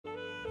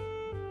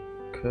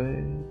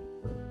Okay.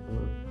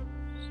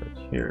 Set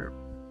here.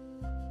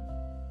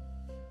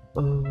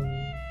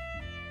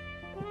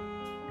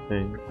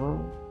 Okay,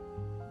 well.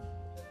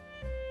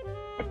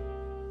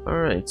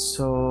 Alright,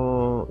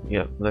 so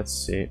yeah, let's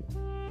see.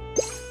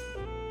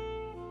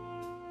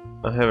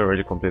 I have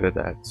already completed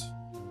that.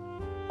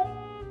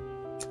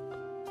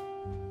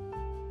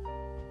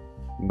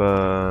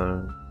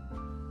 But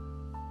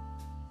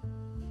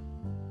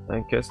I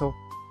guess I'll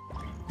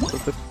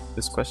look at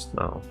this quest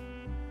now.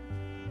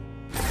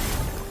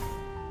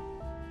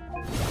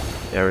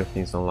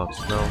 Everything's unlocked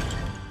now.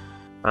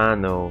 Ah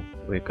no,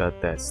 we got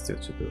that still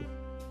to do.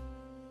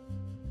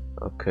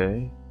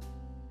 Okay.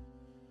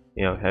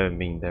 Yeah, I haven't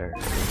been there.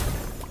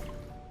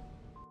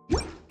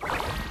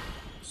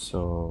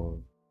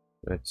 So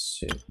let's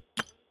see.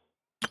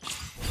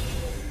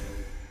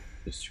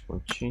 Just to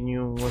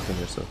continue. Wasn't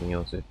there something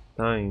else at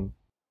the time?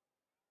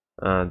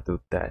 Do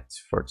that.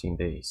 14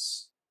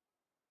 days.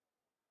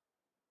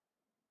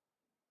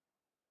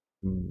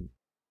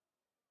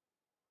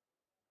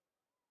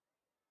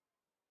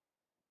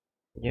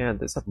 Yeah,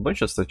 there's a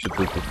bunch of stuff to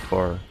do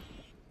before.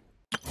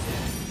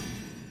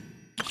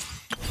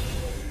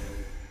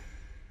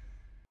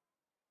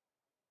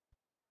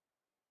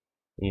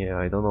 Yeah,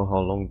 I don't know how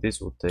long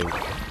this will take.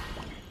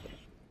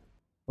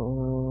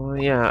 Oh,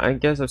 yeah, I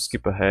guess I'll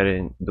skip ahead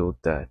and do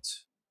that.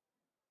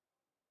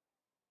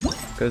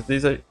 Because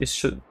these are, it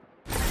should,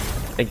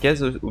 I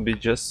guess it will be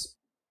just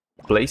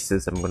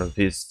places I'm gonna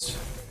visit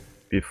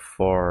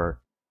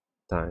before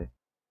time.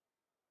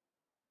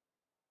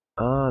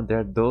 Ah, there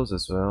are those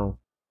as well.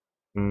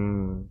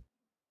 To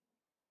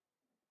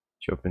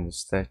open the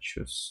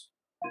statues.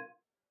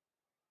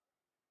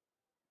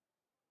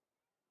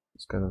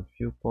 It's kind of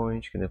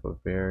viewpoint, you can have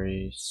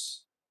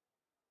berries.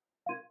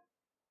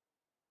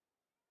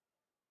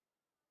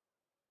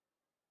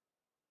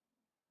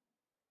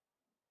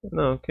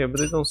 No, okay, but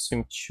they don't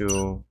seem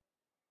to.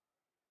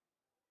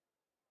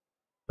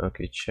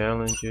 Okay,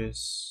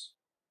 challenges.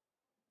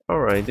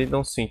 Alright, they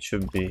don't seem to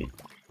be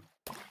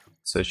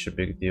such a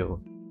big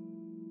deal.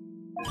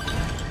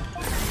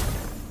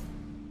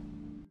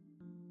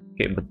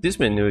 Okay, but this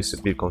menu is a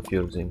bit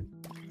confusing.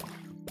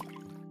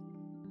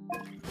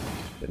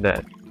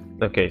 That.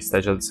 Okay,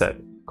 schedule set.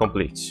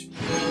 Complete.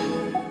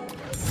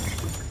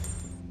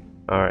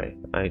 Alright,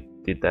 I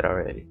did that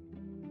already.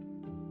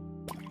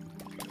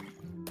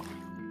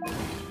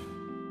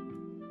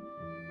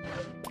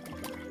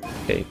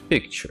 Okay,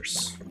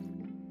 pictures.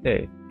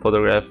 Hey,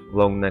 photograph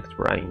long-necked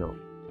rhino.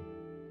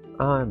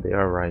 Ah, they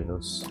are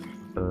rhinos.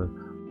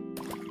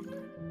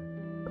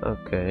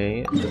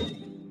 Okay.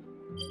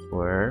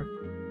 Where?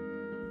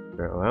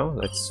 Very well,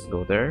 let's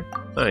go there.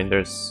 Ah, and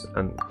there's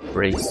a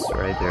race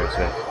right there as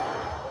well.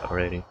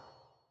 Already.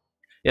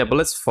 Yeah, but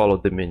let's follow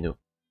the menu.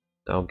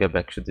 I'll get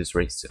back to this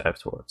race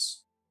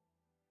afterwards.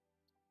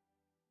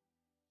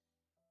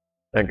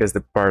 I guess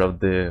the part of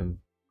the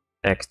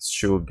Act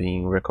 2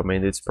 being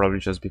recommended is probably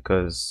just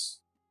because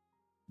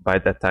by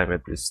that time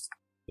at this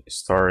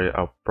story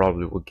I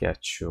probably will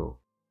get to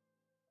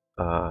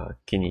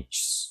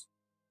Kinich's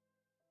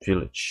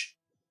village.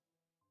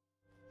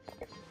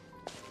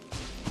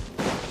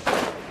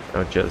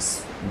 I'll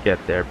just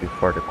get there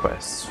before the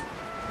quest.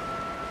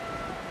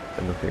 I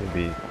don't think it'll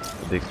be a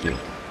big deal.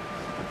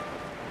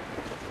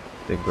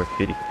 The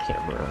graffiti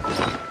camera.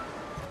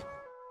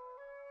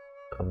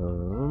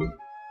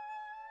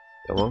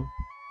 That one.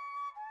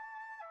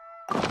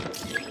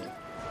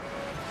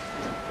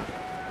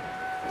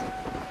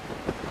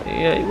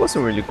 Yeah, it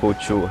wasn't really cool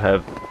to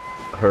have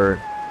her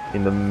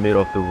in the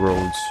middle of the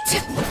roads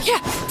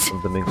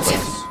of the main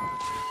quest.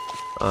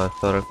 I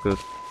thought I could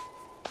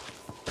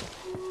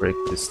break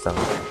this down.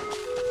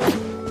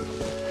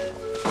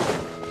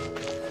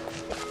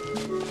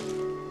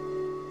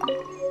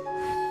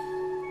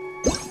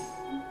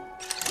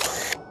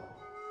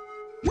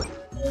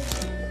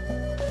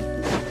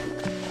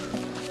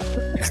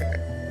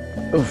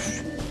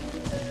 Oof.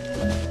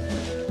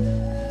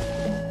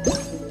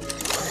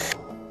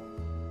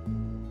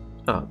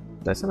 Ah,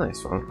 that's a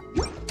nice one.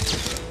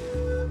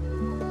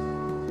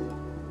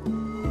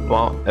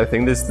 Wow, I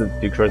think this is the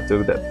picture I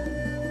took that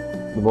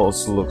the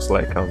most looks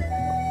like on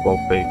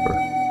wallpaper.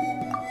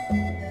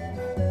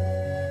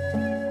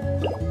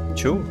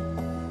 Two.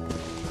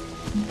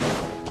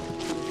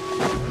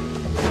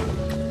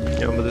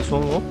 Yeah, but this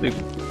one won't be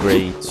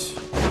great.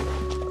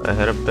 I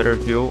had a better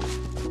view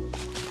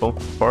from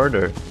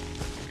farther.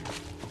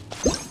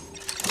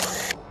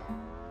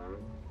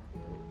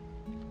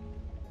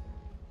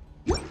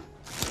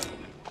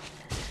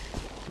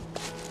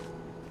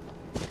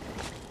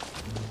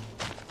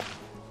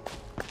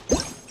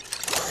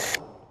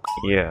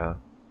 Yeah.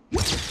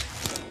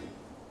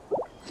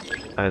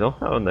 I don't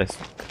have a nice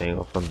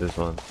angle from this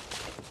one.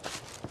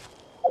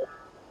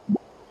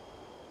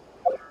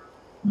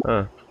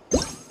 Huh.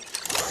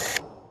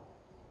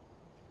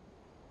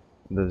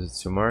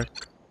 Does it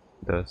mark?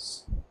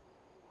 Does.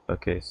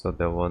 Okay, so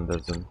that one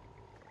doesn't.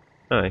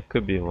 Ah, it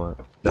could be one.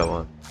 That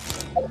one.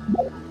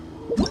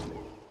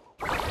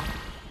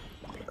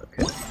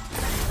 Okay.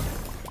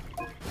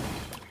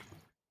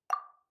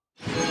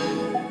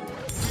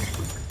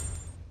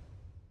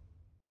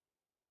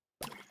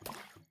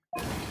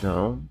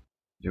 No.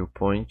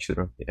 Viewpoint,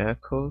 Children of the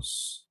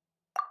Echoes.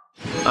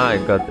 I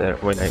got there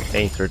when I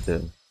entered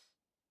the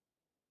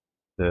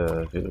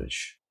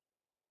village.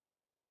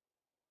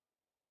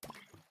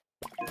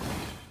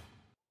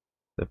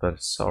 The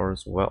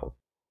Belisaur's Well.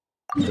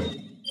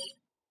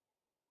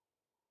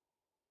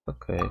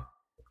 Okay.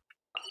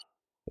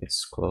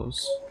 It's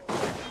close.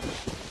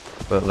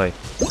 But like,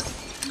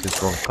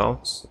 this one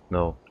counts?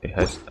 No, I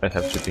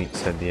have to be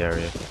inside the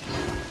area.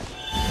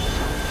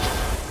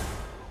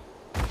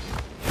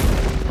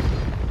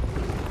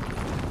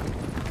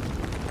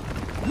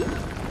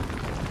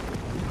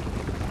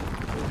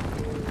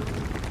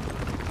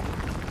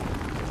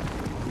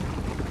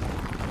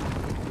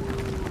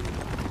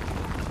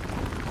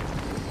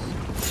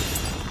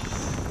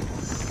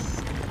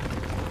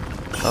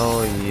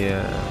 Oh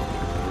yeah.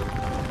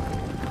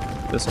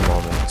 Just a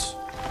moment.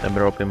 I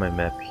better open my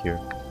map here.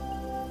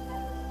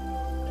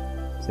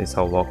 Since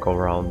I'll walk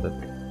around it.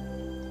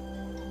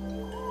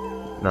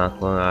 Not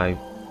one,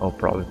 I'll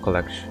probably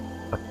collect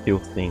a few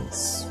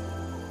things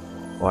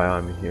while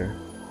I'm here.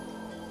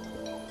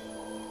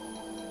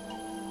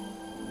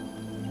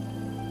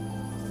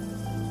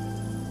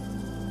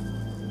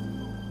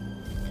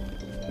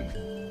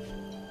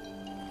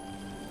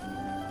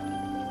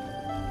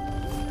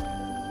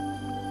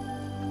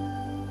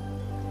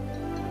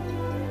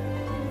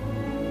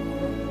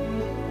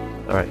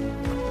 Alright.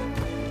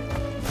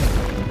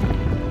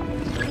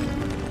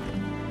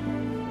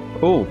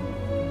 Oh!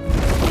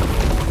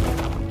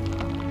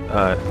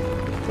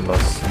 We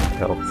lost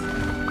health.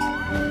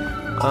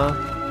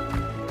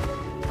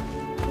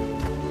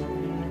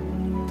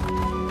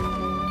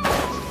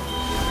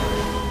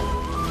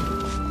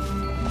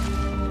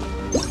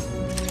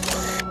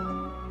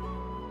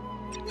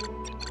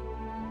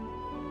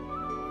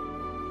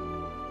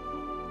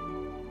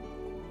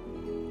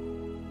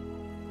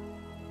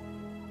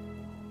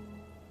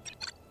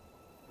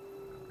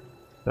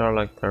 They are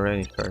like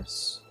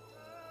Tyrannicars.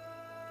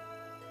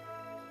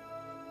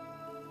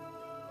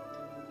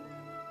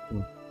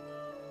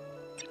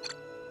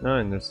 No,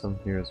 and there's some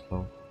here as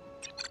well.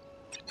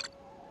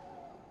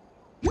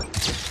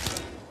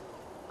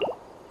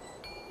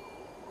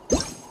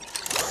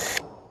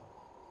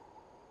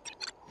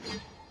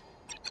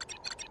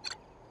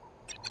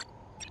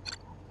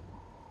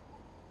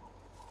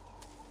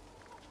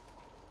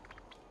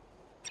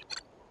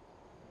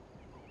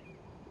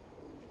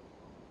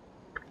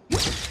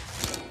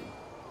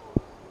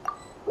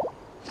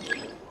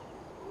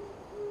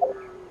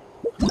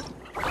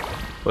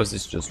 Was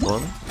this just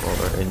one,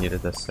 or I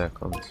needed a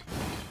second?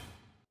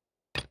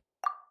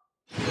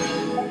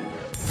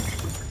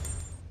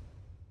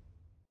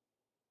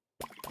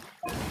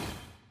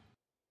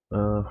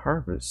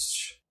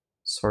 Harvest.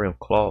 Saurian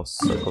claws,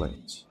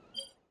 succulent.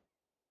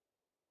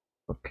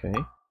 Okay.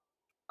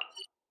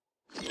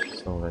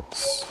 So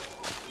let's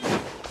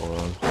go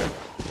on.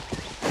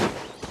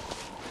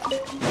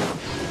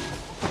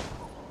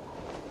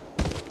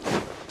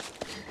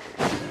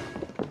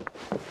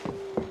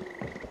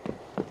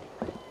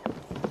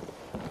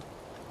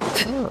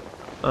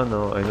 Oh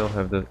no, I don't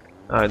have the.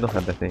 I don't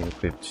have that thing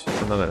equipped.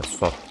 I'm not gonna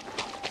swap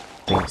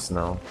things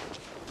now.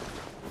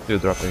 Do you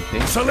drop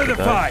anything?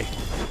 Solidify!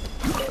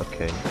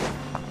 Okay.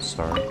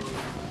 Sorry.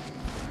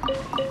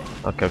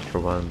 I'll capture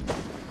one.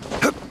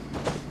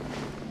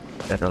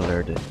 That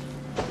alerted.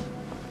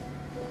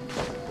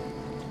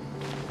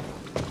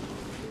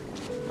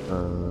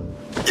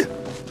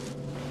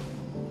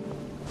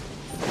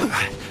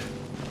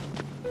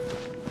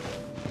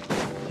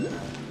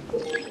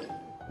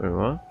 Wait,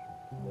 what?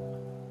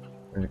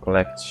 In the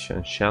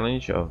collection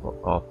challenge of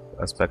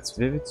aspects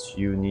vivid,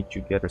 you need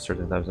to gather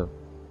certain types of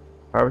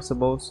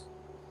harvestables.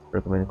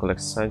 Recommended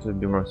collection size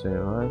would be more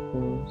similar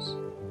items.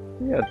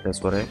 Yeah,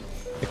 that's what I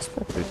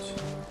expected.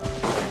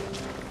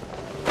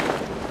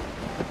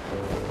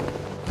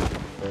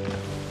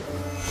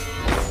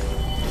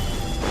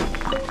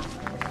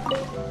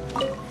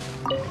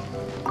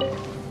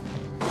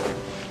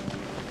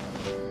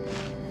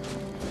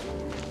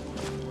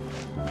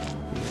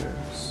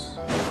 Here's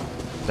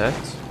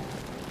that.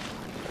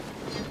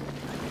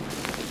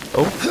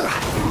 Oh!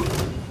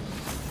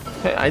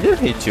 Hey, I didn't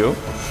hit you.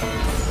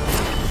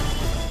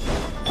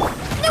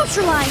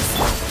 Neutralize!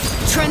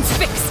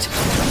 Transfixed!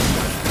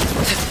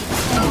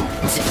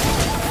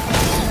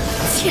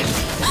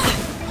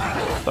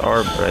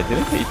 Sorry, but I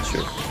didn't hit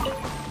you.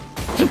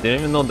 I didn't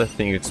even know that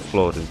thing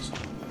exploded.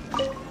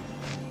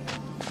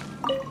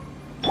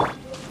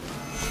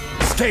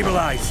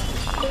 Stabilize!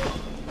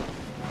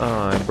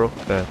 Ah, I broke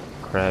that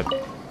crab.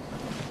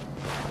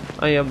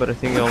 Oh yeah, but I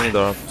think it only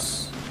drops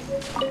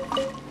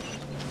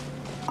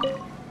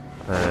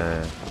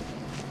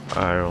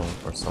iron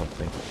or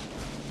something.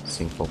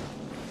 Simple.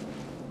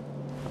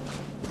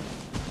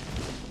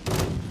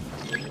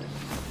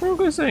 Who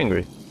gets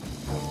angry?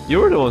 You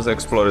were the ones that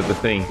exploded the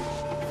thing.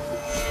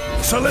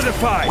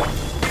 Solidify!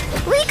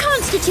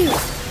 Reconstitute!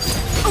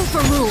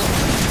 Overrule!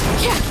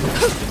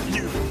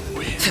 You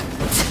win.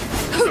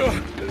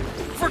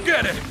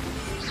 Forget it!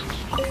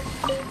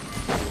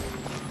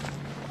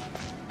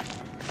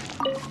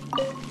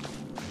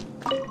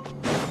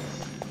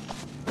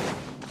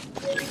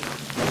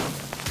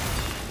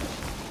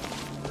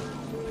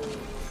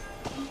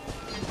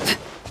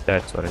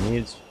 That's what I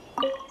need.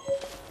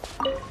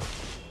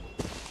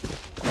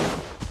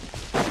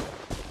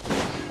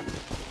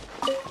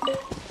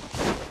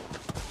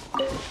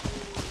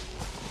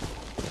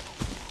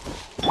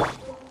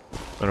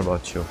 What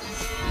about you?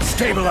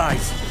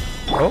 Stabilize!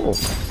 Oh,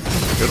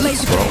 you're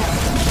strong.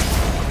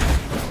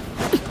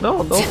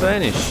 No, don't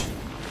vanish.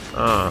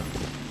 Ah.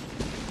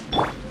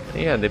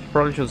 Yeah, they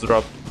probably just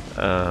drop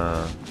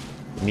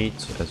meat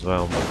as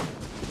well, but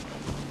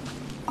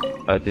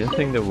I didn't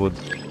think they would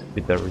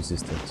be that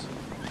resistant.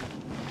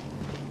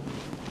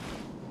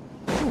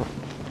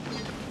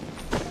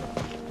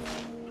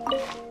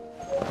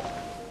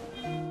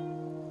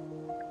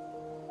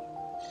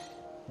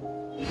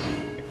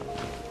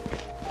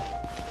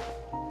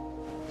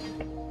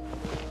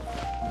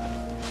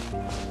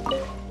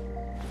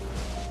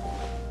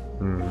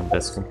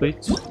 That's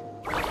complete.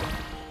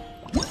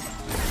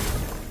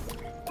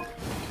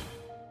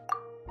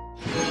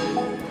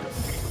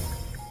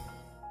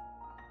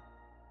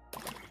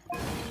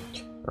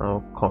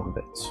 Now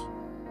combat.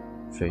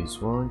 Phase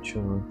 1, 2,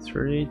 and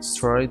 3.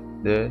 Destroy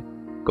the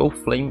Go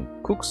Flame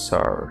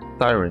Kuksar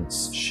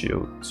Tyrant's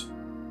shield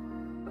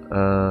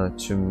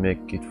to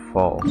make it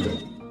fall.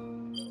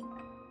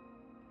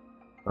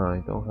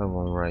 I don't have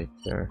one right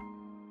there.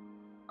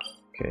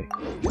 Okay.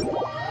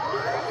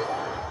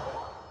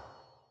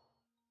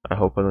 I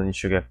hope I don't need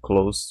to get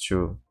close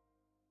to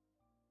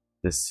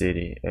the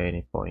city at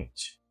any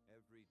point.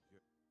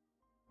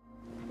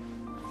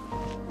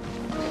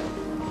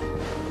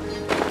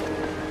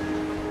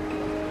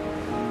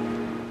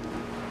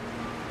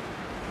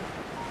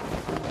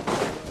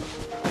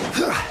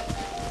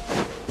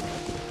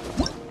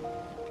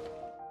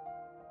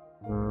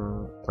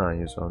 I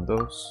use one of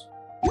those.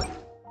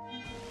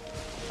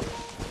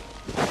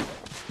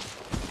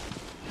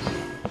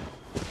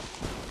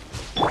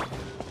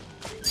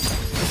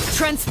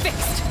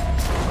 Transfixed.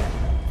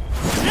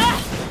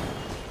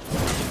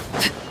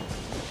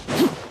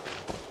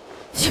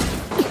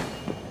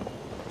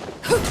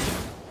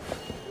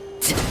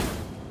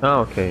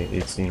 Oh, okay,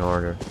 it's in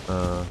order.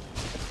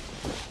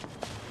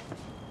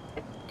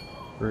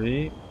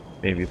 3,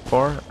 maybe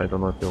 4. I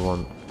don't know if the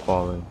one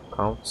fallen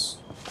counts.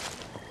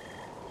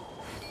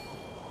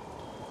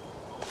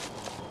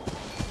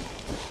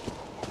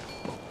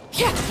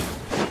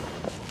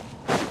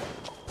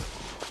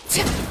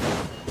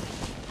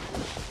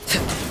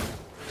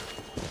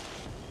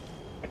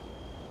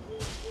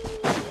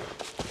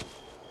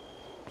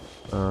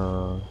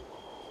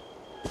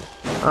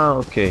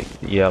 Okay,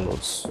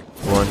 yellows.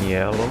 1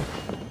 yellow.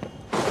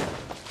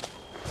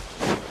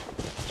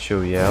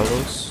 2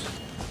 yellows.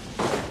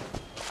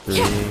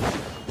 3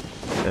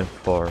 and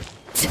 4.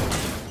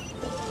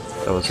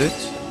 That was it?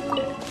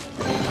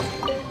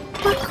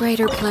 What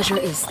greater pleasure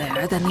is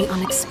there than the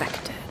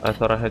unexpected? I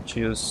thought I had to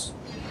use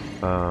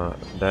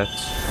that.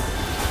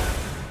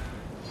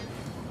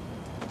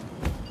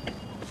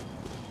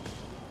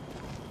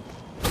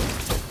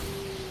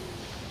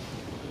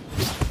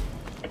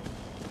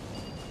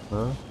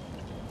 Huh?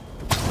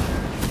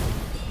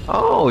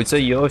 Oh, it's a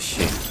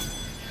Yoshi.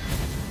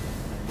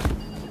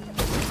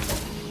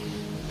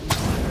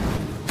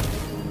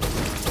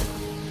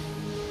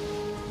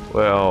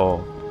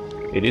 Well,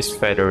 it is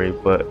feathery,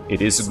 but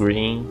it is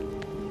green,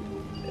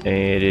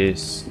 and it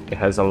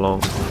has a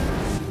long.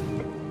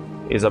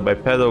 It's a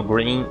bipedal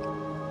green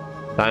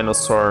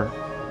dinosaur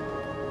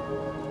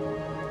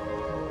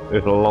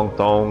with a long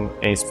tongue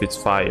and spits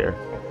fire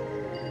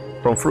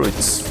from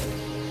fruits.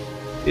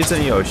 It's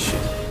a Yoshi.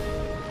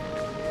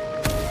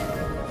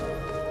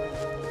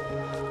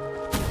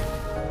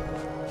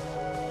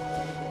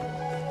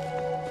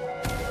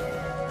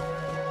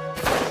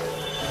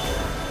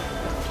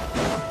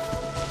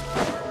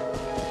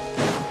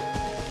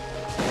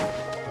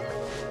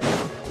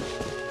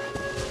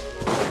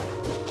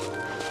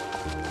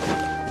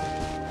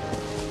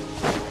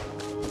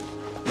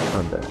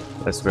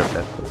 Let's grab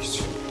that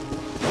first.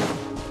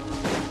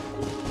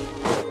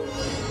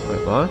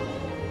 Wait, what?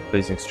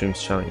 Blazing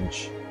Streams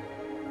Challenge.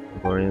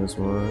 Guardians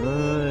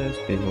one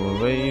speed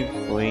one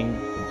wave, wind,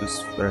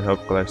 just for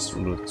help collect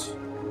loot.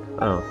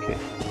 Ah, okay.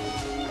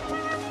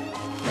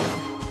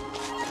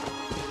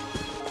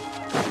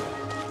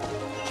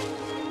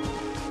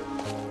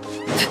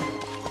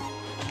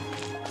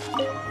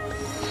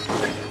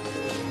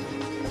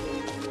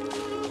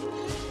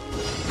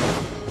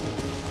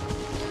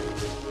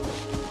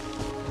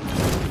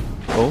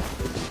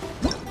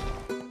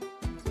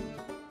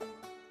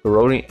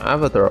 Rolling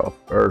Avatar of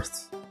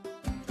Earth.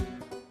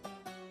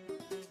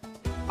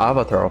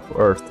 Avatar of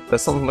Earth. That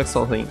sounds like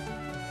something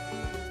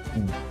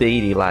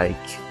deity-like.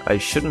 I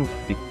shouldn't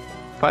be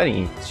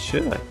fighting it,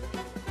 should I?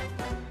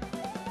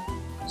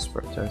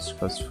 Spartans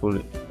was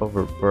fully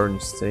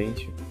overburned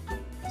stage.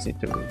 It's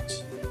interlude.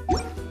 So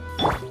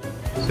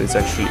it's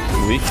actually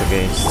weak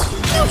against.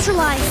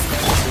 Neutralize!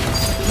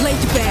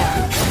 Laid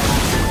bare!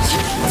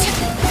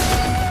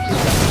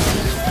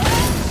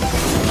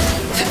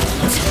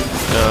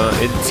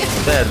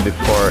 It's dead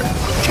before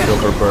it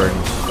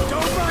overburned.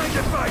 Don't mind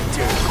if I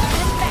do.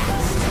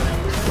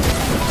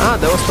 Ah,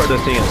 that was part of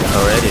the thing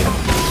already.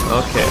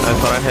 Okay, I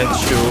thought I had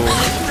to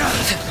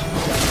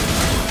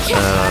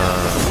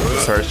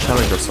start a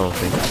challenge or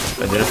something.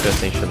 I didn't pay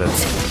attention to that.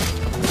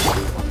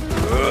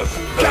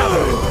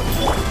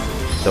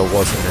 There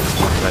wasn't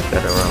anything like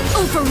that around.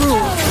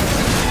 Overruled.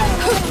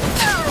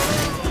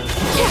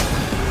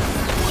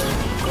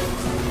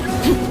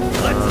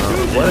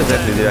 What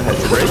exactly did I have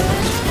to break?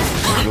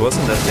 It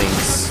wasn't that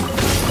thing's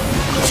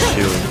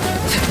shield.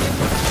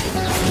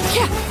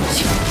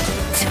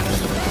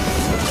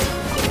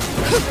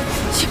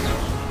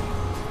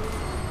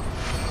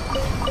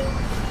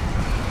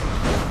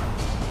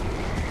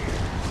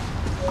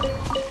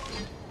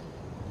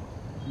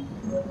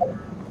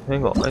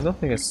 Hang on, I don't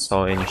think I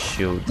saw any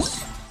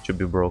shields to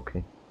be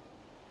broken.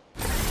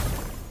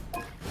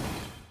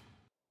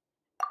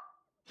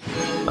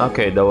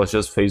 Okay, that was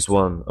just phase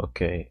 1.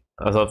 Okay,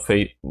 I thought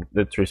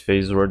the 3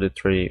 phases were the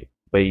 3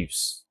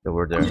 waves that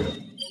were there.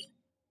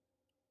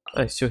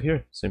 Ah, it's still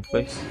here, same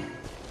place.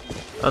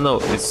 Oh no,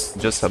 it's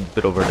just a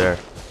bit over there.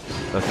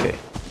 Okay.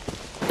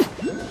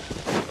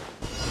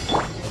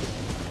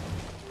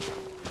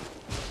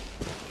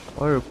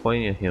 Why are you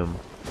pointing at him?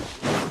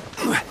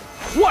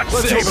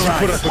 Let's hope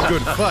you put up a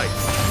good fight.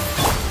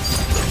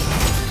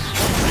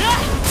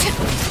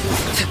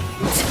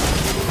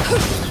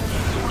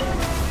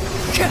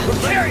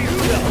 There you go.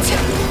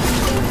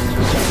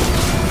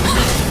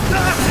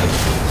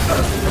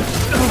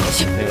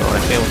 Hang on, I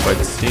can't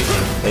quite see.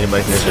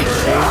 Anybody here can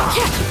see?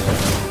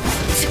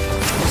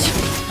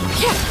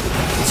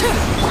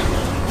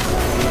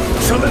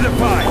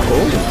 Solidify.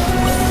 Oh!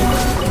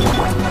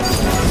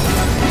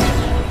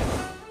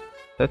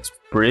 That's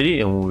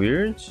pretty and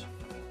weird.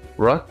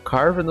 Rock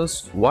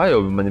Carvenous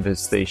wild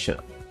manifestation.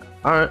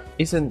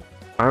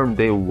 Aren't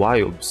they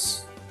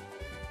wilds?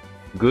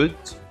 Good?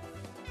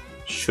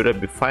 Should I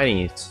be fighting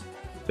it?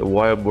 The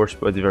wild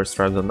worship of diverse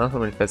tribes do not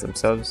manifest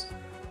themselves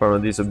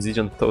from these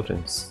obsidian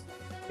totems.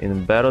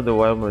 In battle, the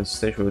wild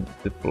manifestation will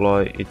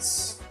deploy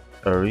its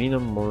arena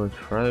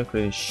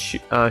momentarily.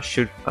 Shoot. Ah,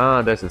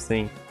 that's the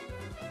thing.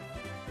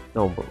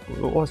 No, but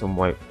it wasn't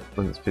wild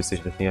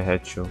manifestation. I think I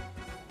had to.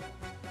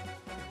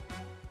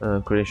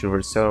 Creation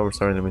over cell,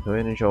 restoring the mental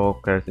energy, all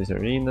characters in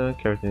arena,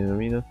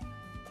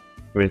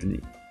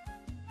 greatly.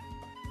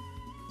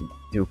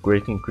 Do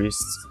great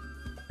increased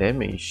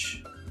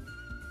damage.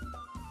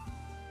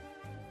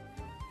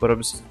 But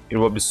it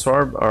will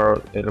absorb our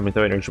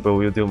elemental energy, but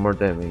will deal more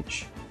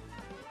damage.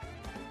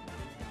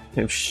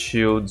 If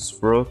shields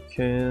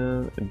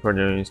broken, and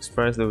partner is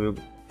expressed, they will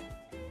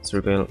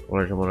regain a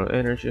large amount of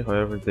energy.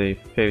 However, they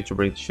fail to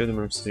break the shield, the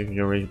manifestation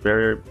generates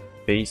barrier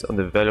based on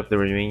the value of the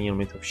remaining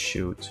elemental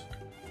shield.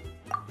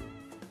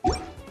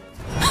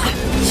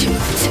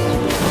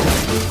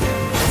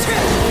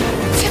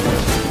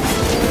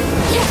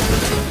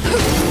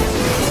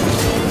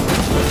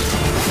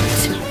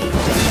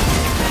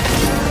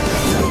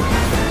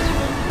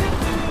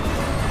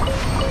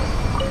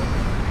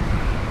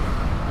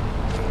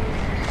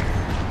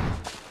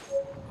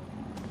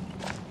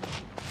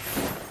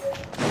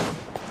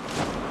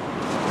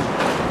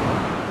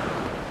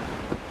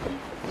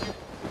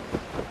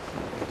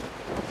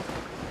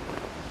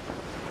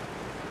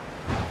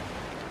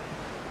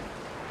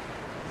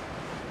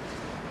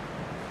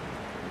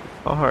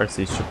 How hard is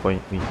it to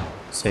point me,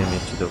 send me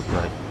to the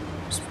right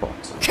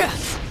spot?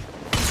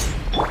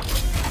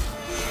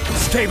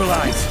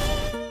 Stabilize.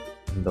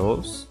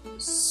 Those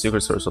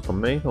secret source of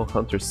tomato,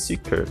 hunter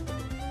seeker,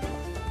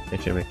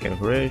 ancient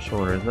mechanical ration,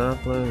 owner's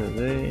applet,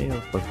 they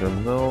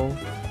don't know.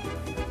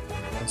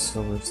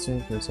 Silver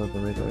stick, there's a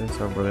tomato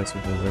inside, but that's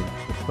what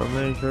the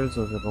measures,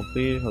 those are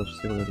complete, how to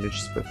see the glitch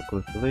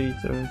spectacular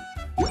later.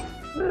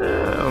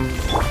 I'm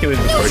killing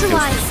the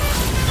Neutralize!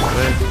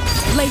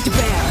 Laid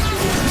bare!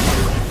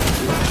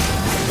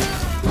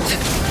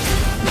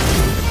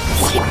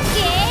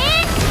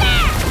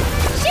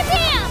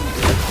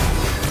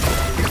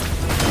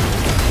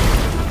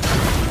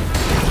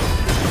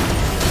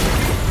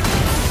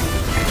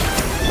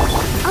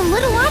 A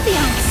little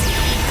ambiance.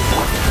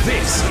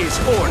 This is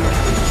order.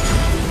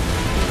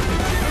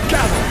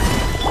 Gather.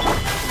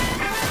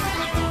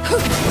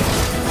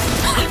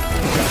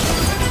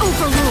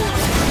 Overruled.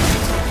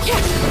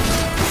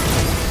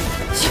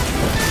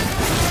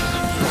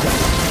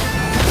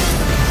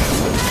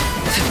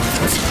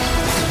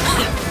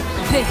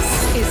 This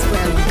is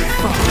where we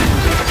fall.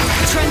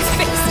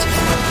 Transfixed.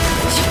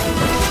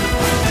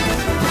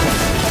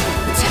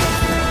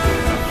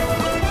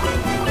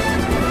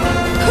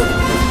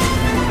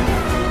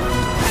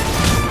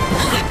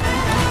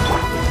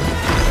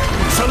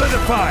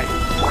 Solidify.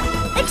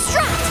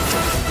 Extract.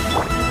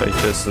 If I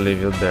just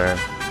leave you there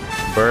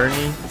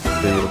burning,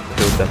 they will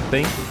kill that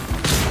thing.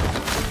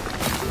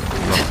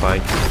 Not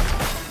fight.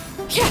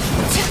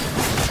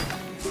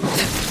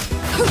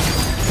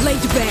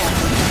 Laid bare.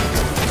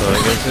 So I'm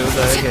going to do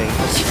that again.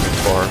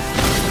 Or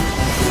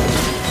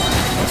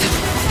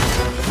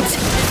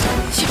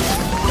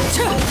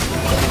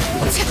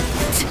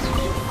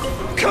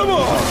Come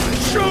on,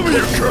 show me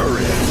your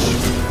courage.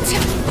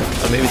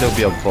 maybe there'll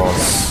be a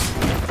boss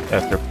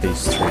after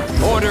phase 3.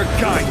 Order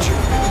guide you.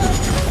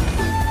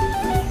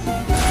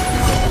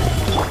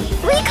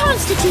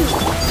 Reconstitute!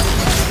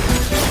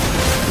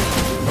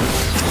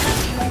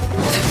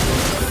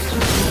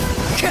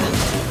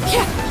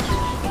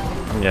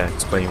 Yeah,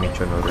 it's playing me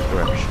to another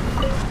direction.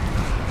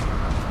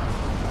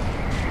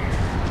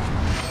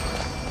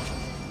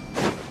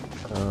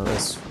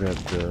 Let's grab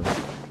the...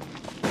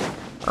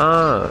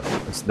 Ah,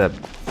 is that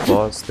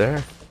boss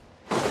there?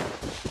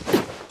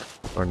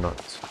 Or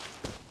not?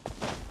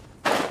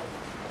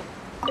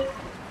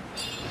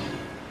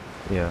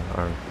 Yeah,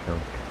 arm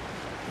jump.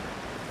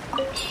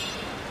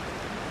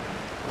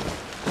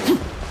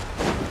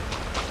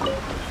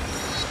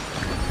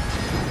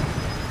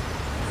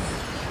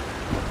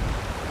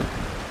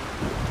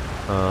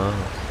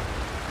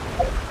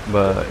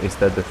 But is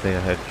that the thing I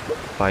have to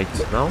fight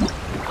now?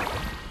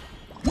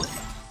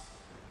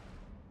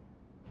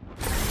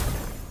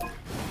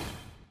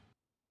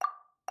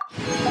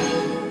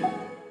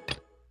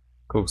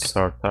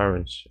 Cookstar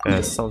Tyrant.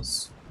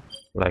 Sounds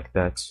like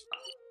that.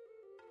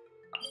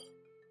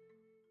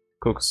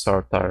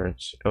 Cookstar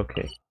Tyrant.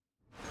 Okay.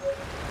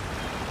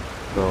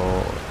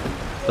 So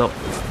no.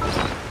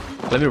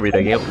 Let me read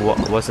again.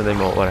 What's the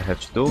name of what I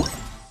have to do?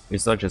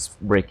 It's not just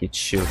break its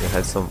shield. It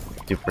has some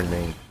different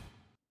name.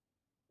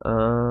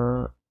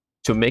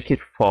 To make it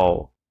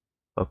fall.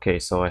 Okay,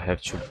 so I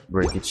have to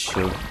break its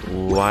shield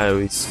while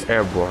it's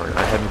airborne.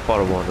 I haven't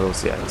fought one of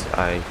those yet.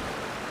 I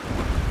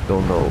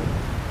don't know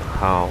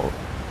how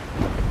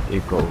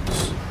it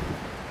goes.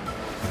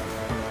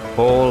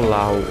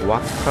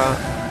 Polawaka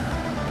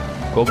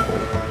Gopo.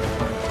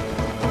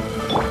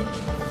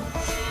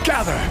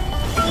 Gather!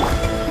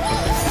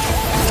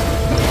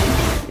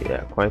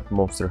 Yeah, quite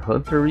monster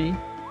huntery.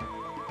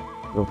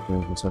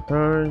 Opening this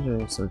turn,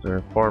 and so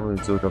the form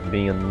result of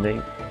being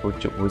unable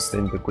to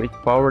withstand the great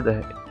power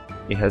that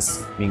it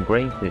has been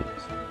granted.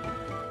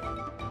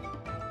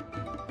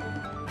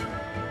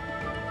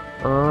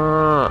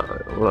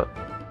 Look.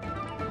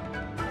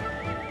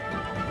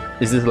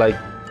 Is this like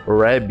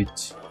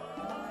rabbit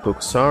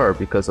Cookstar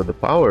because of the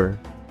power?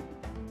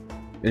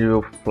 It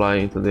will fly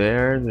into the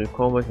air, the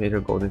combat, enter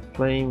golden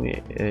flame,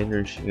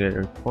 energy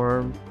gathering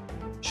form,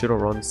 shoot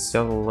around the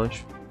cell and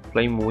launch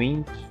flame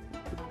wind.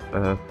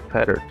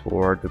 Feather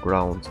toward the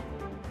ground.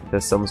 The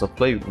sums of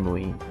flame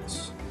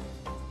winds.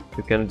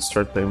 You can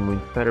destroy flame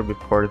wind feather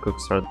before the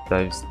Cookstar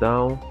dives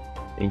down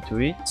into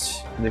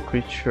it. The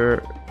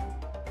creature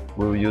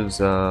will use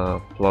a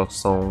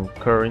Blossom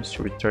current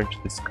to return to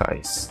the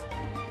skies.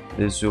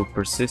 This will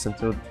persist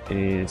until it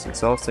is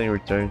exhausted and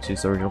returns to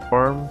its original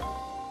form.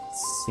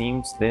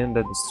 Seems then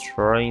that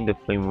destroying the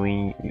flame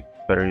wind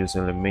feather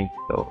using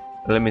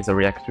elements and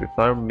reactor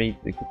fire made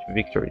the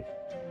victory.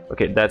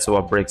 Okay, that's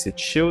what breaks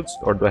its shields,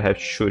 or do I have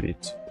to shoot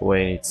it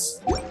when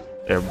it's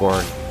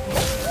airborne?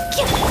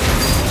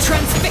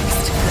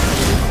 Transfixed!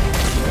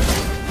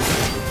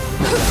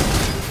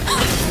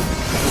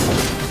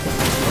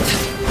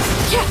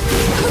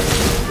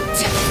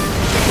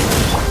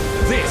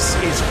 This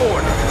is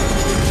order.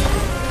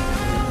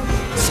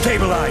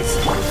 Stabilize.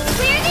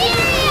 Clear the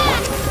area!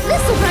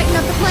 This'll brighten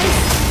up the place!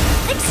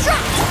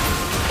 Extract!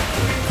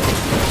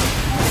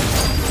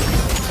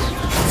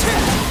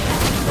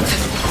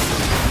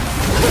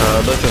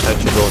 Don't you have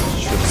to go to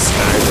the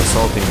skies or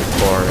something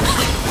before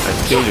I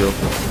kill you?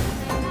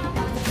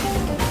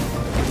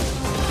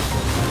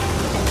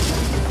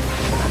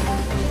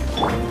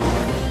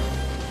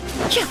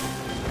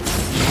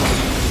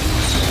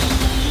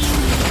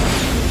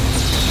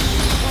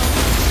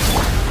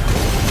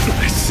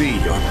 I see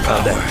your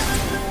power.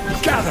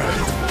 Gather.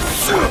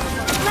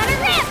 Let her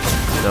rip!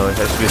 No, it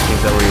has to be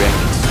things that react.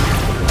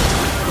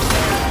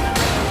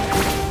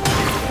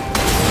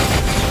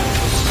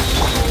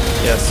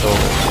 Yeah, so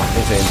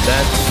isn't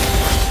that?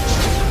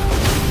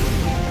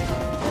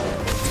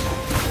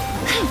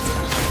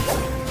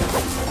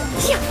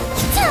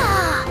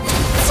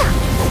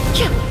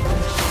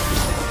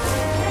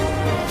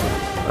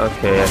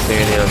 Okay, I think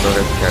I need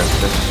another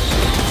character.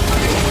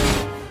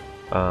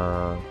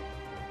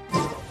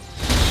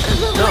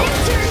 The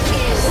lantern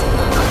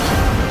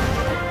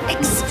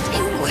is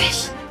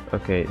extinguished.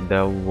 Okay,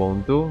 that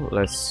won't do.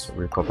 Let's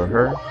recover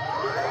her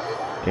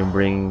and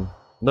bring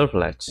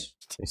Nervlet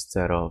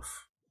instead of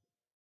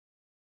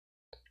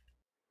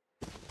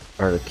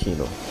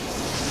Arlecchino.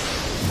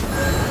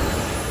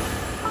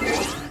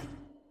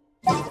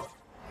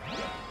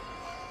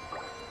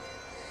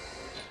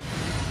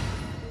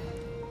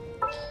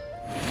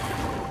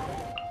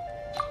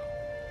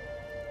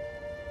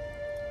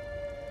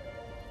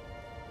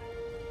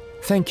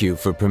 Thank you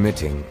for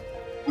permitting.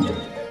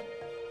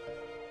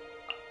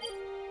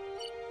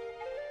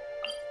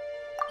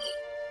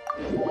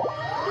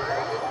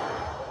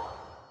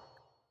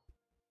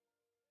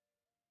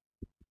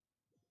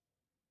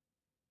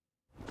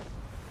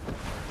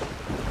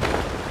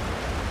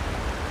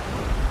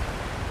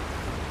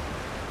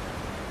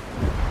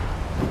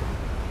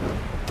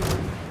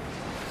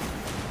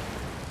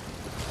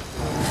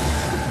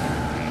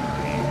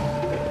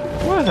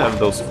 What have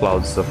those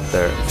clouds up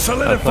there.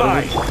 Solidify!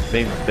 I thought it would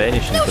maybe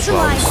vanish into the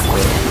clouds,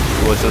 but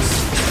it was just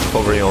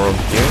hovering around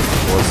here.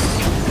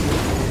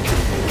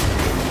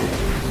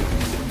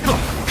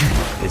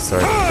 It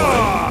started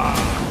flying.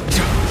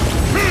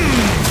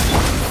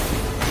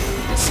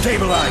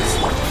 Stabilize!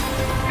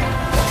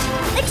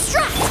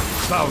 Extract!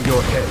 Bow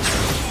your head.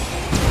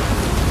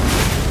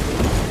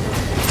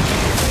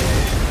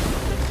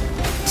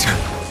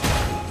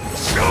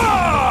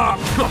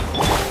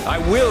 I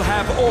will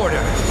have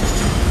order.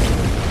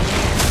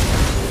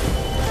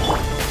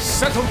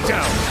 Settle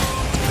down.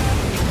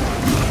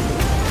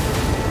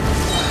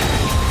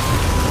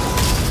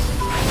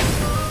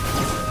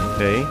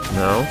 Okay,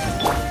 now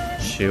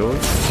shield.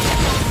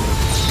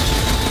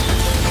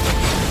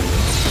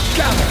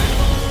 Gather.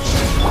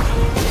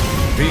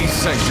 Be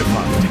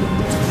sanctified.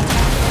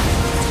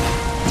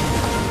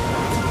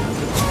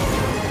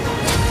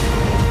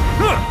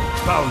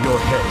 Bow your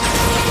head.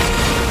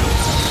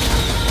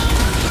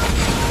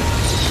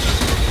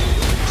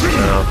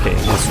 Okay,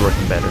 this is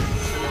working better.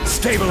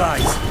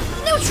 Stabilize.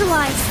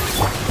 Neutralize!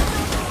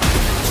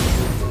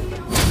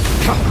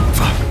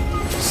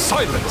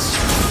 Silence.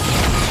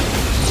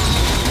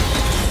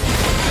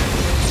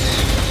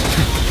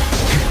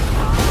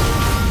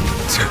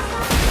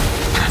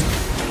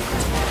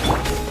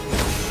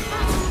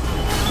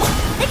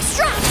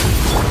 Extract!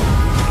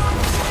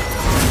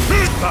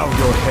 Bow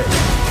your head.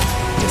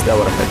 Is that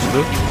what I had to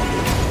do?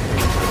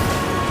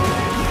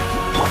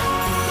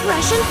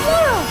 Fresh and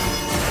floral!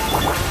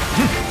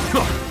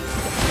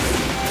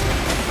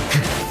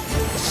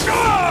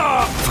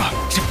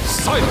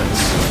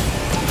 Silence!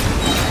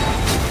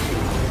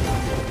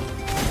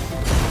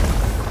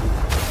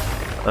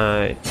 I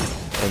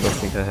don't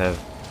think I have.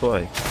 Do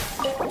I?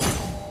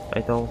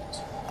 I don't.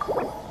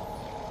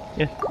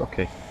 Yeah,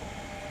 okay.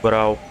 But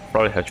I'll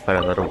probably have to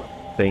find another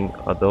thing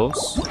of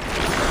those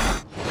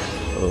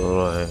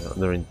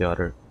during the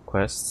other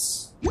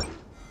quests.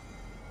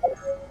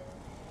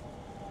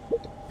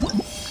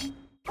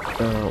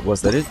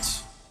 Was that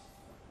it?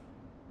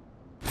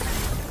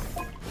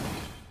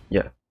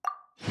 Yeah.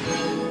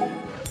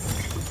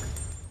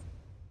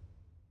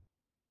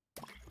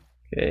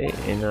 Okay,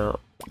 and now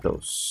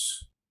those.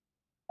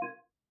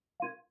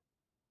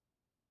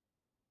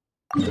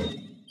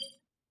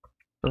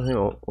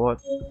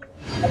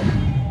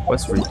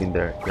 What's written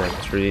there? There are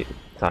 3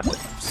 types.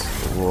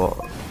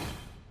 What?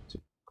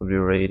 Could be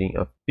rating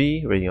of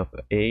B, rating of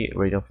A,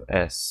 rating of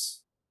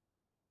S.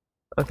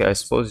 Okay, I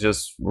suppose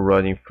just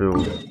running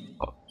through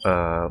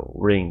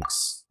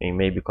rings and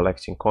maybe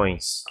collecting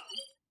coins.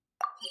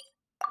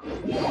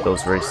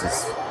 Those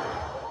races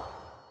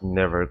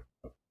never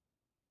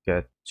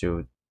get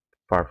too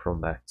far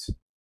from that.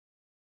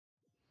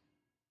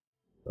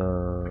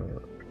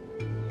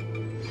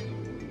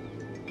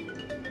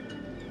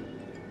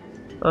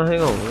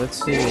 Hang on,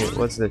 let's see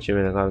what's the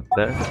achievement I got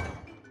there.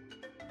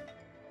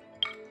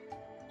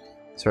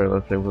 Sorry,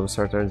 one flame will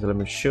start turns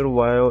element shoot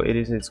while it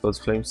is in its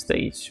ghost flame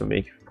state to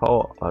make it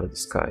fall out of the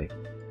sky.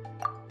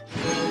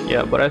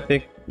 Yeah, but I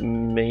think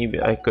maybe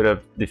I could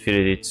have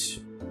defeated it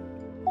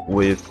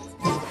with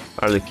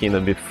Arlequina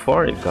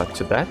before it got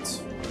to that.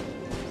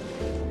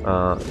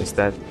 Is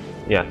that...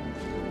 yeah.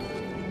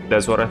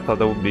 That's what I thought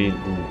that would be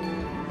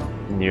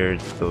near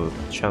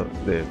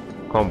the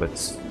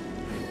combats.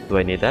 Do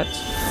I need that?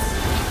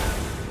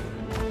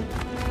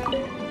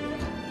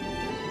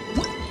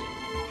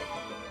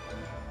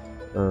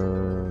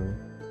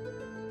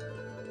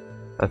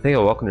 I think I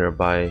walked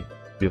nearby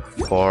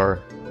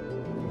before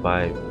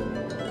by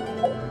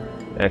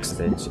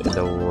accident, and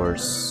there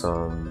was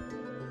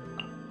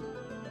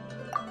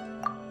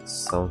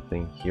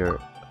something here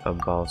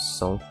about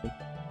something.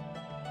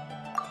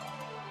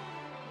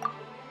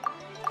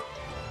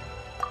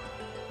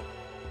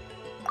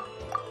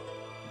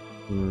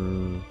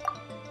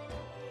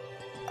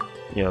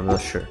 Yeah, I'm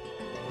not sure.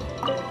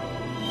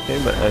 Okay,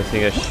 but I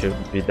think I should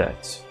be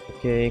that.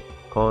 Okay,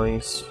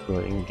 coins,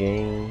 going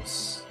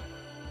games,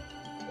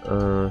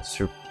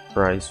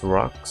 surprise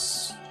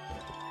rocks,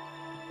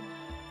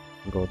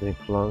 golden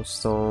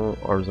cloudstone,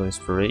 horizontal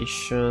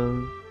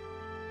inspiration.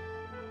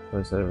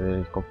 There's a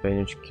really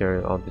companion to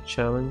carry out the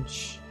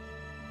challenge.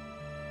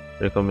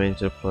 Recommend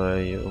to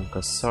play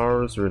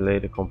Uncasaurus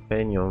related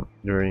companion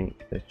during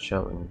the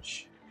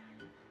challenge.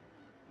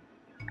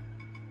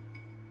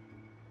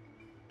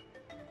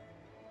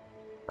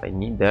 I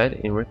need that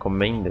in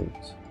recommended.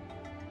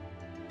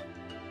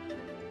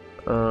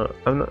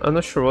 I'm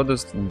not sure what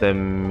does that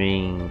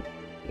mean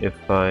if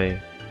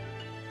I...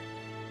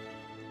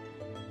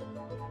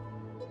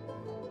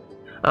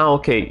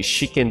 okay,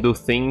 she can do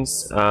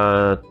things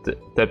that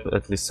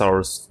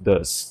Atlisaurus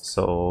does,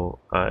 so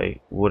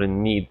I wouldn't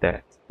need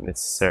that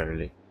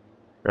necessarily.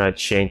 Right,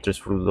 she enters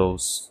through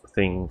those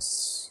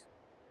things,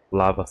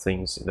 lava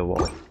things in the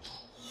wall.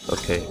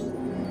 Okay.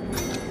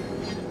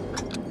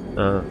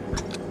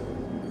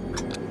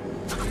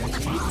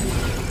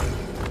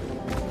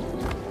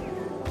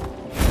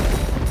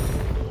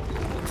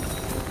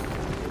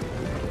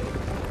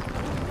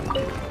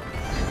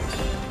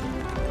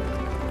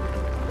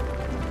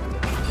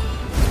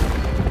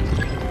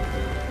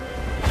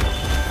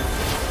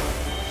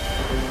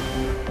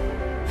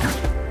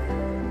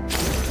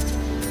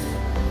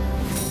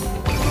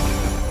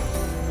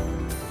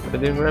 I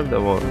didn't grab that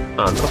one.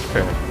 Ah, not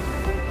fair.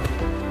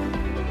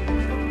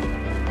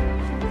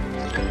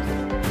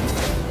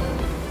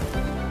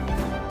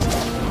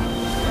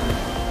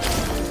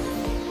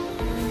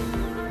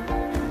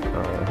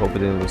 I hope I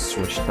didn't lose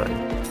too much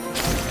time.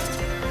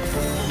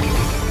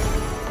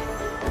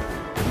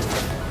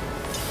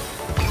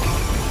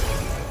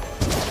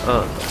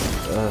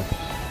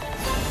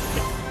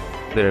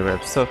 Did I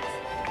grab stuff?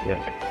 Yeah.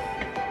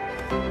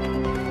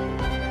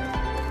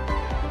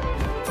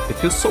 It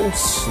feels so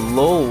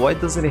slow. Why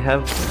doesn't it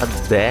have a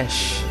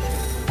dash?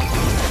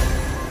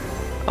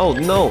 Oh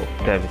no!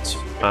 Damn it.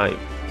 I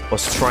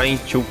was trying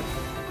to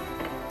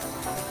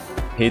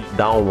hit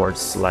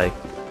downwards like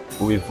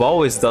we've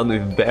always done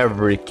with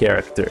every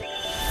character.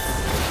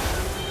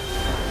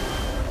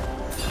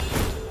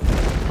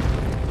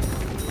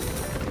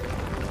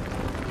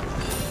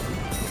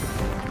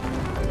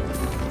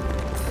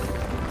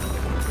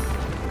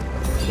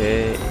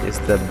 Okay, is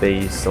that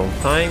based on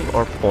time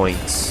or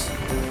points?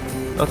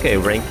 Okay,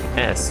 rank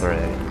S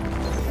already.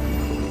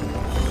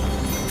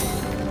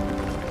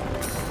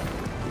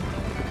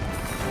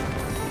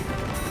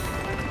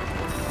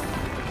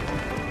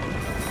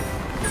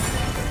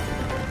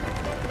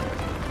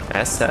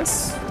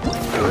 SS?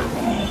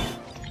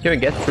 Can we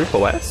get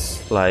triple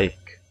S? Like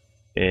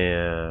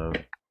Devil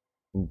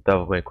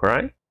May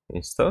Cry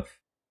and stuff?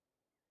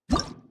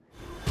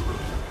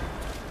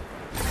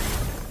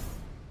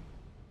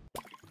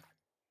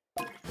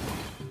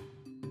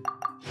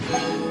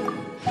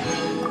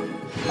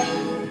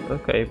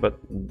 Okay, but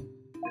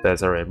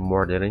that's already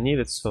more than I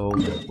needed, so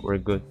we're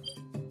good.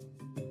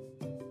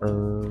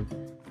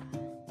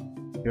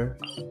 Here.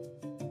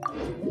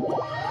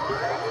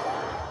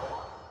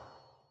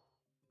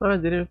 I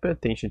didn't pay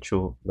attention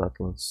to that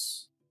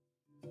one's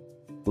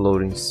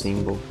loading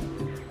symbol.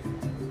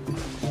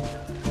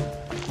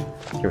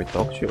 Can we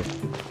talk to you?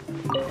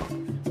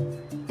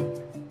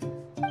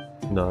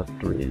 Not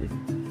really.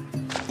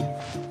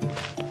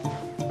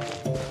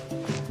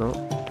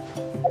 No.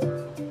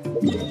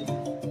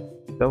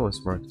 That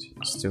one's marked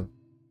still.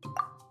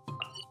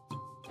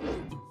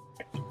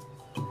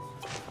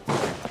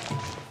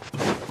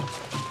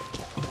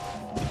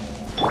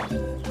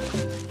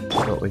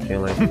 Oh, we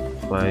can like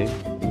fly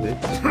a bit.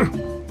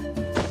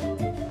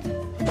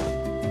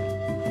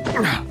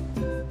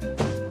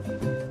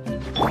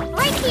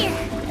 Right here.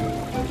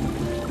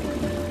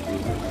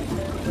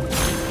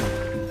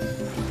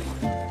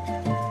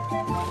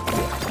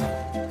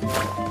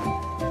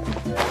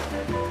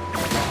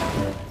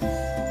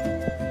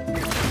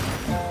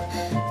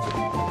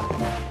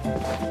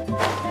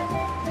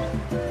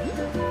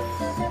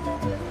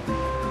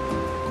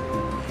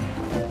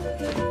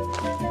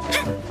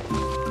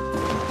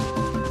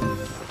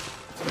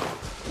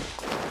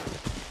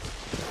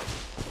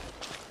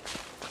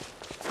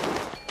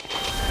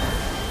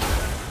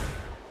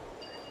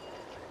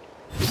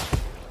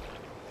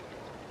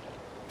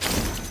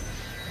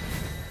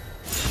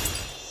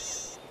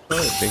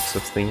 It makes a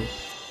thing.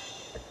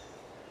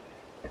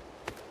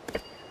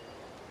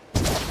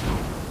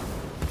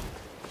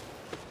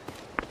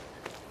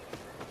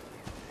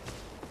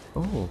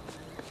 Oh.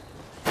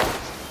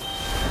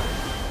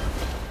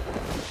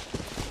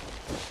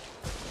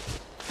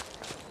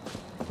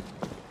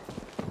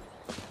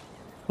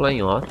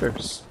 Flying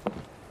otters.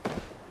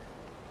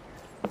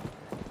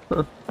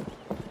 Huh.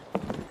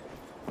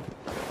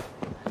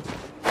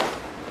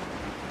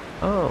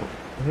 Oh,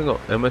 hang on.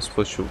 Am I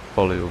supposed to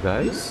follow you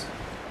guys?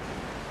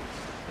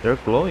 They're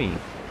glowing.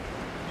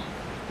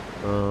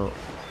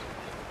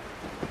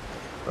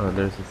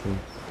 There's a thing.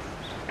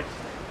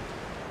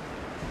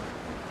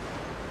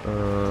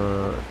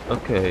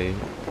 Okay.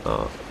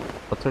 I'll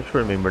try to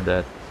remember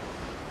that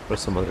for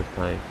some other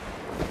time.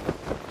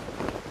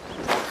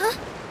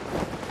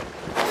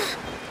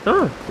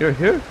 Ah, you're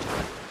here?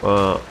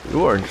 You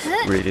weren't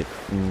really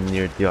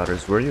near the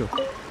others, were you?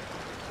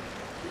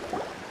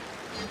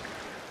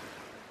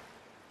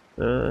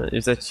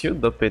 Is that you,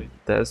 Dopey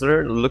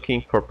Dazzler,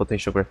 looking for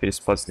potential graffiti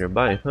spots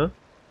nearby, huh?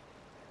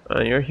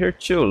 You're here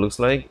too. Looks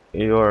like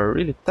you're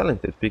really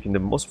talented, picking the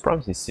most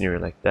promising scenery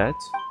like that.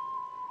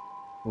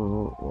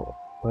 Well,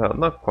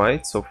 not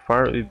quite. So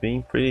far, we've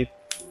been pretty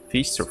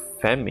feast or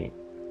famine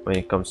when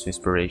it comes to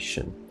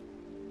inspiration.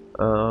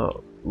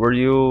 Were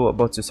you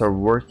about to start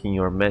working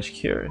your magic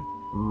here?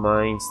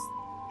 Mind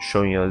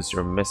showing us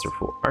your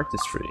masterful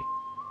artistry?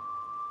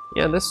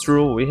 Yeah, that's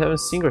true. We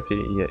haven't seen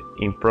graffiti yet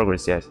in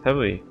progress yet, have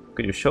we?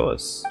 Could you show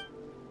us?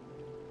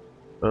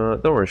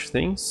 Don't rush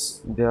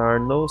things. There are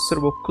no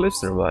suitable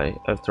cliffs nearby.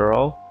 After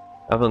all,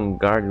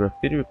 avant-garde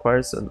graffiti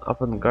requires an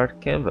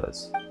avant-garde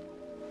canvas.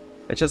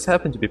 I just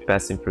happened to be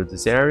passing through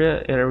this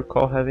area, and I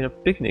recall having a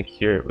picnic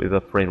here with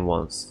a friend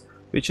once,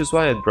 which is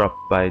why I dropped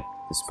by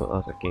this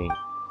spot again.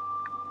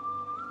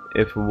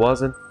 If it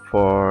wasn't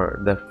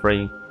for that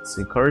friend's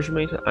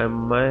encouragement, I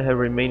might have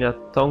remained a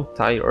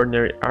tongue-tied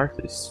ordinary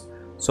artist,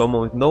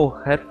 someone with no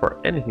head for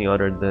anything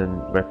other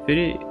than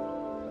graffiti,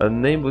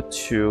 unable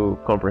to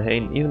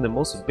comprehend even the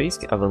most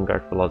basic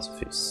avant-garde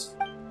philosophies.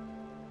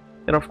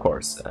 And of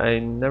course, I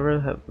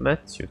never have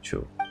met you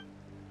two.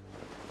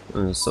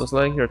 Sounds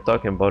like you're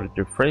talking about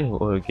your friend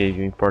who gave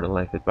you important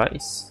life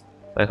advice.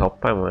 Like how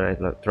Paimon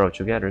and I throw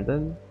together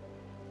then.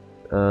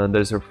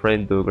 Does your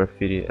friend do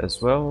graffiti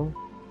as well?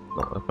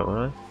 No, come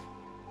on.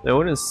 I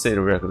wouldn't say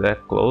we're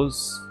that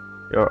close.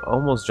 You're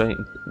almost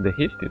joining the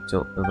hip, you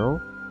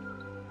know?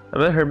 I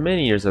met her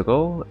many years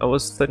ago. I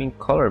was studying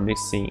color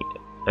mixing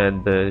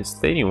at the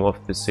Stadium of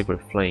the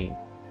Sacred Flame.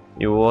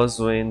 It was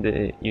when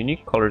the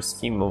unique color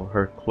scheme of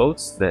her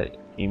clothes that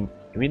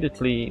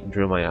immediately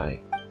drew my eye.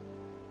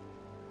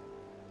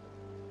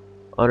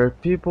 Other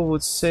people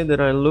would say that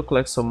I look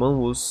like someone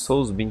whose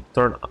soul's been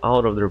torn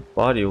out of their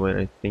body when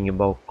I think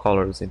about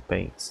colors and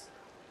paints.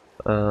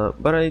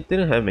 But I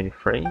didn't have many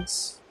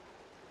friends.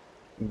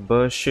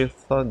 But she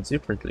thought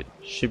differently.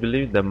 She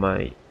believed that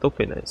my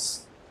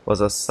dopiness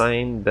was a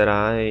sign that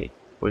I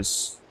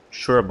was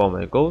sure about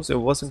my goals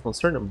and wasn't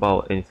concerned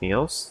about anything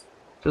else,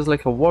 just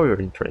like a warrior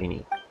in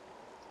training.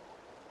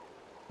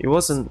 It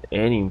wasn't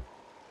any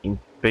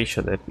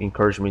impatient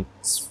encouragement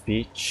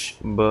speech,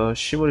 but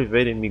she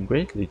motivated me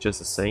greatly just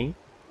the same.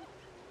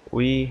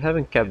 We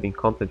haven't kept in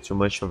contact too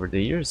much over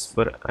the years,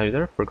 but I've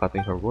never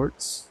forgotten her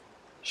words.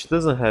 She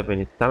doesn't have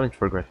any talent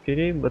for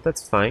graffiti, but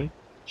that's fine.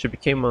 She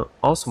became an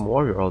awesome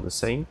warrior all the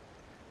same.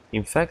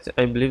 In fact,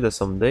 I believe that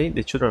someday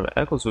the children of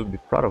Echoes will be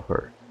proud of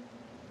her.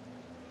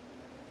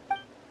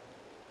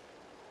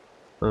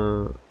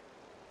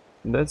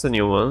 That's a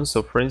new one,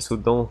 so friends who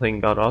don't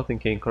hang out often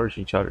can encourage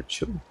each other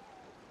too.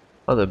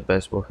 All the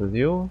best, both of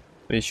you.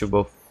 Wish you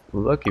both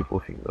lucky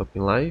moving up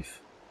in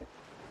life.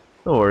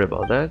 Don't worry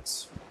about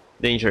that.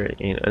 Danger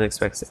and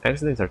unexpected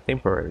accidents are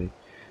temporary.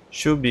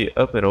 Should be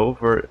up and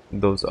over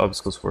those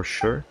obstacles for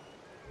sure.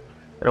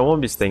 And I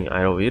won't be staying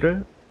idle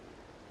either.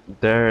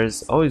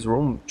 There's always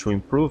room to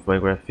improve my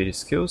graffiti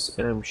skills,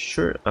 and I'm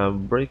sure I'll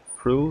break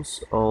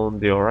throughs on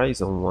the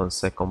horizon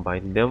once I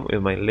combine them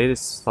with my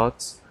latest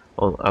thoughts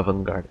on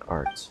avant-garde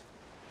art.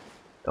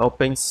 I'll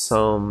paint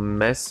some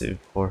massive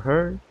for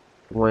her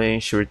when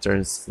she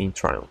returns in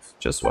triumph.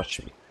 Just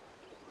watch me.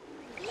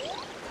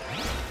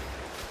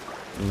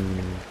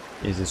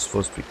 Is it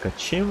supposed to be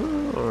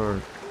Kachima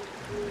or...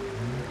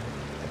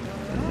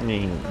 I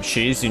mean,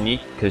 she is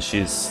unique because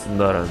she's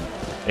not an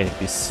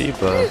NPC,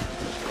 but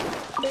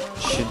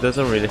she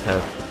doesn't really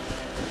have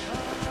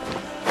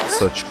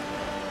such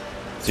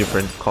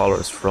different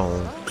colors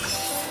from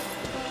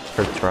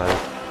her tribe.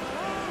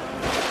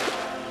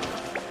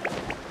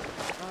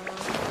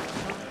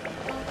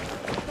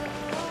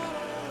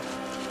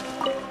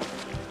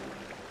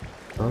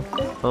 Huh?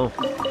 Oh.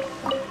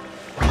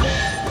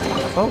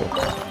 Oh.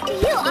 Do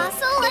you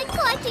also like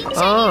collecting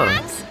shiny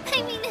rocks?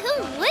 I mean, who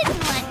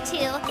wouldn't want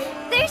to?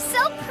 They're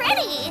so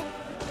pretty!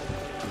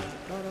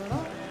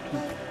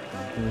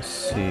 Let me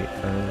see,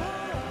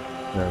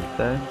 grab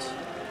that.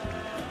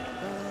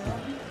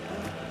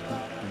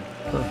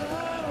 Huh.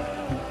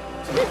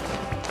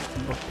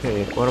 Okay,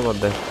 what about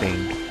that thing?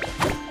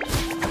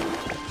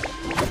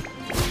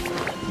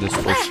 Just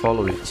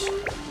follow it.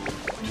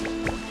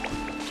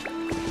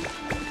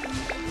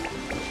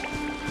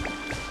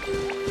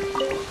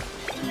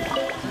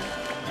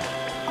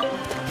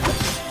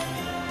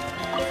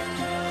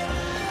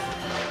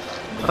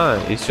 Ah,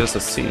 it's just a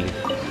ceiling.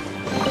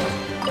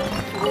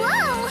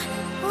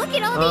 Whoa! Look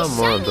at all these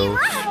shiny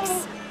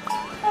rocks!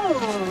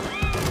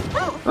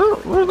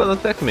 Oh, we're gonna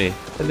attack me.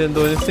 I didn't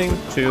do anything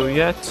to you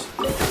yet.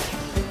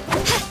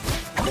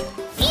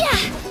 Yeah!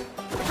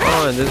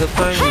 Oh, and there's a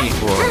tiny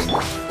one.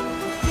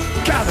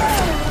 Gather!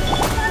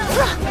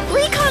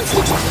 Recon!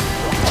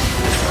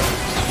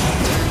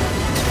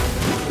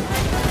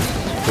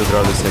 To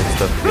draw the same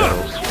stuff here.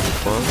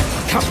 One.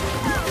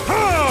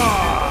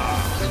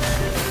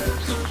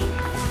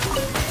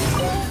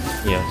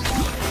 Yes.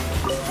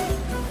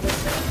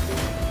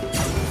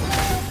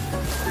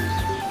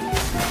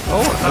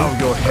 Oh,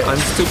 I'm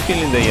still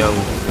killing the young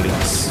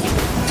fleas.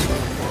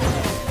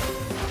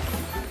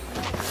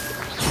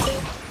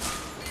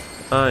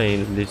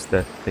 I leave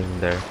that thing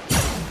there.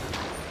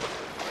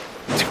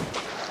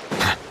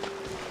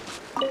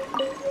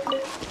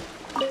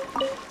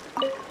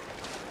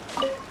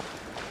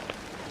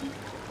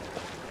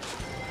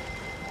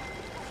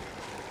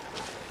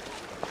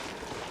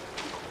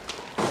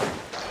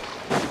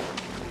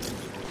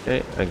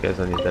 Okay, I guess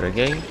I need that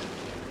again.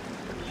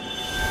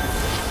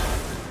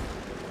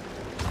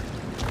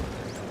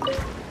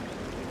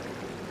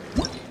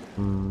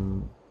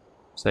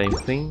 Same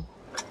thing.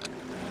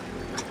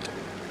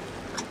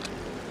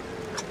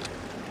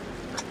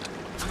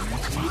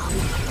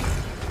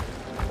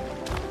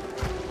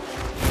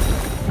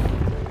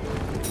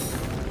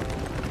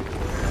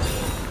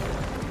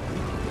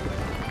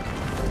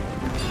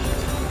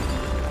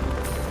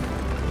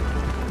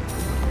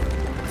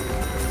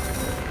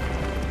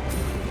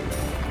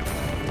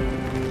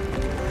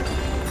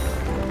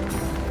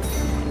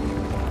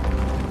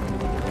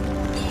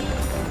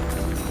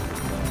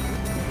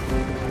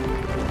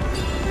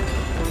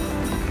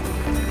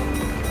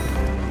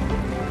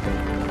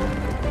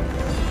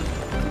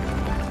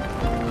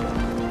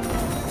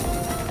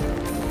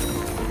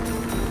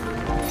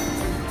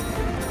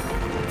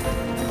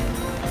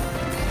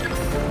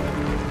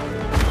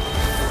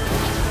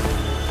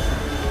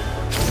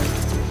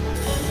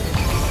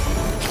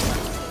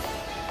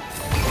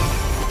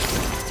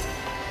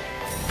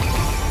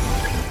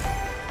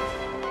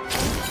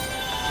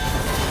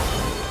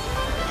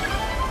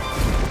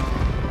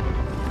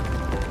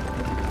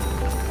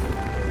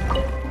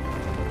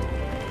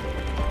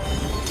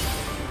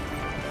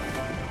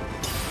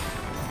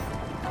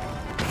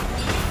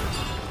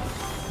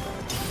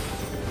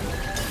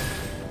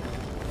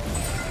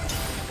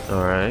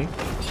 Alright.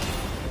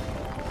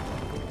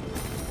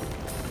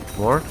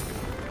 More?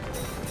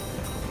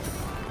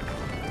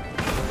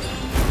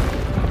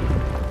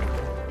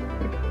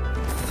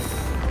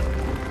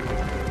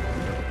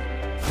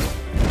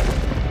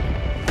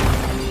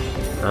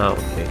 Ah,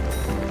 okay.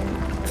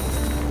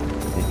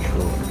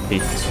 Literal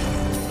hit.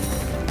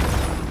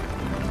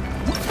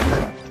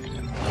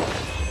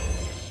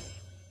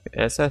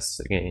 SS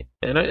again.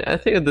 And I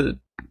think I did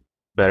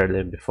better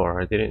than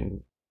before. I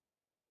didn't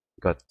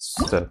got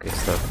stuck and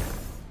stuff.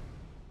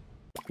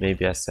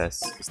 Maybe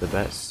SS is the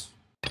best.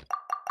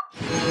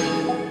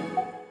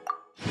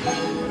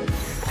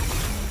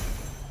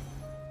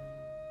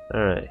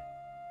 Alright.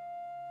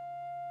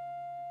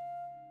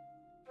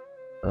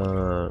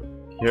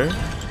 Here?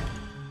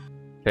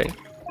 Okay.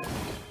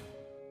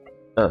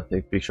 Oh,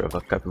 take a picture of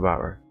a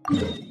capybara.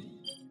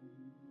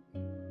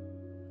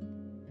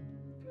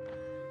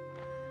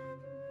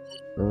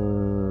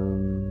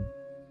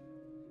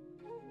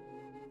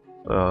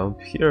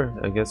 Here,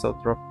 I guess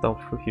I'll drop down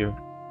through here.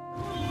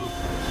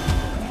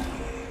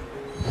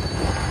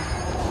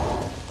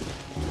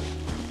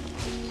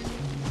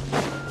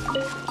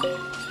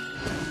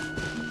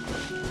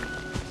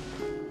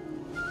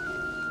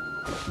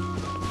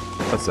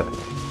 What's that?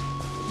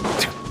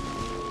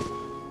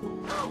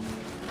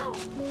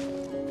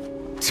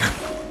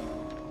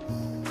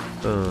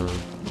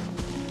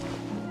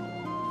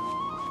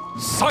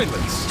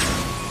 Silence!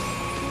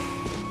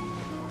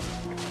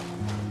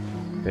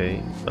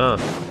 Okay.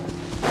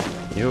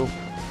 You.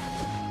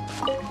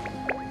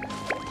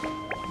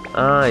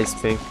 It's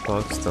pink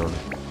Fogstone.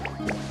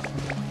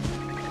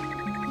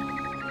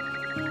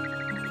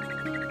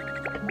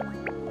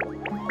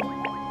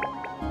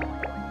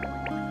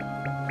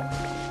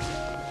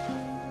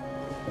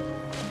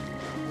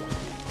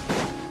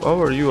 What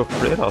were you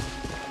afraid of?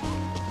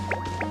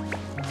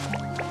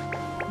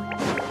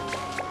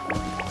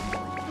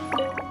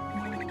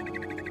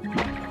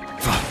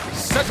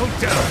 Settle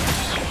down!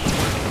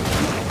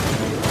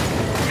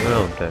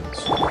 Well then.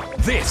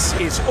 This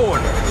is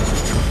order!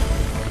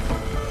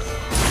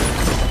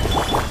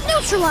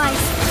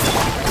 Neutralize!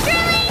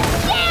 Drilling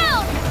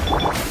down!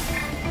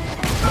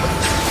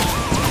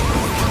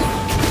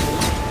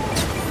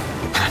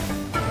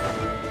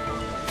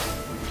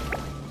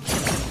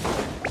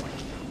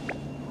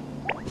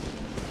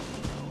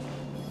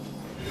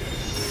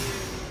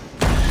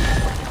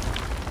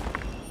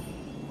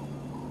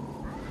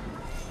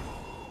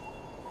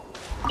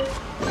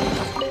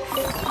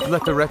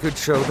 Let the record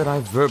show that I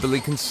verbally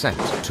consent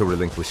to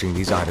relinquishing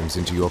these items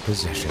into your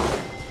possession.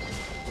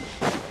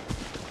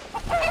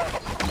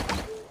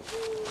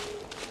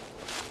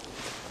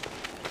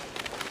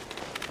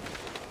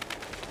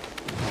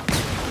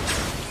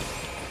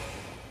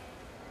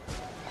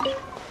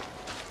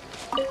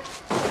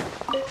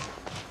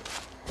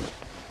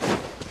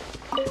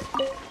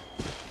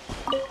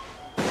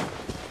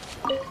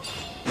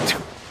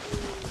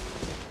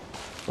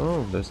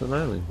 Oh, there's an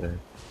island there.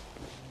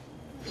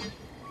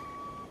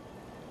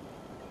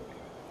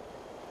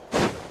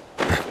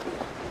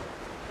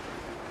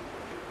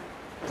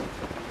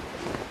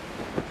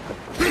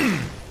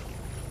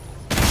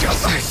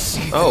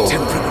 Oh,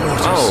 Temperate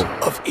waters oh.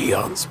 of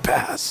eons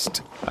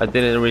past. I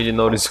didn't really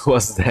notice who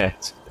was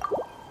that.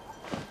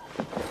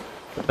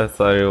 I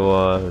thought it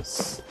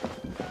was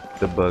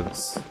the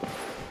bugs.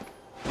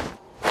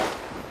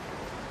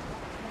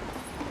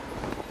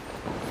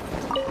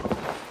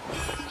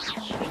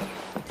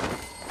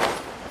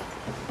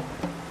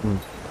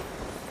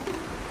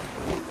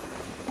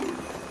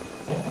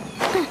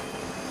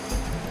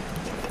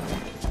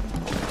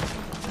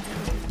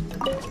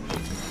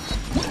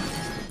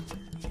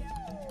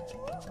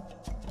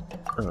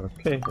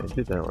 Okay, I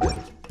did that already.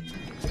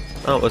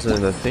 Oh, wasn't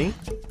it a thing?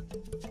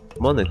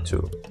 Wanted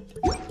to.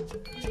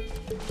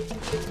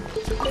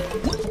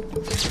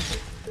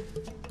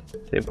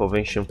 Temple of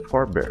Ancient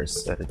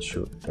Forebears added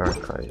to the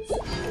archive.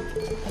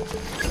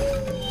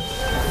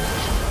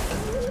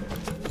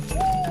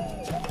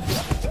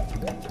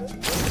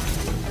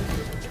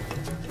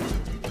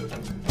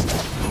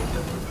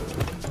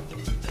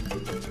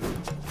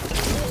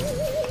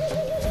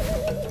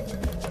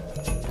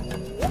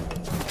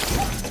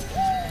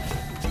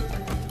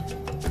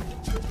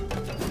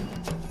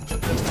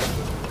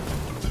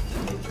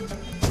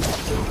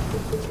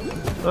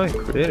 Oh, I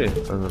created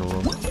another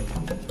one.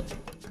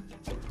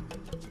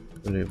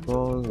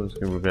 Volleyball, those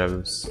can be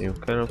grabbed in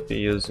canopy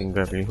using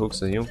grappling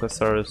hooks and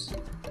Yunkasaurus.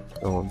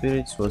 No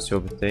abilities, once you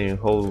obtain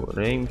hold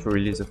and aim to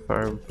release a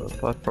fire from a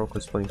platform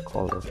corresponding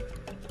color.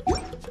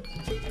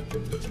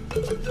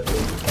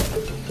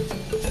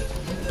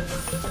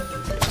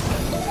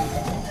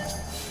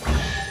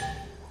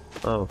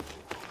 Oh.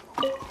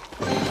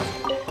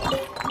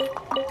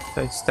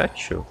 Nice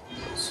statue.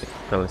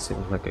 Kind of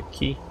seems like a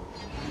key.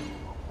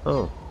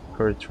 Oh.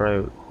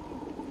 Try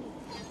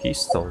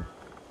keystone.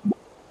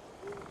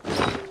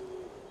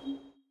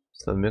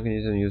 So the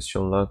mechanism used to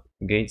unlock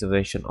gates of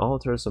ancient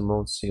altars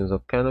among scenes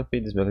of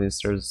canopy. This mechanism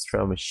serves as a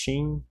trial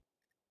machine.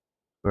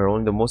 where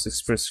only the most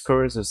experienced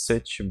couriers are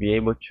said to be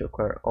able to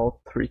acquire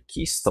all 3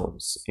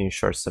 keystones in a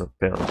short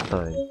amount of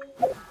time.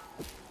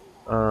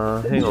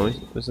 Hang on,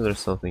 isn't there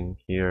something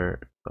here?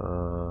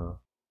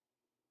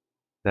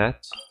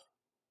 That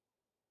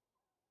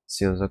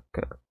seems like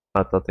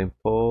a totem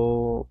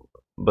pole,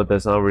 but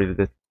that's not really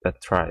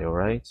that trial,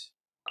 right?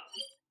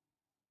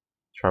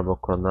 Tribal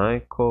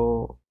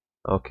Chronicle.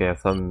 Okay, I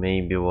thought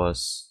maybe it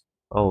was.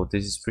 Oh,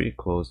 this is pretty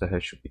close. I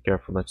should be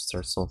careful not to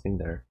start something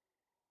there.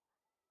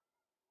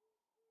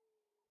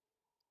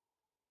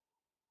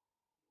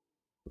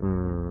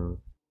 I'm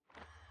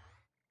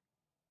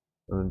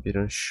a bit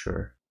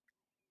unsure.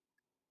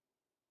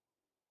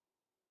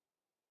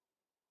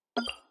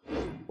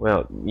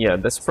 Well, yeah,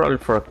 that's probably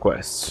for a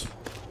quest.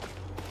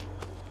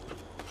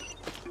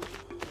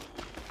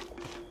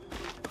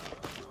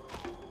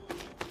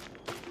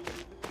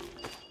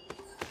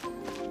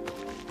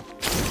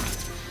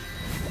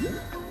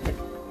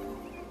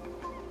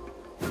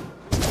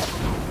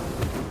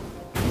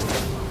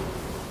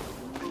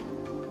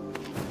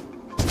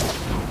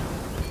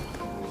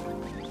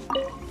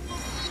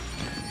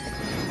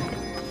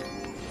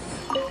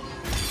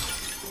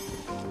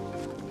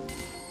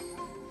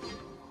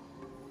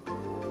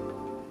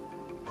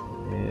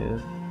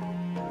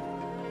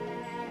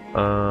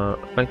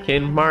 I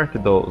can mark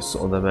those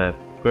on the map.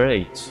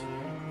 Great.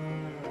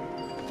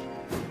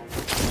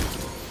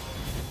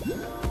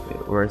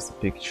 Where's the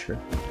picture?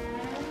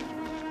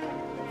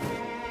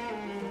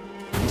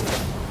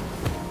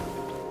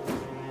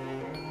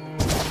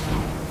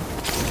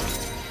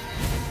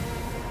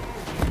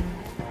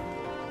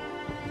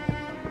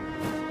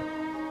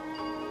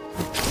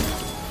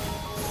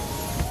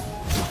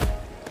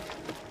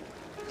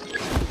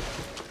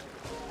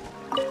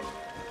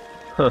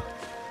 Huh.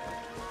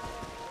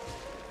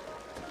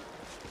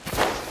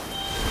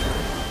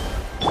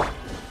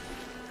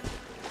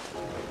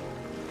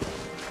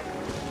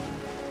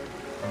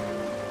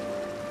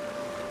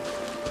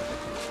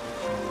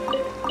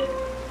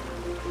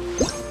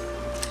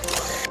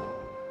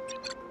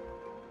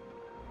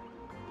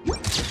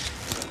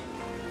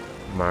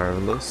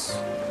 Marvelous.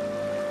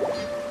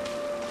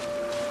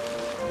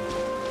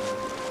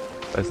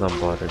 Let's not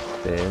bother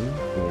them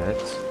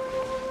yet.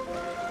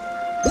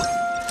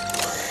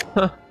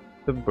 Huh,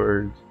 the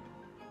bird.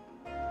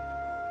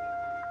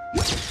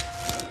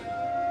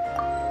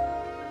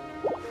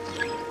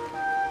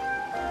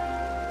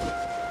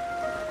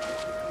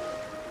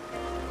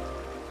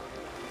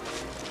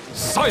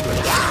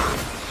 Silence!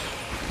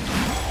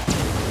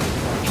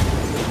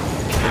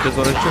 I just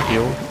wanted to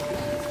heal.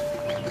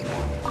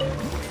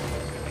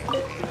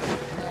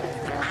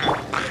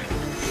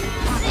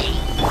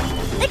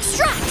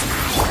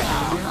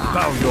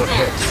 Bow your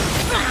head.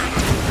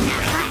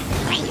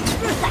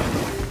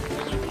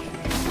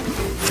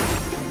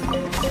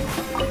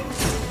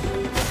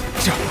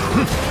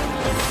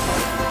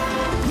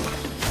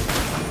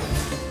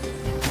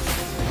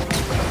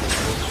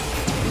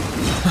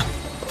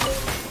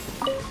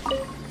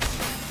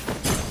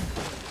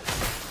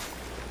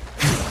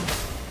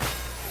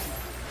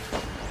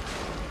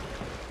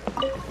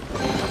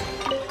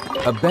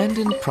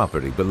 Abandoned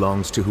property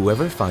belongs to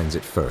whoever finds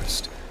it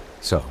first,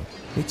 so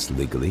it's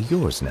legally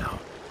yours now.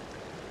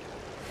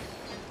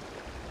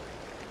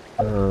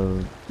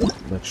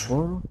 Which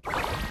one?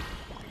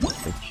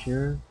 Right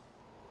here.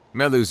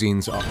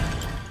 Melusine's art.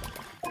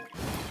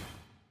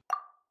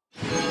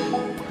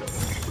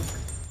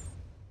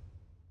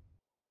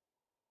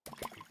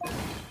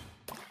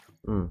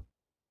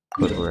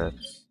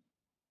 Photographs.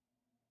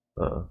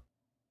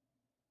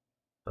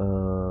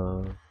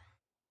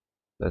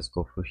 Let's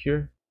go for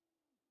here.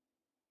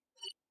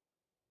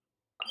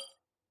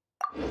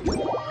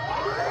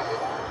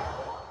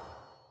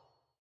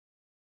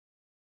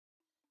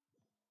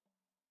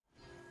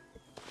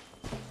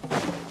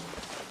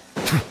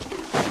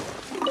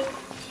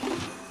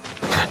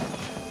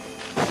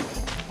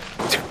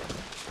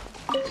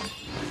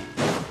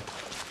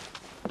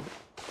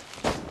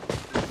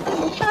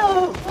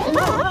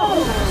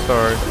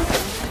 Sorry.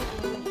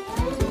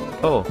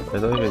 Oh, I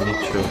don't even need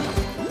to.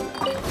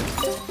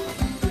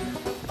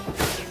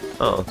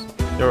 Oh,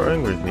 you're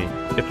angry with me.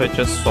 If I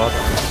just swap,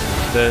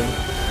 then...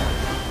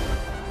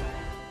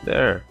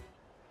 There.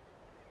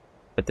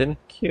 I didn't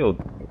kill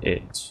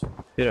it,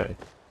 did I?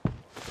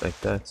 Like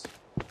that.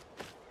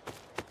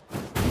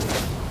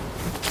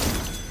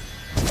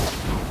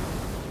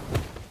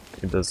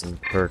 It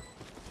doesn't hurt,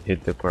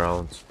 hit the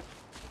ground.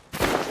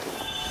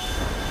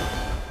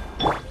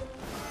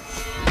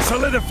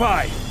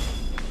 Solidify!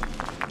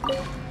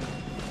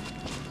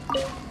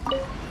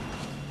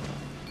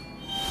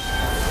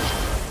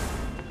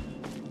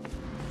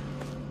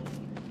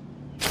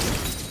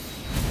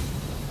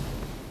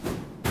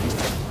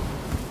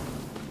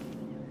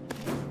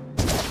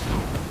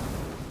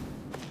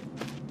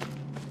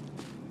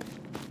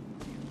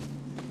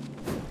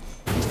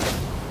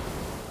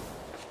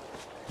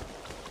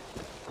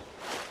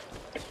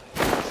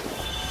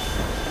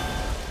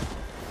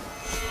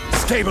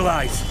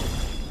 Stabilize!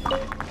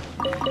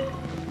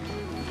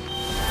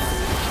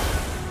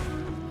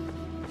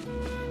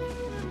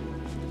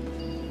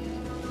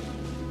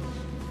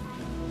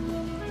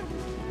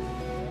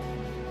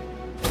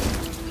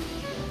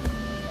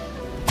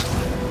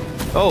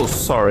 Oh,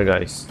 sorry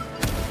guys.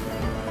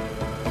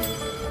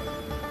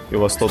 It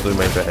was totally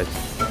my bad.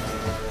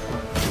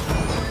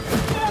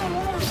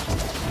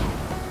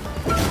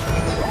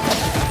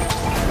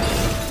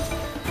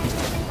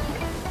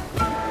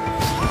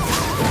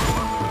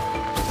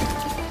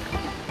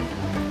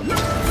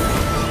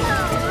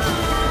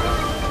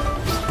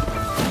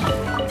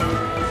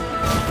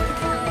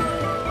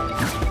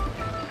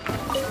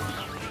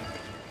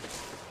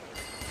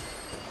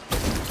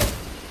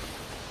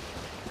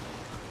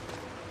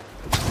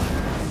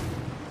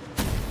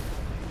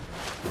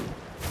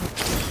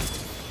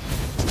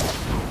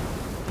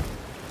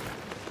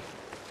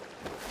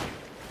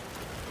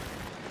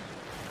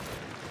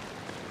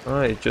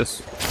 Oh, it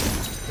just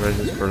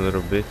rises for a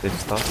little bit, it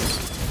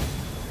stops.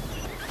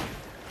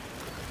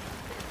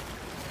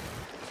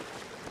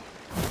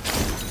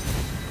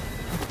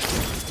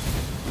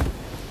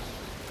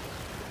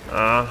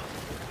 Ah.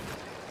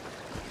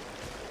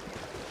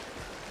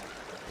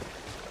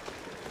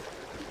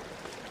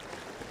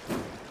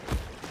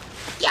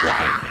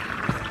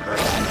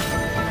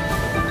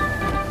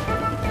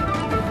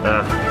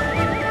 Ah.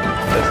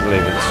 Let's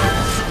leave it.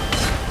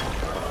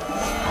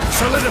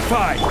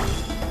 Solidify!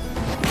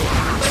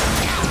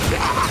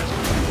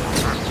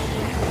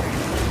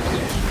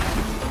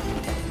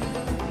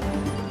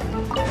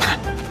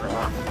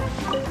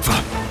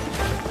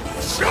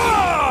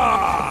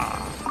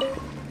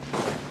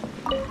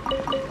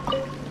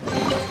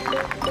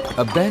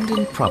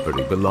 Abandoned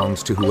property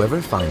belongs to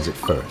whoever finds it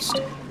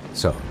first.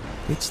 So,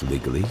 it's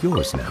legally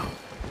yours now.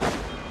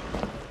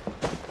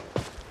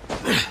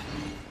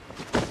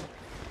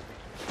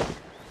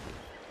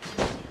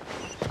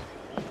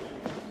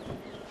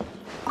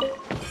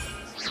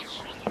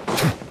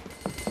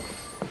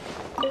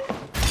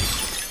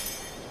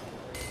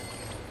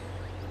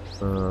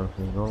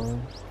 Hang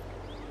on.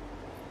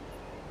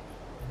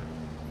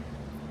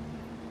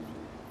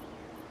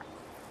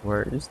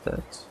 Where is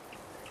that?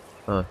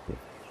 Ah, here.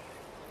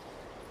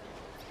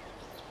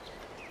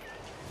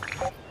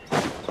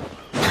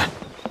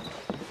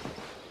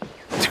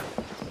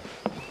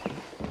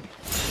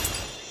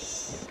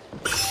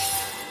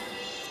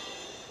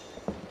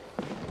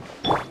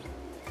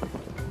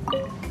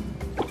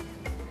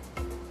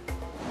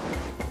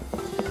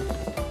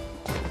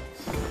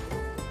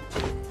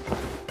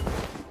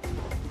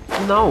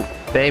 No,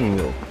 damn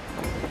you.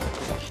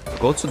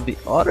 Go to the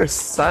other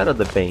side of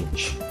the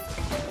bench.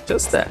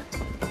 Just that.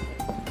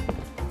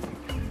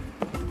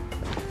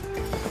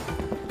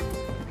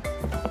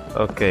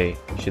 Okay,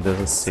 she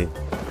doesn't sit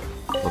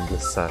on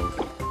this side.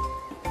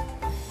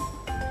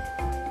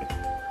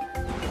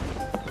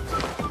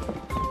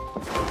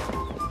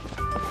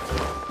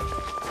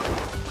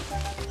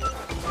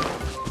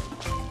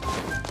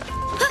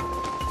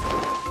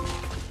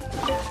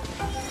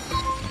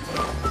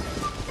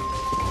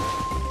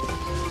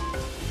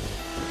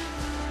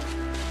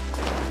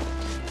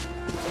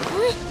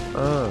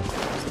 Ah,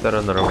 is there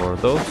another one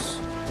of those?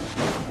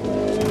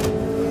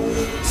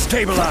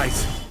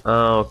 Stabilize!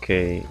 Ah,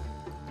 okay.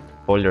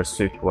 Hold your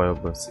swift while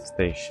bus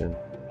station.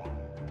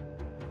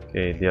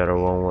 Okay, the other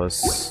one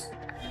was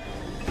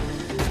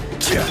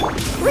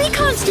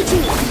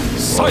Reconstitute!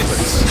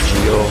 Silence!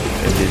 Geo,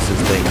 and this is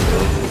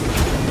Dango.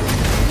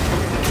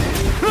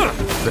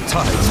 The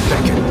tides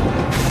beckon.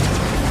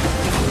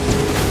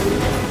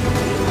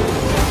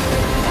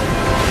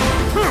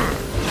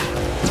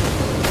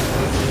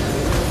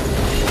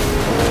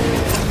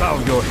 Bow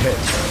your head.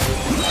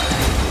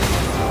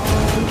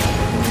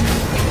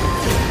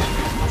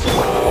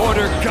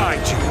 Order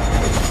guide you.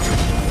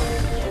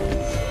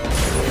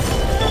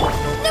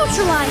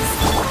 Neutralize!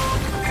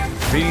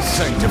 Be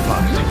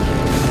sanctified.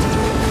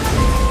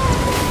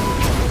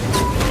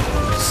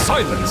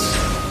 Silence!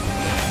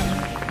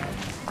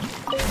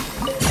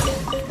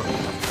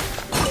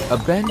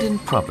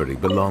 Abandoned property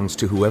belongs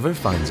to whoever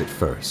finds it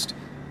first.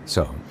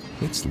 So,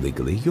 it's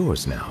legally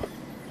yours now.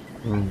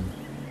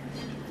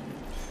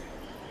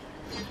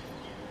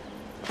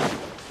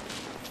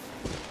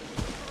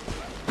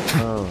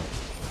 Oh,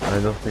 I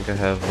don't think I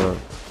have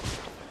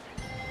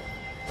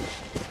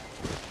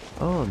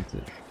Oh,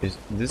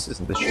 this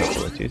isn't the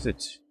chocolate, is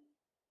it?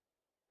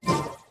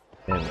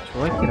 Damn it,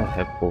 why can't I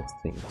have both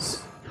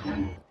things?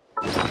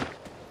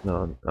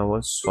 No, I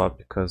want to swap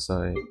because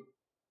I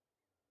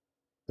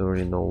don't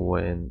really know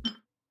when.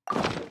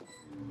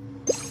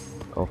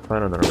 I'll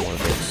find another one of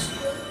those.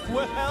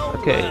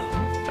 Okay,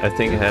 I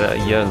think I had a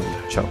young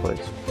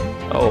chocolate.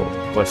 Oh,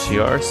 was she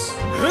yours?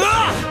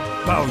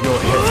 Bow your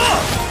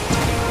head.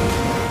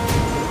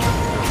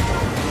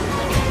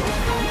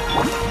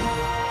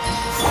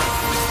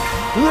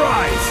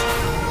 Rise!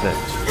 That.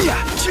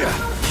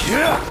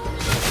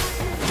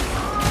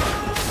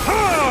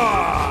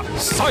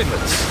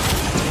 Silence!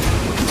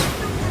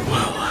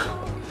 Well,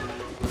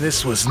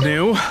 this was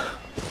new.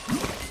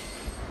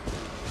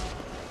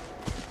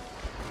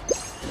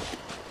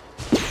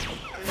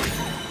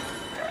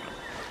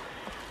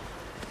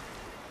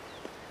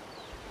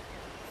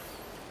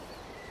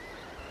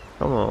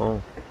 Come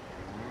on.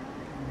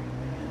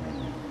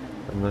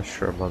 I'm not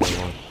sure about that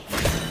one.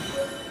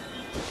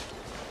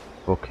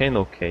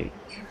 Volcano cake.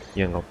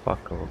 Young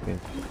alpaca volcano.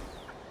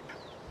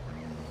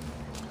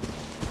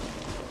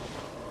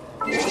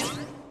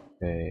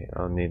 Okay,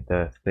 I'll need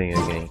that thing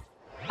again.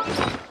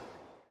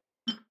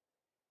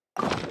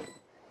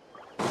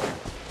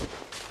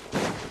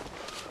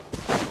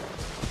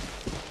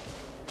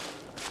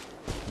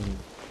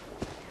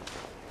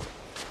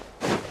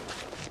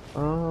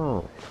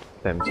 Oh,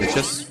 damn! So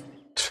just.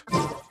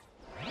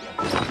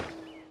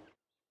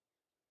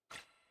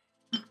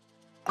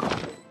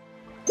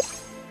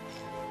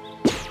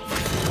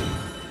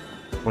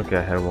 Okay,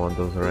 I had one of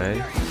those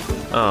already.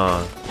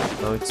 Ah,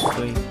 now it's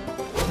free.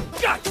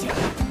 Gotcha!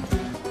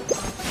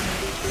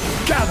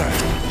 Gather!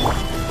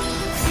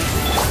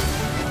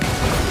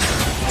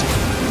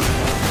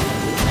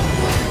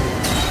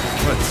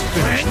 Let's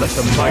finish. Let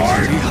the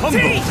mighty be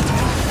humble!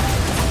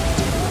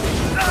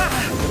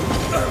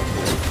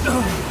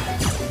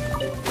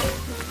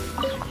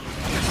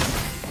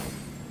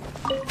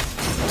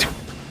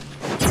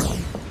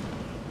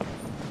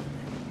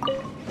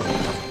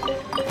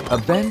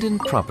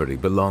 Abandoned property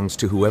belongs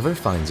to whoever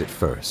finds it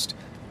first,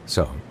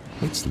 so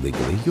it's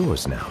legally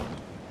yours now.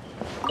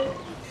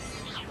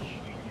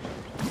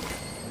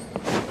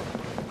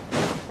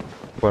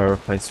 Whoever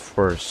finds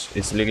first,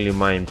 it's legally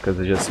mine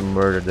because I just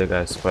murdered the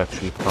guys who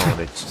actually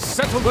found it.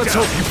 Let's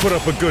hope you put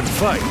up a good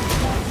fight.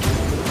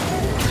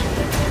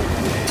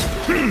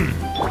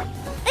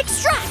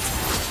 Extract!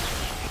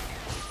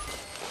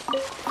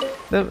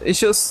 It's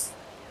just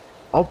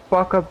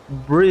alpaca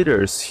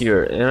breeders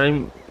here, and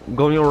I'm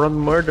going around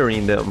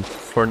murdering them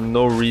for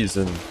no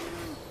reason.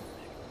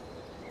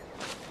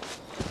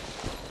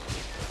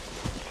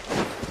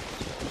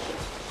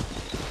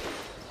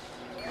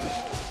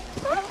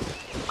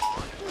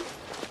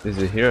 Is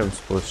it here I'm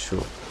supposed to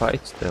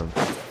fight them?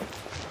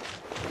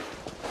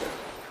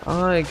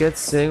 Ah, it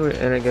gets angry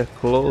and I get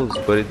close,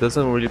 but it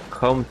doesn't really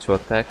come to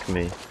attack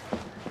me.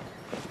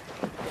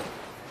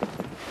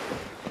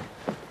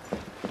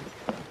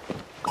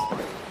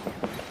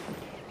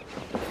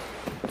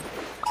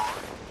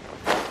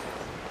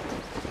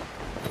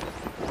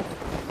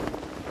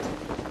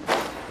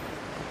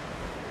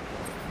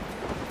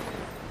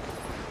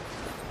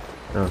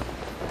 Oh.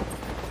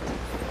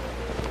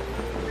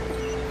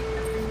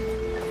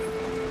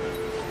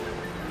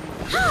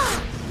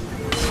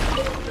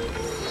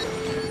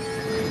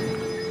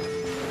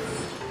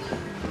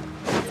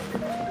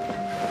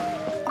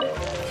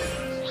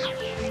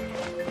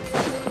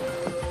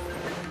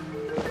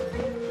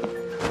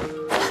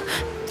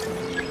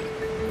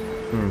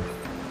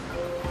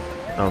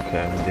 Okay,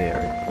 I'm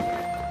there.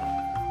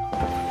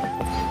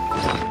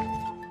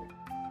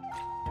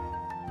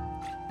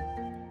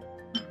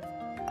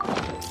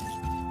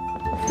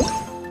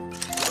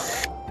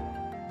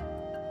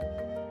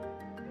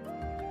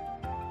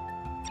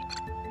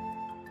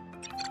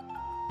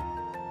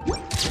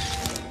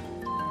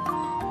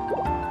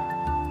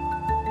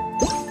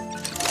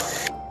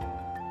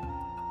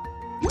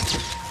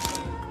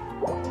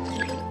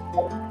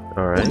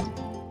 Alright,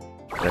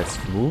 let's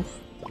move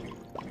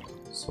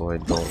so I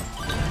don't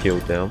kill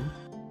them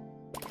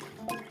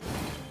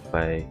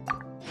by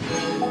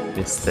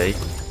mistake.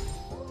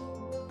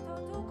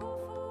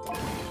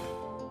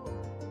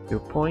 Few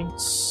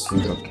points,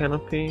 no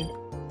canopy.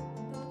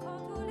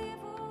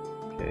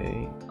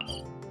 Okay.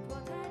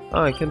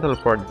 Oh, I can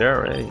teleport there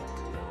already.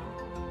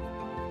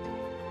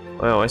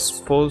 Well, I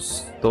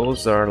suppose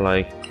those are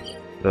like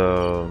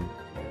the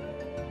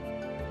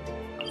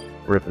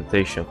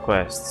reputation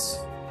quests.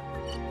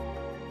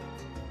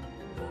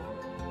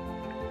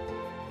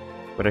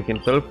 But I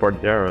can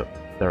teleport there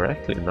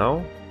directly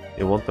now.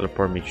 It won't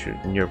teleport me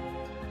to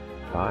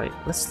nearby.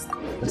 Let's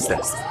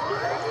test.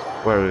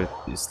 Where will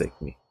this take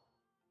me?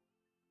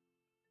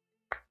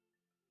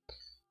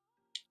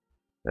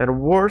 At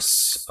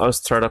worst, I'll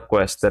start a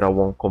quest that I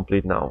won't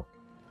complete now.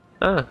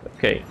 Ah,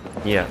 okay,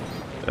 yeah.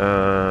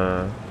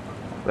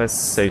 Let's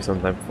save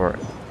some time for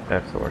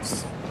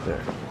afterwards.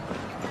 There.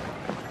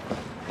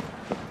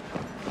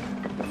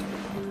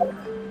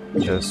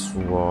 Just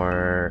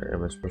where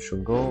am I supposed to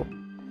go?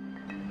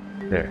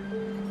 There.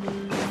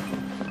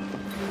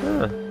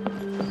 Ah,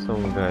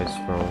 some guys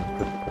from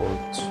the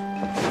port.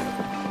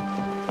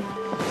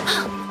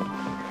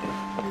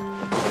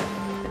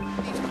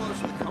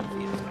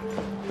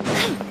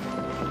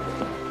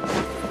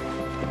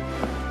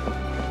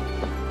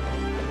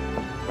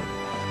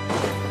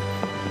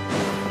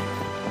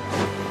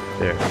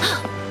 There.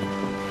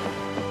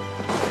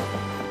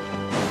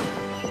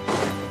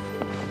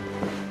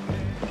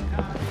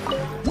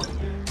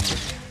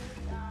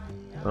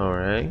 All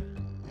right.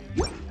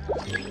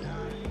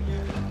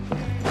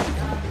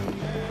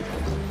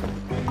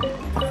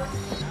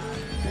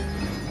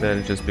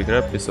 Then just pick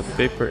up a piece of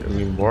paper and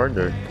green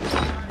border,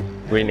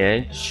 green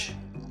edge,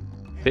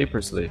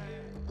 paper slip.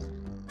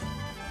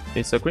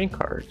 It's a green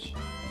card.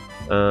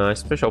 A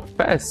special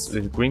pass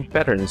with green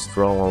patterns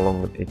drawn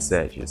along its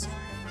edges.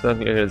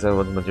 Something is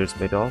what the material is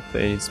made of,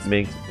 and it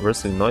makes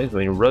rustling noise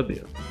when you rub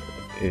it.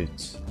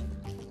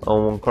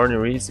 On one corner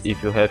reads,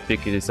 if you have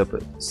picked this up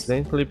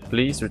accidentally,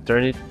 please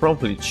return it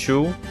promptly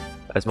to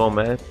A small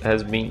map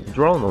has been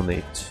drawn on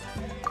it.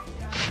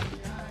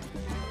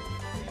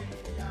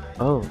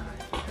 Oh.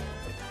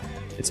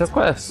 It's a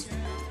quest.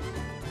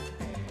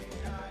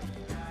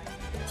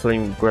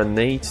 Flame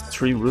Granate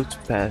Tree Root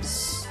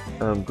Pass.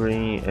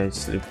 Green as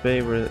sleep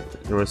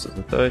favorite. The rest of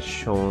the touch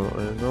shown on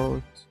a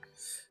note.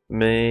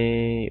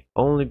 May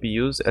only be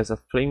used as a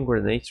Flame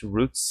Granate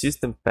Root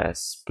System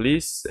Pass.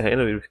 Please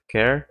handle it with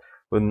care.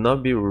 Will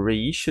not be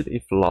reissued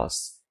if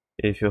lost.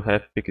 If you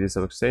have picked this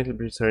up accidentally,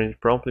 return it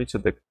promptly to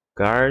the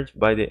guard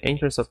by the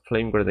entrance of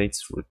Flame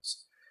Granate's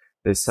roots.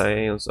 The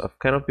Science of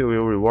Canopy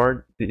will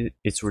reward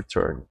its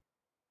return.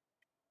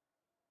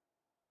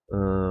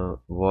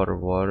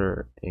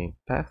 Water, and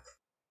path.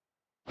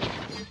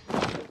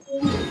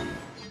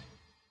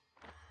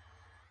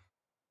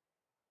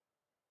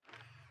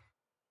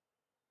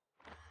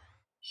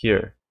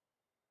 Here.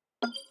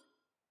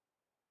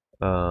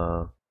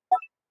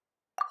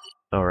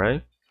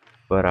 Alright.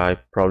 But I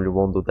probably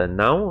won't do that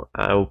now.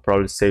 I will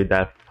probably save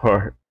that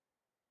for...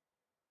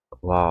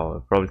 Wow,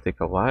 it'll probably take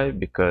a while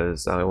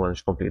because I want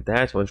to complete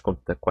that, I want to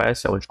complete the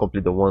quest, I want to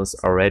complete the ones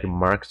already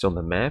marked on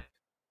the map.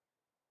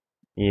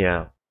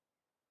 Yeah.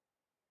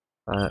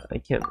 I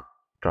can't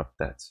drop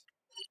that.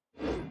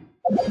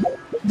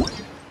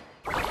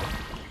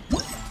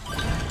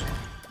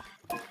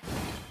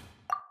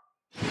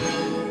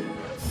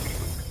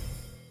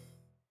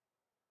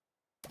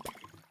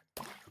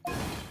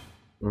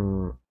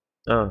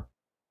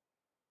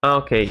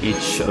 Okay,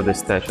 each of the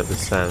stash of the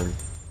 7.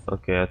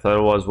 Okay, I thought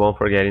it was one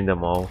for getting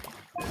them all.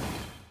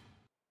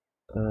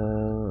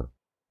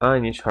 I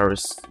need to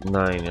harvest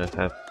 9, I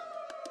have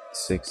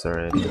 6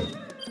 already.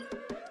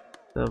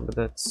 No, but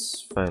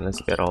that's fine,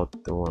 let's get all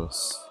the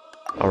ones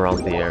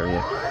around the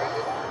area.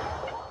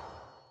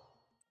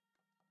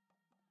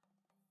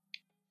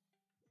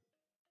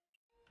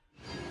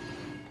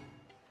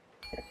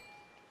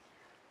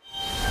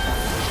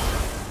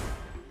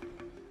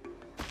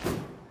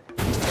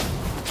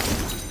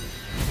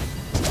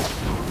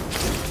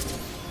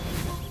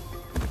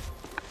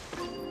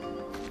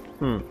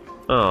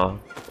 Oh,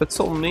 that's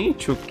so mean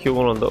to kill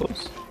one of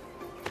those.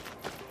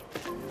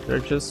 They're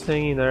just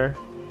hanging there.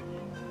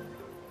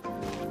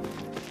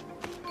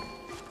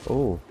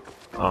 Oh,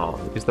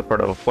 is the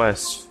part of a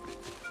quest.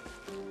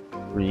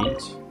 Read.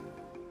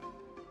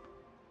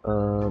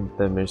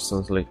 Damage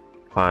stones like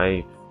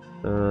 5.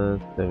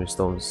 Damage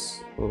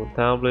stones.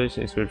 Tablet.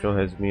 Inscription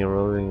has been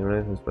rolling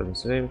around by the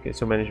same. Okay,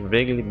 so manage to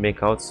vaguely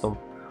make out some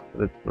of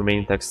the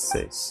remaining text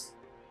says.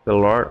 The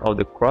Lord of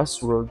the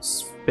Crossroads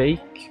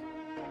spake.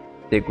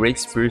 The Great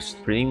Spirit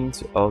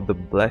streamed of the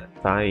black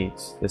tide.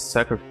 The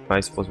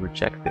sacrifice was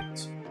rejected.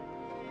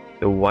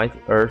 The white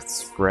earth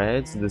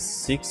spread, the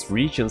 6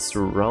 regions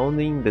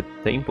surrounding the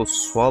temple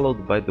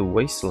swallowed by the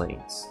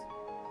wastelands.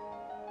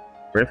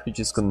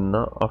 Refugees could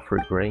not offer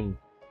grain.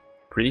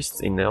 Priests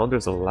and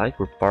elders alike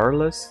were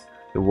powerless.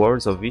 The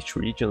words of each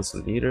region's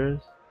leaders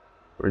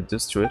were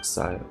reduced to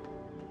exile.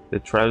 The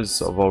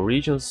tribes of all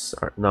regions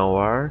now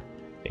are,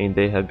 and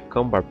they have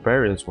become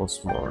barbarians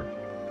once more.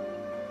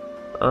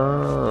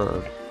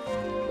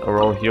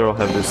 Around here I'll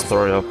have the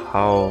story of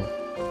how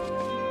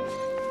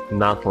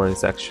Natlan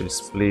is actually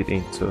split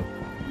into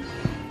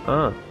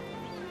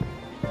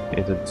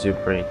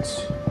different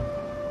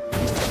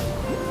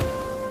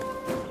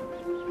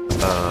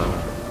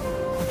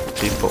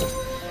people.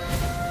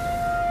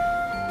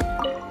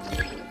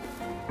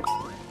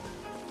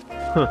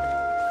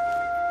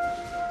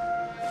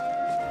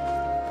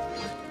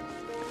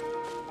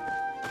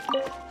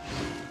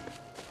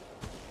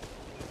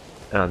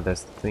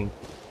 That's the thing.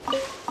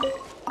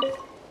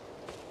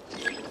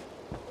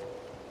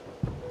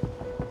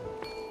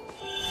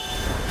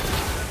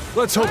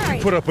 Let's hope you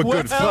put up a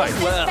good fight.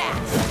 Well,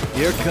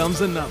 Here comes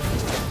another.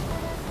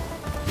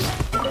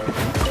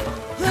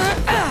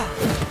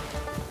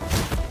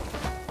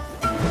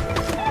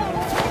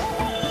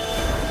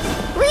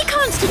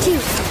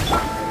 Reconstitute!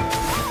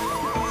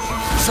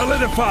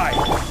 Solidify!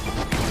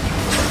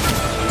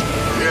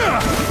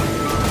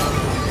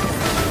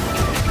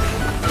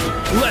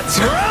 Let's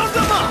round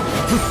them up!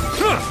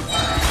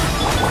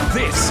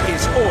 This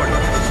is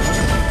order.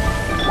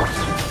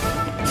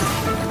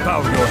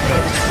 Bow your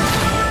head.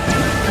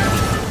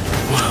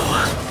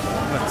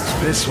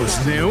 This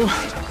was new.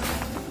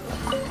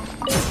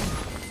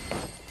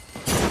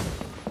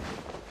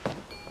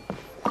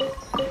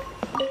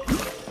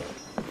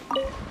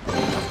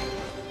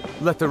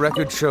 Let the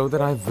record show that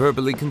I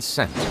verbally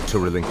consent to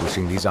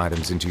relinquishing these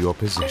items into your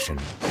possession.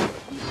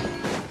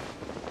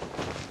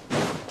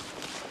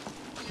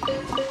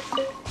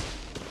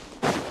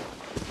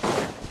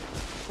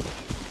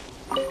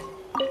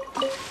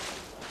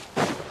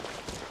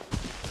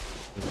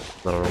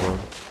 Another one.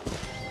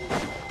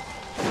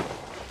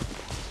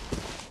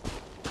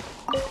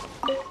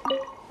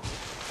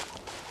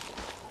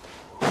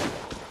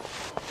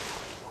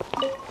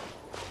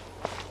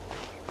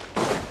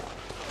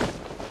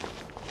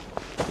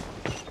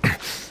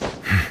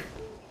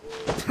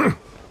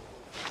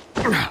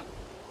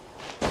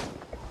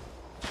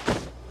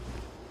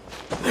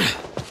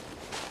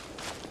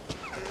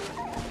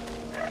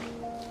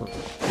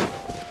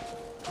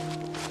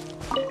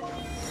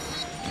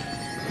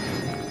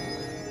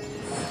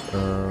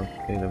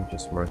 Okay, let me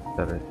just mark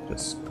that I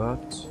just got.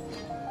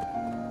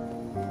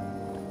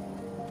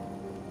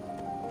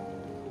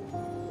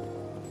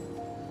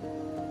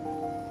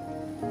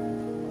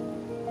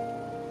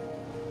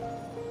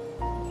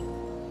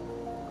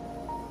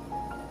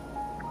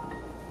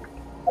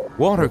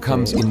 Water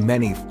comes in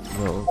many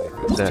No,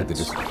 to the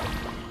that's...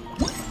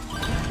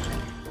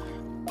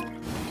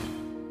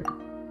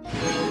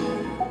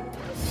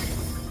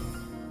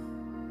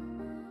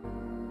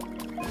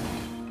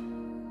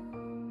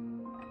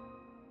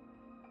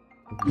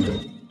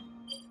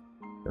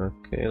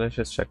 Okay, let's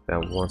just check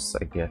that once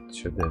I get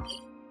to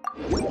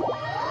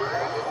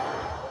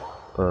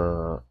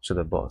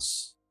the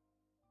boss.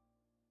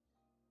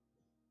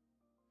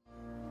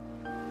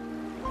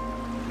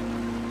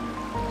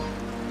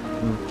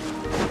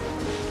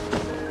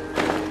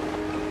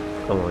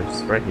 Come on,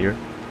 it's right here.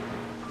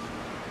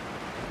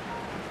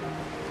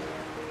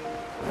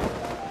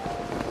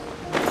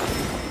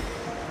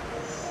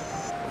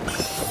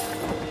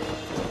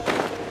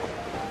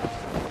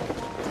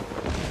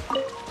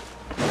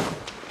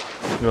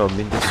 Well,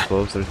 being this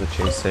close, there's a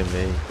chance I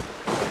may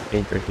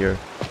enter here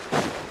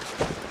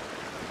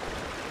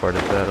for the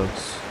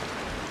battles.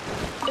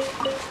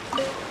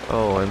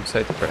 Oh, I'm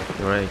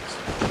sidetracking, right?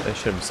 I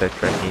should be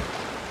sidetracking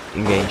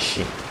in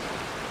Genshin.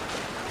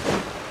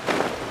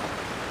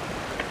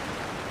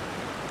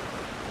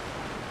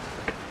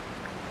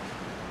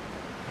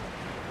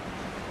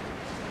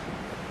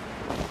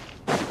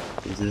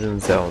 This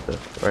isn't Zelda,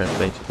 where I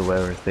plan to do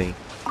everything.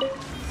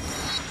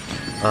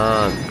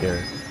 Ah,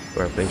 here.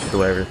 Where I plan to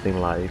do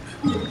everything live.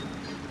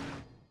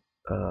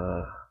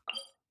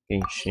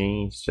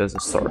 Genshin is just a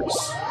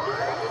source.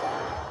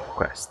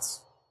 Quests.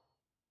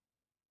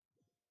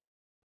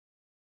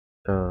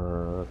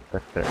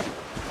 Back there.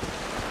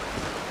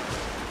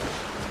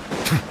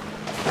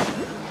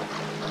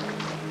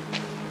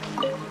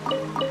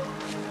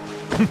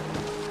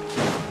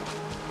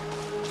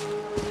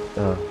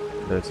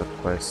 There's a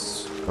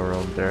quest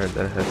around there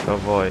that I have to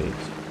avoid.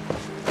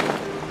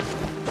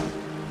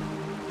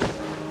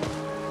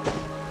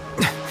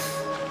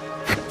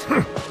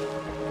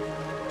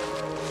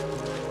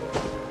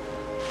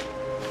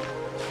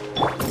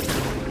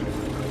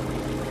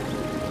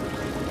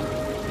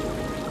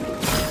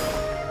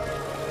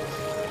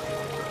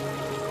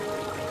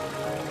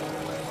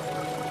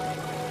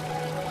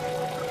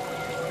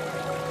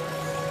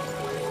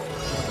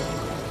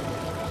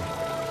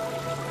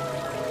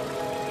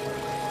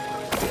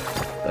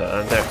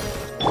 There.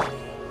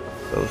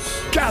 Those.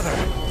 Gather!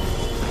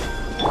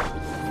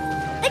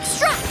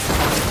 Extract!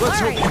 Let's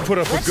hope you put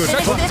up a good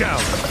fight.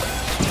 Down!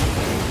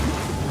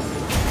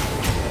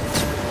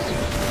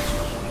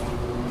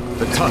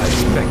 The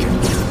tides beckon.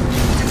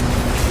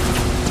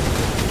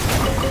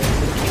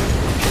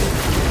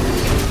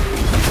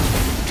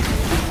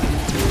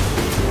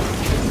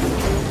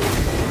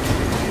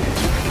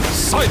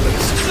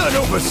 Silence! An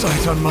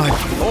oversight on my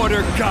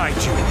order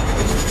guide you.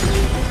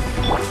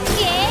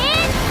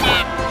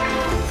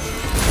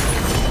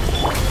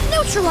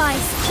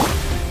 Neutralize!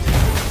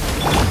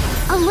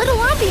 A little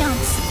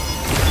ambiance!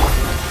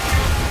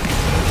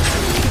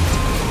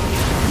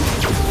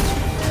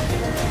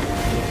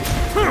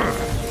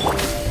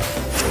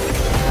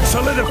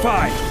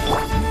 Solidify!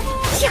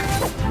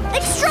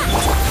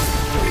 Extract!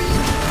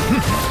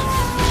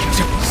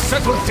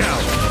 Settle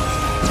down!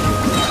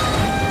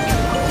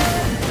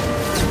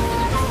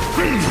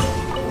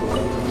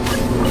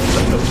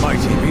 Let the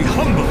mighty be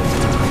humbled!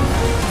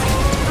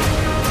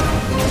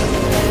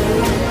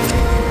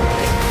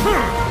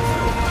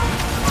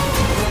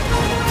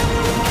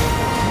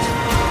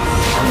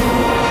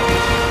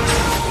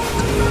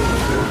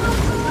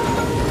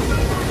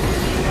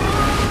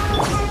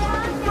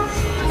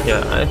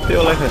 Yeah, I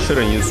feel like I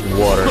shouldn't use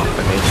water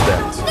against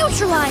that.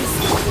 Neutralize!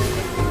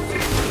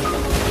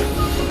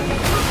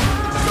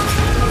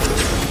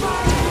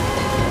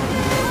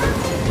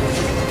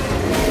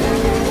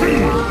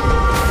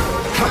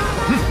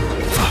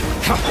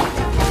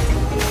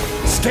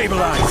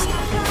 Stabilize!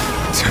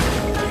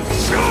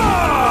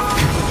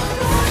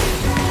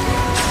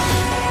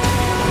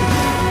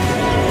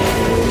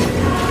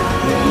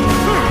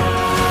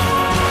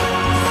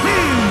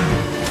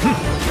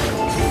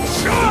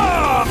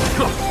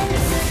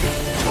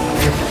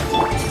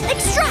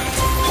 Extract!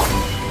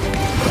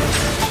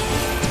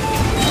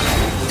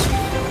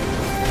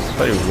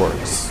 But it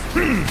works.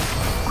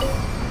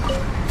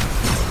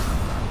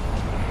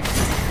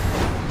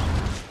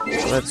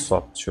 Let's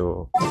swap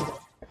to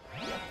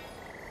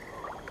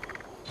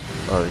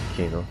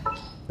Volcano.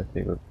 I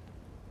think we'll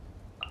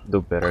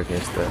do better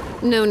against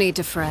that. No need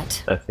to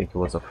fret. I think it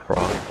was a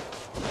frog.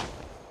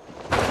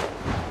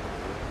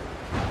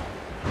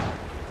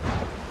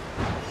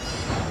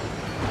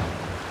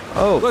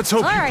 Oh, Let's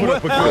hope you put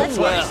up a good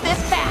fight.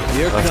 This back!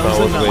 Here I comes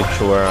found way another.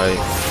 to where I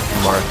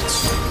marked.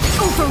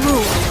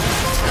 Overruled.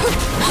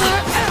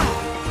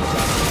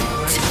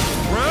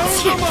 Round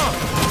them up!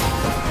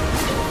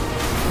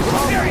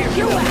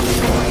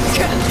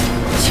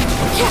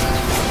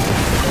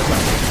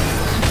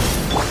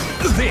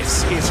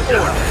 This is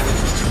order.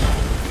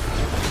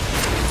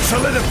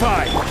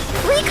 Solidify!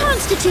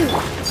 Reconstitute!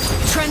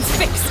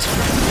 Transfixed.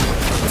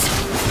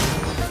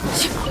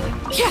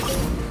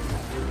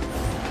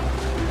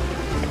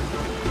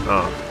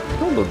 Oh,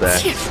 don't do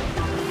that.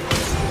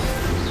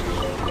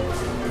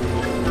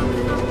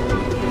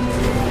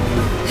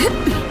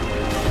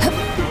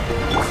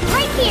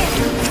 Right here!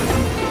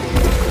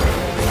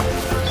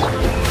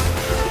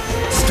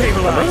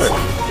 Stabilize!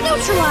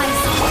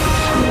 Neutralize!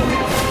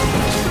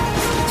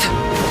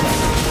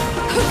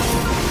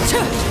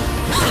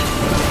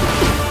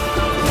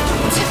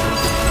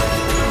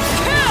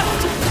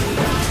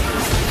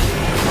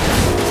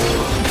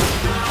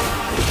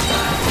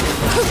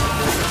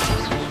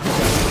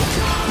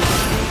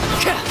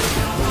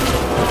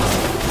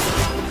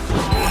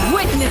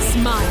 Witness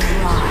my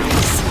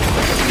rise.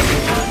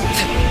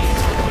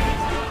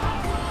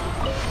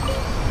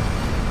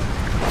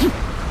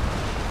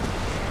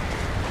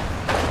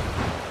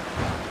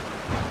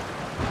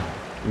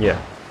 Yeah.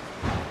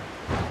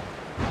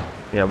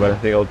 Yeah, but I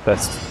think I'll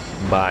pass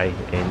by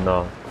and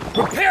not.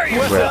 Prepare Well,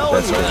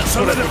 yourselves! that's right.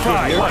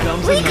 Solidify!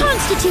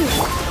 Reconstitute!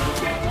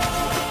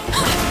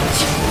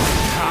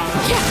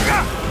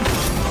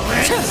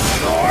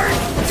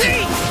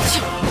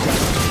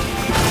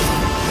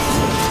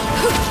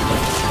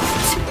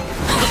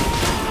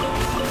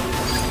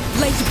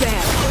 Laid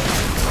bare.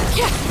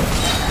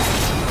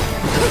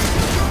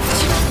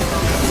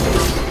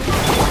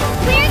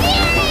 Clear the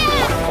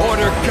area!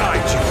 Order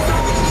guide you!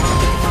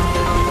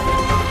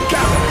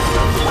 Gather!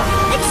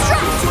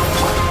 Extract!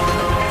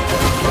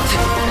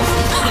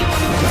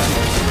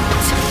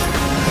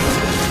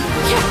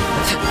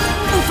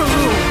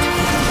 Overruled.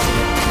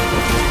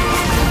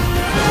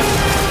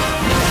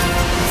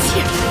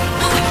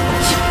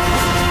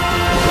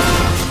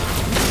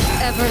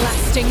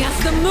 Everlasting as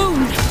the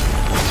moon.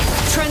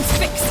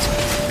 Transfixed.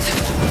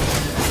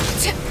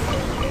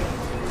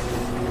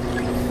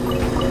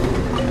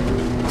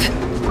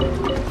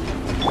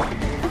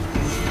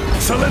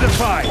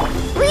 Solidify!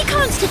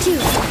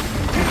 Reconstitute!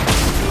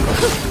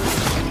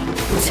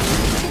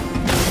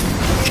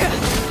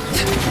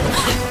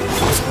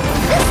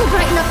 This'll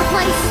brighten up the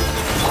place!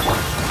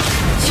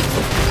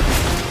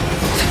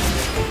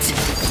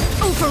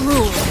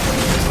 Overruled.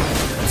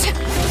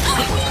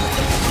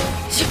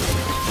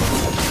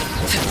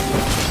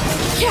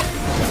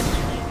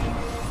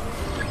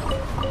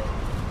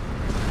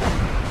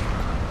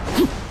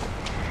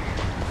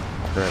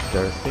 Grab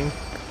everything.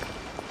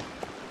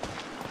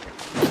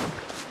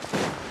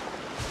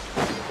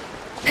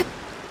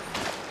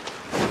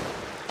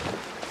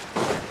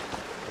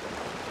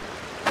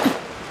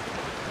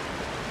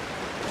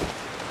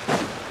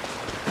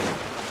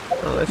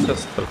 Oh, let's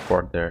just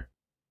teleport there.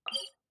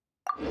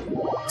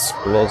 It's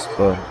close,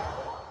 but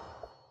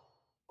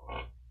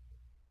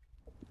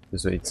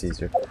this way it's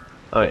easier.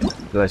 Alright,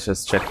 let's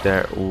just check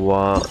there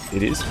what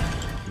it is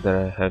that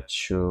I have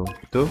to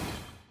do.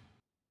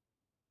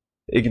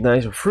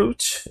 Ignite a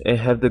fruit and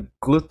have the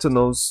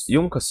glutinous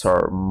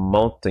Yunkasaur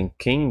Mountain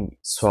King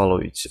swallow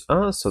it.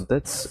 Ah, so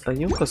that's a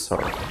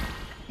Yunkasaur.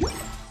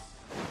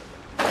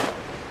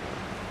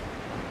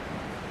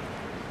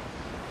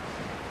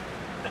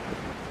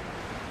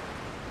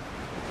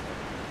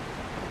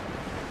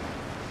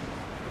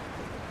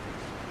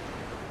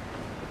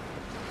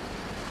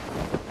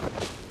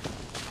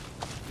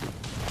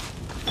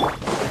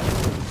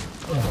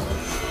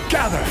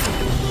 Gather!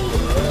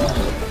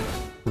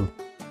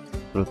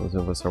 Glutinous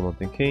Yunkasaur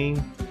Mountain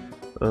King.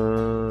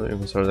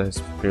 Yunkasaur that has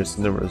experienced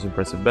numerous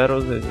impressive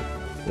battles. It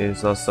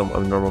is not some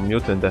abnormal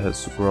mutant that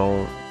has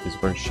grown its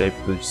current shape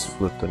to its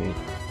gluttony.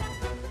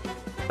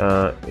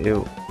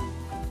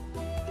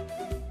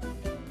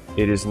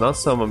 It is not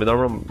some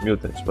abnormal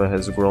mutant, but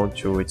has grown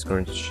to its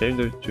current shape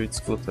due to its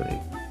gluttony.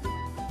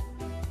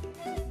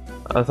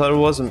 I thought it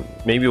wasn't.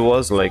 Maybe it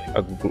was like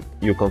a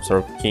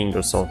Yunkasaur King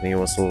or something. It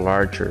was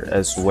larger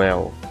as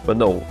well, but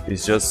no,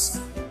 it's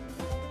just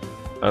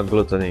a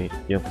gluttony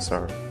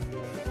Yunkasaur.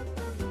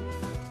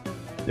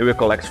 They will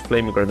collect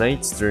flame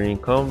grenades during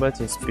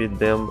combat and spit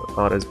them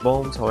out as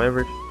bombs.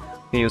 However,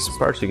 you can use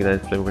partially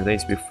ignited flame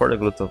grenades before the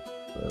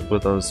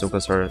glutinous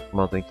Yunkasaur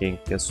Mountain King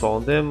can swallow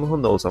them. Who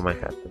knows what might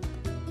happen?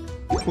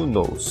 Who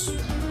knows?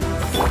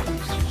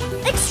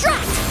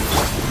 Extract!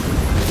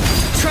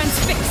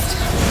 Transfixed.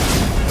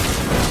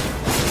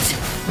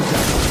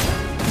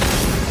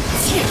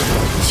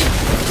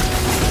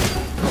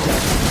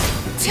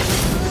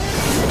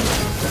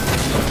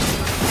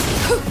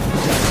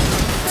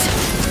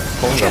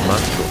 Ponga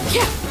macho.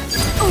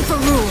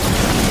 Overruled.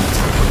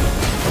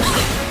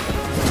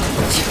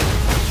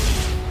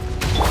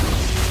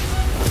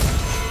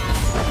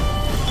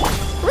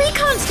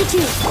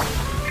 Reconstitute!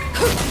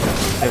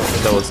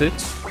 That was it?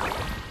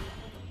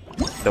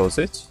 That was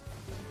it?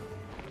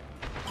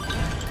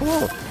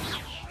 Whoa.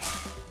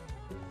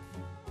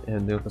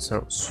 And the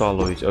Yunkasaur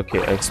swallow it. Okay,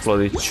 I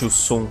exploded too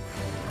soon.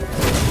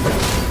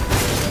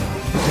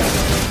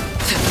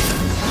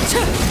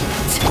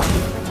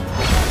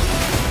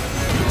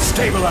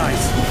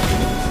 Stabilize!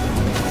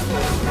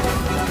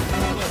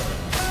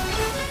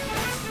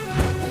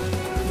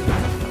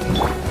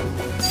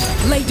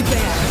 Laid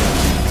bare.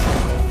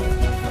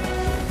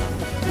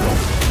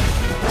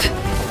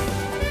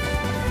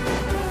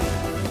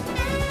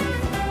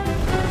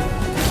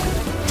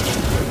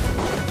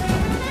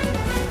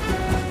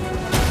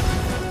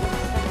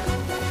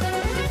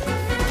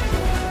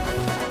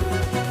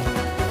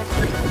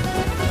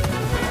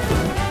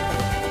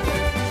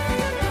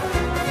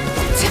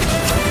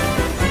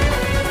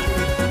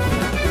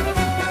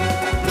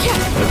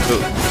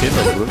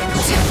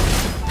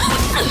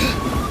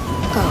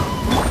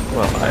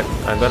 Well,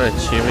 I got an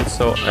achievement,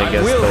 so I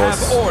guess that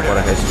was what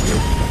I had to do.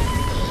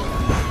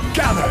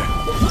 Gather!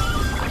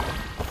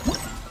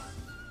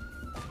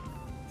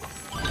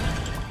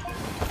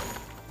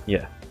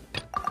 Yeah.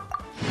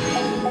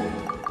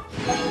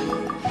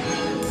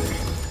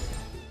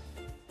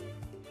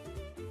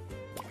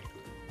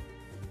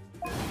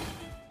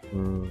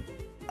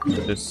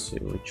 Let's see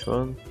which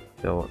one.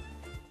 That one.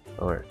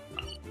 Alright.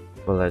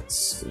 Well,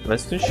 let's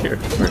do sheer.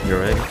 We're here,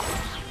 right?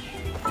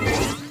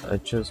 I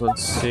just want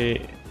to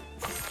see.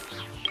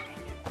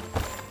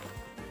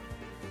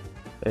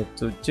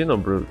 To Dino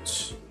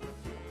Brute.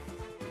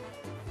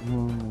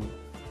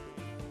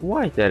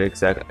 Why that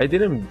exactly? I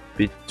didn't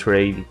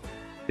betray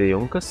the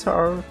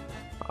Yunkasaur.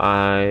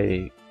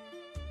 I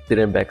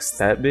didn't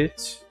backstab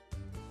it.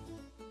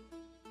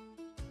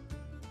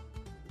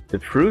 The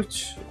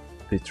fruit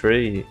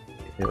betray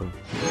him.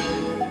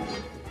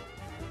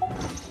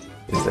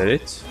 Is that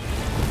it?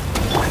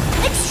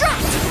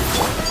 Extract!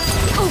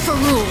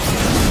 Overrule!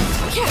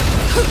 Okay.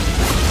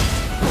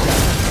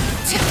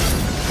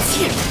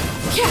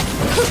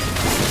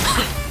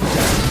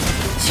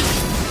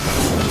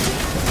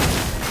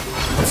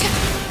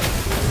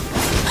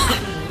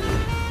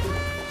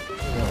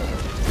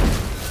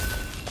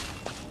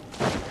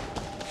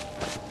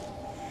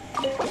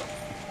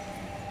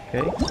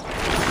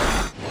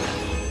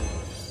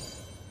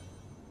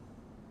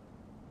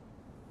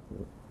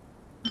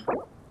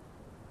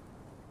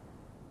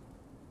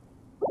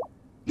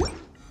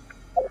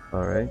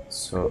 Alright,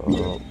 so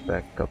I'll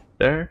back up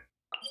there.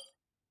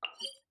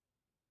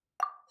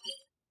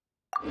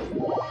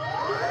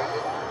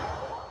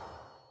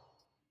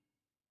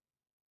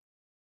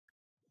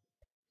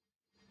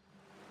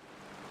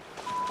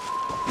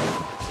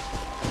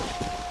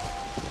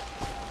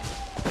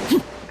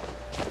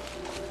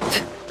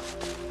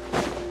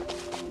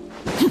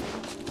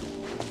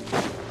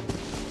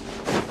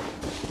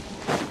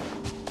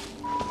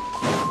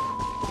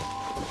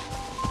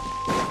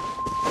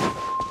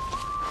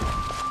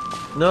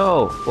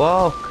 No,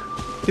 walk!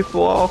 Keep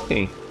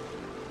walking!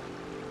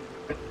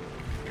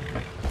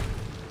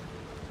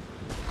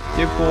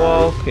 Keep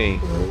walking!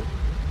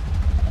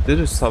 Did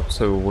you stop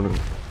so you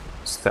wouldn't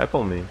step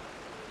on me?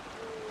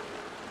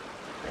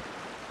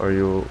 Or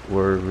you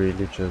were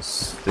really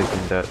just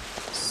taking that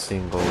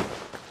single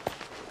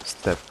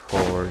step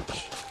forward?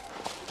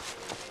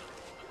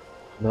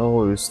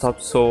 No, you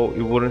stopped so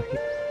you wouldn't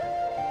hit.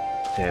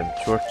 Damn,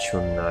 you're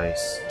too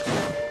nice.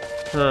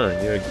 Huh,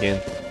 you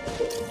again.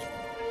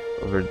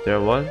 Over there,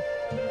 one.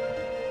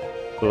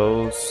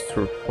 Close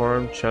to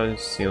farm, challenge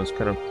Sion's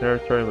kind of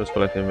territory, must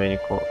collect the many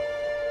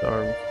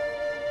arms.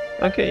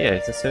 Okay, yeah,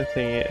 it's the same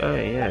thing. Oh,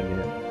 yeah,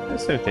 the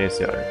same thing as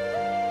the other.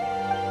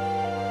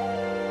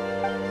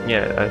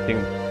 Yeah, I think.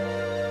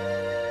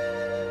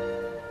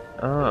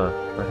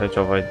 I had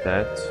to avoid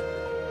that.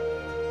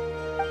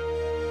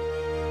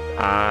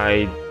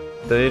 I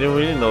didn't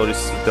really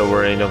notice if there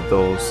were any of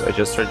those. I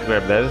just tried to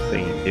grab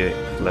everything in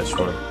the last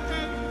one.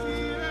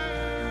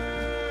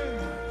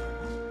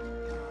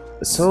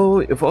 So,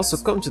 you've also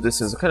come to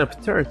this as a kind of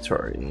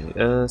territory.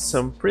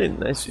 Some pretty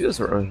nice views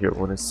around here,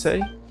 wanna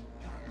say.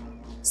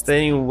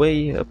 Standing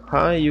way up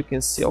high, you can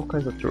see all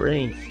kinds of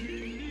terrain.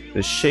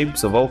 The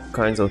shapes of all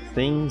kinds of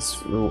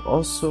things will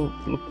also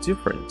look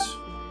different.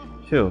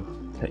 Phew,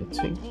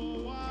 painting.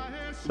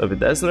 Love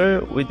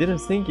Dazzler, we didn't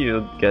think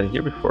you'd get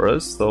here before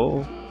us,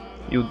 though.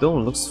 You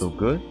don't look so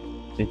good.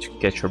 Need to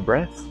catch your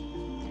breath?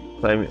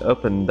 Climbing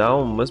up and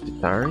down must be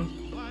tiring.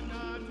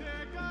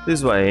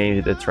 This is why I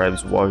envy the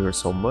tribe's warriors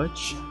so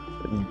much.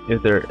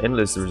 If their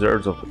endless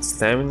reserves of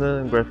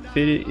stamina,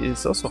 graffiti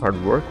is also hard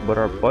work, but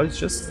our bodies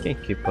just can't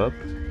keep up.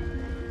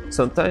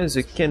 Sometimes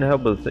we can't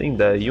help but think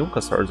that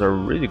Yunkasaurs are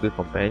really good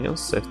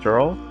companions. After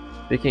all,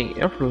 they can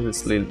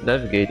effortlessly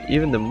navigate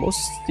even the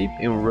most steep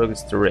and rugged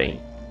terrain.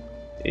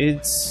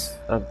 It's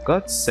a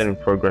godsend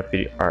for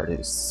graffiti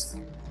artists.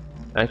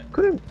 I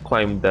couldn't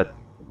climb that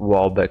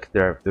wall back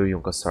there with the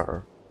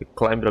Yunkasaur. We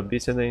climbed a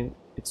bit and then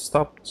it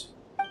stopped.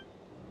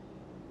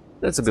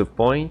 That's a good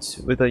point.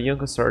 With a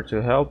Yunkasaur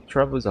to help,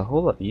 travel is a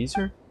whole lot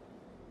easier.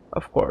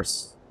 Of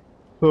course.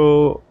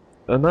 So,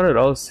 I'm not at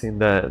all saying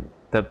that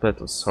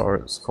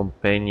Tempetosaurus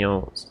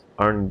companions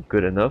aren't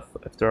good enough.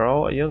 After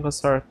all, a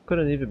Yunkasaur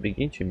couldn't even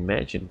begin to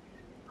imagine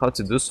how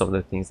to do some of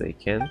the things they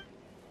can.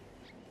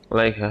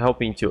 Like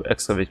helping to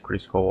excavate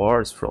critical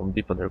ores from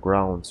deep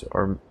underground,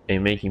 or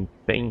making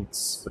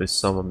paints with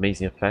some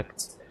amazing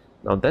effects.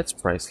 Now that's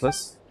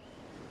priceless.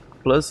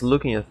 Plus,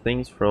 looking at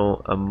things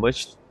from a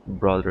much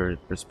broader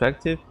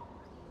perspective,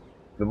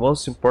 the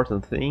most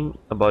important thing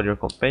about your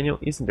companion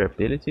isn't their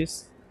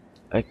abilities.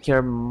 I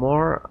care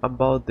more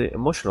about the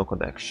emotional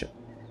connection.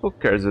 Who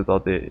cares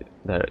about the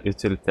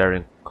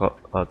utilitarian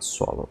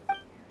swallow?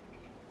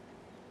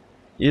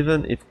 Even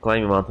if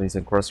climbing mountains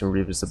and crossing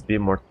rivers is a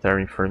bit more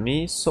tiring for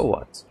me, so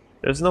what?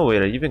 There's no way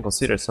to even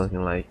consider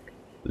something like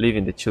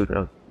leaving the children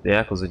of the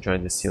echoes and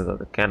joining the scenes of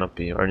the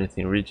canopy or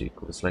anything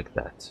ridiculous like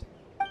that.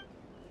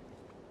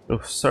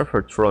 Oof, sorry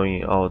for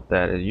throwing all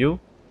that at you.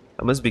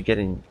 I must be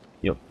getting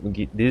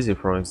dizzy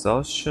from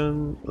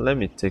exhaustion. Let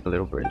me take a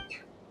little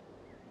break.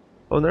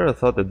 I never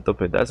thought that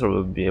Doppeldazzler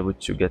would be able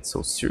to get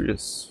so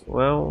serious.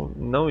 Well,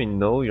 now we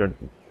know you're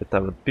the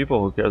type of people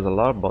who cares a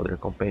lot about their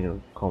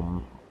companion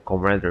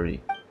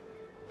camaraderie.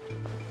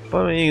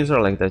 But wings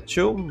are like that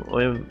too.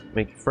 When we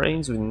make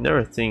friends, we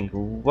never think,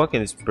 what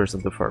can this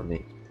person do for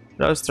me?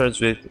 Now it starts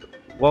with,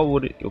 what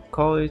would you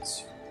call it?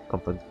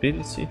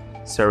 Compatibility?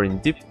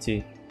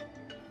 Serendipity?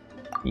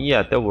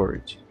 Yeah, that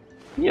word.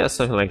 Yeah,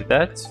 something like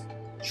that.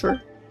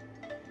 Sure.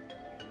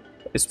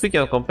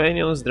 Speaking of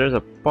companions, there's a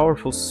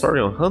powerful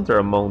Saurian hunter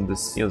among the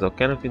scenes of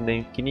Canopy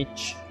named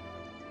Kinich.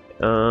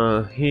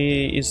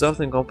 He is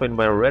often accompanied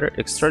by a rather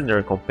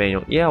extraordinary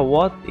companion. Yeah,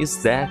 what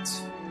is that?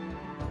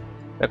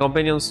 The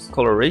companion's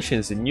coloration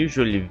is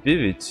unusually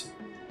vivid.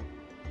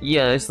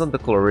 Yeah, it's not the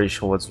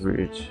coloration what's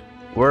weird.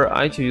 Were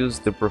I to use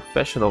the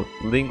professional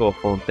lingo of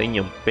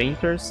Fontanian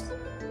painters,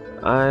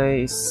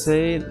 I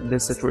say the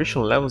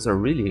saturation levels are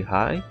really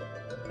high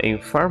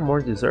and far more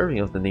deserving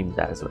of the name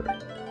Dazzler.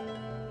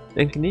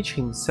 And Kinich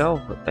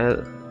himself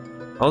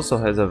also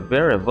has a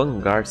very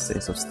avant-garde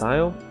sense of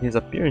style. His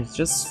appearance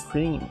just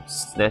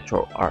screams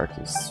natural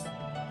artist.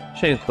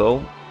 Shame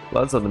though,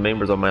 lots of the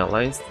members of my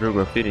alliance drew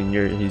graffiti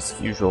near his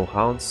usual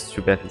haunts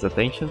to get his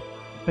attention,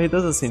 but he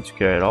doesn't seem to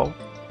care at all.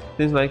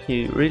 Seems like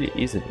he really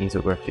isn't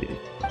into graffiti.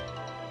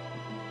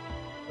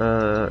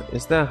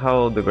 Is that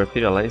how the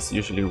graffiti alliance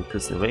usually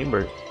recruits the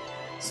members?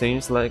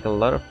 Seems like a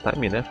lot of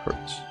time and effort.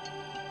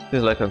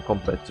 Seems like a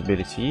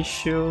compatibility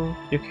issue.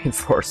 You can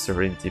force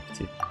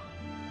serendipity.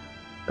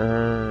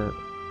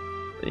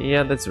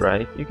 Yeah, that's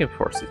right, you can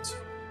force it.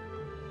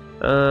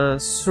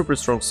 Super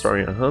strong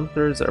Saurian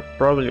hunters are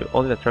probably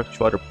only attracted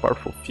to other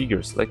powerful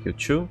figures like you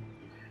two.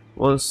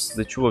 Once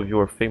the two of you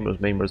are famous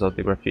members of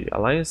the Graffiti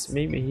Alliance,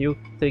 maybe he'll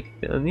take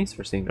an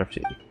interest in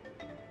graffiti.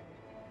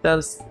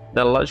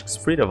 That logic's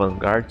pretty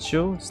avant-garde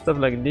too. Stuff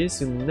like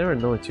this you never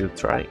know until you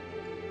try.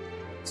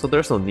 So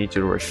there's no need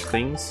to rush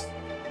things.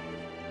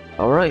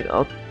 Alright,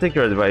 I'll take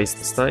your advice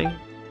this time.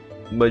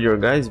 But your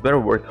guys better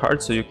work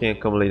hard so you can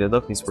accumulate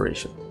enough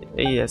inspiration.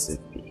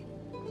 ASAP.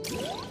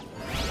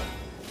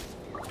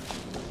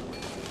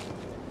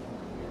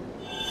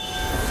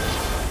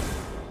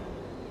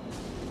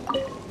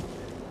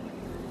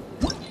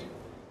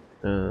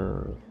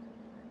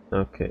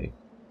 Okay.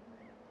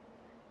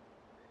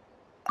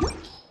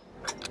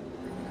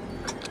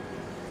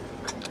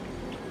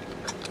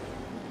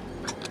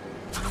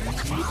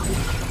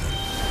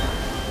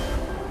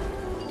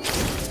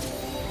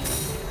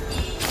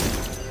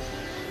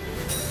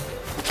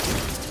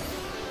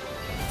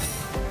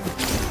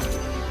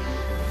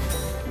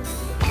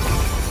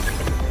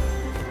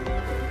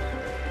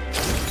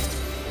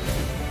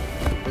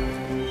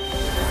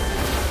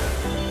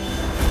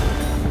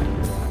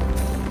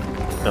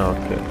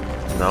 Okay,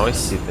 now I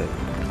see that.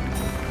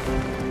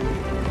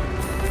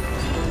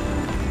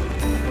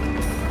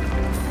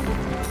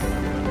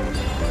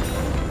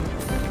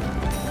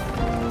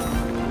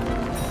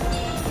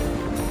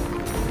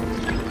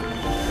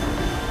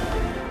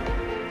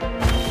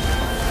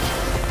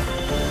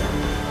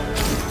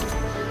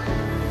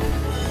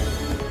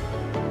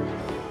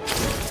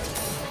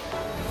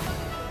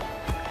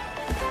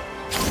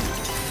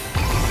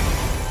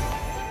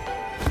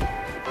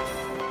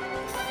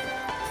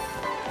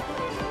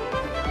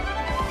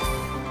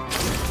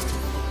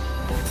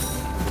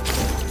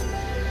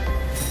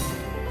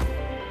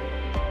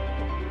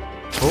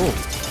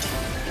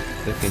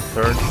 Second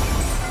turn.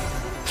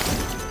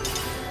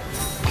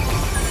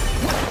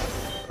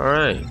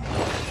 Alright.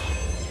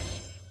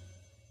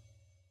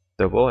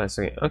 Double S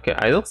again. Okay,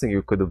 I don't think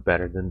you could do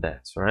better than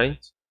that,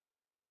 right?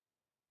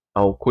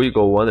 Oh, could you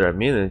go 100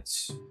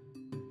 minutes?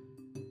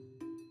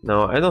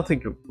 No, I don't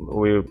think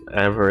we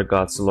ever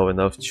got slow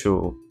enough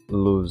to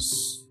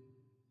lose.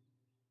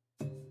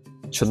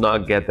 To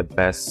not get the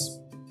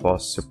best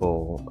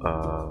possible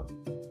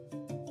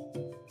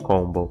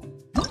combo.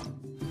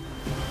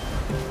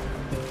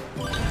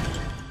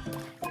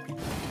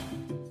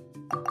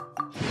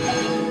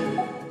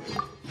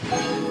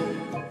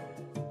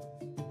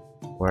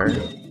 Where?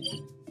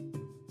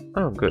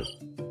 Oh, good.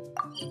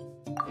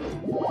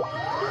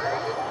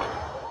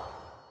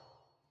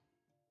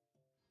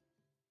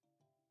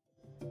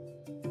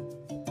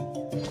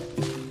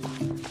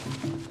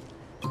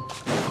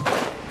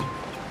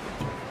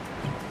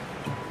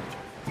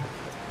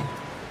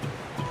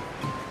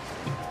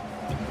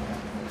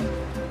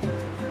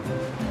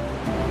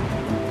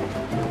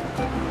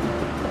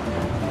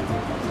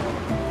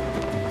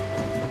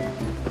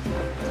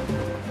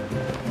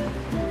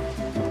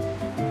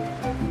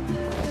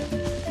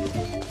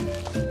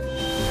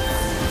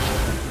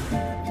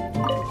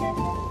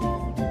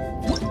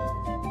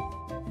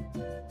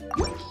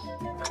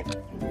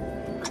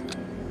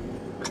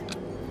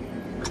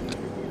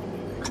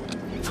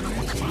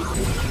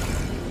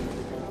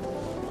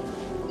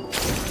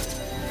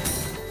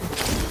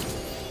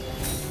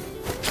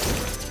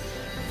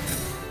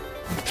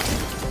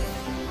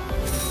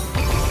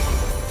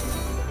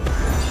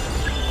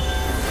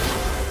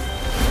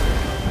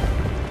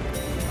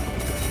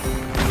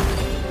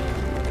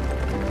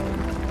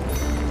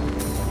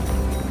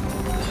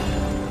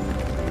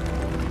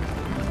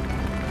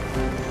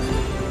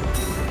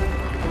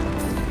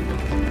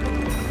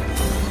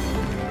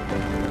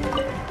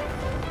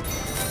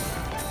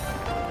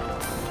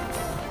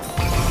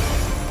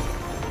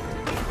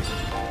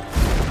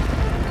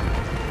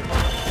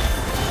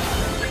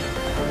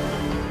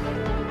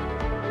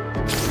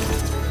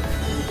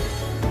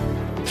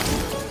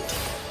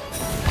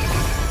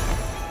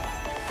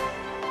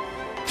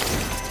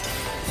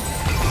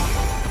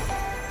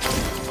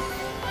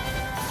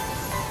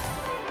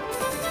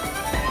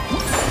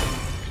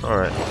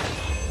 Alright.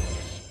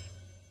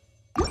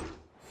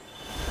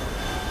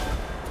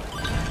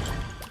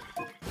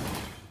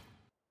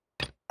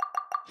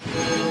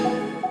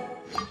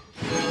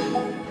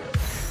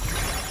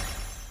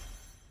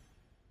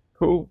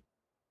 Cool.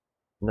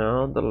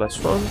 Now the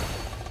last one.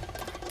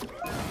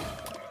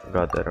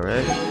 Got that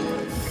already.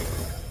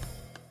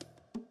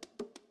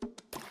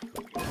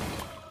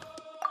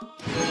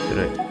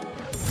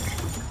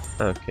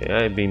 Okay,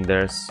 I've been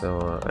there,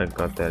 so I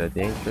got that at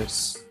the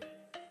entrance.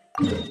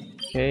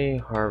 Okay,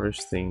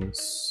 harvest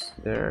things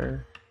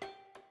there.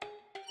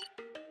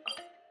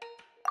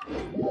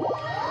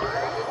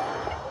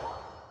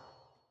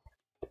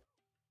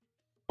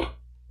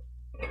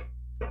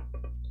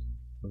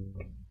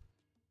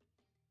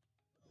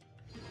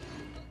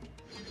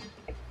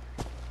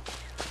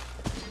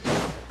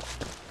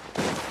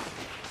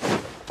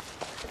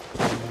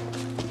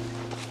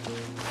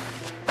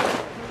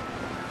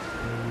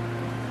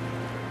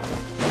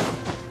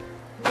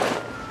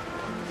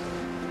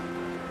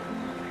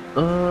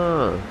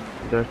 Ah,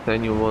 there are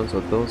tiny ones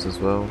of those as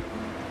well.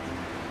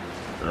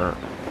 Ah,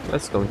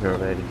 let's go here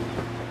already.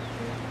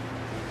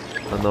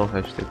 I know how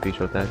to take a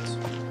picture of that.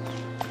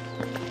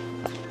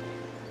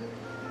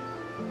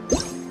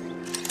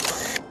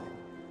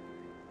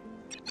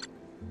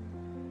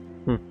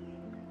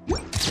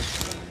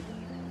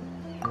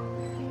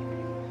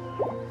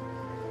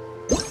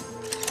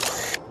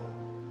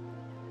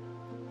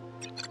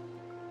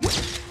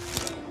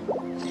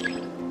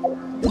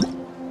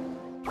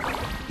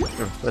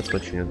 Let's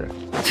continue there.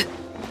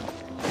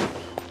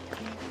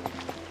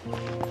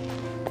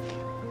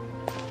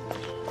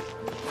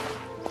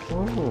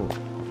 Oh.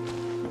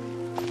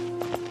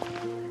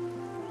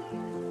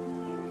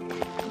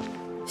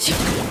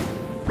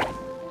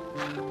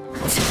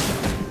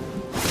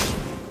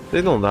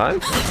 They don't die?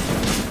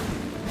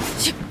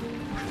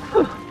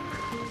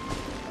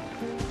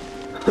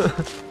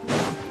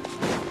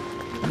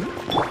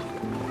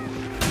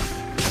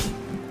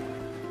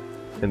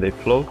 And they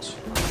float?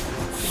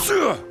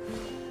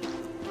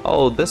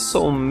 Oh, that's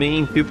so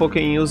mean. People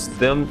can use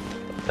them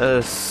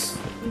as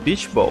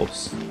beach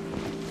balls.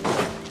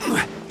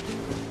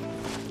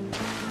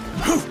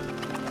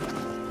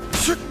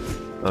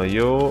 Oh,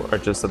 you are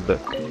just a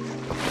duck.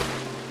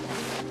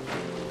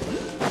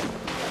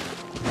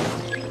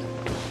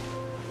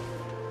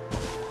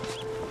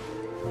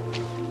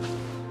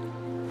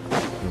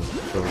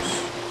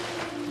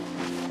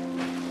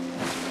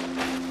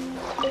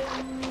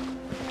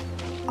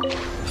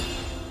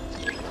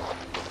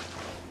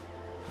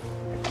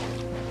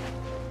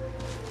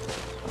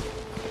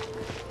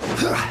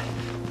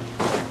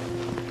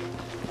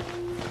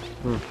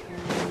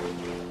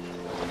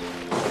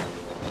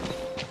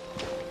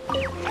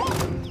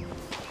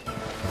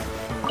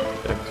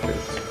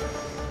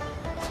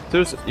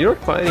 You're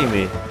fighting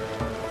me.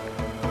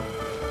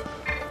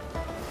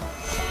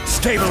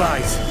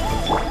 Stabilize.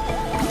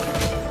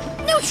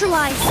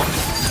 Neutralize.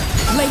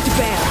 Laid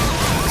bare.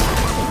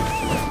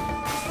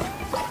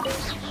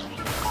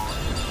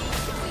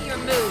 Your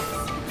moves.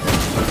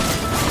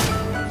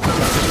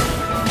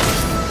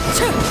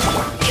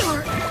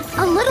 You're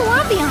a little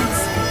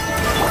ambiance.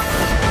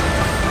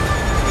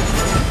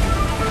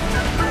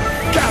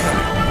 Got him.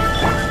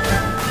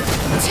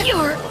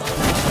 You're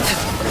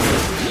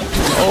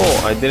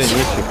Oh, I didn't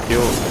need to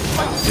kill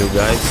you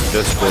guys,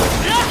 just the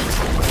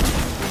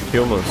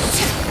humans.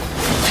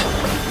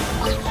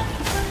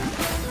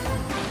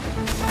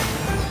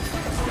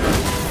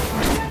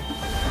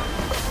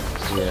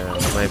 Yeah,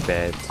 my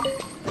bad.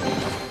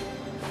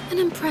 An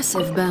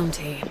impressive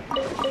bounty.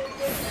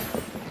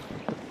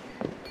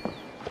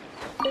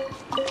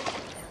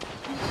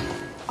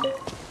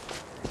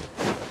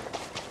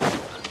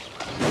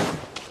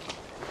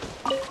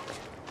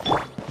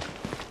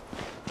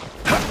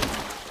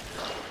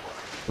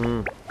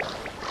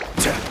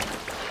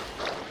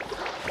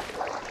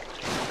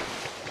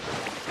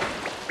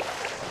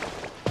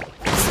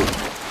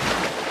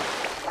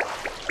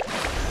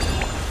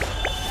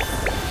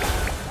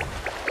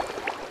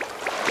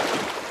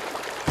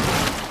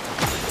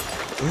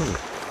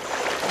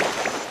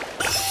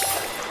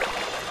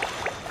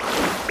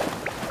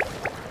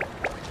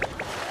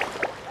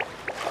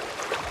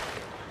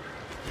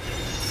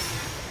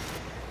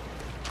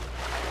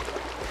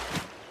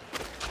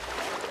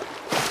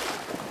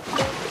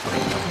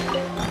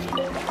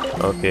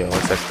 Okay, I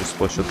was actually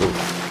supposed to do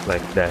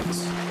like that.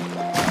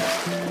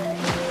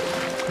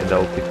 And that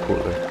would be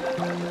cooler.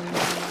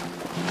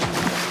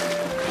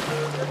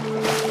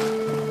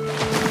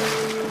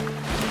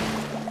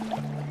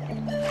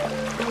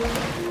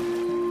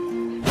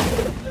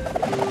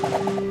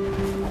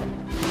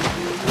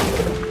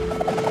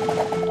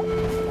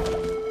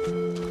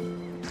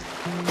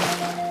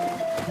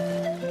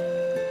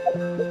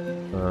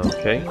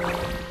 Okay.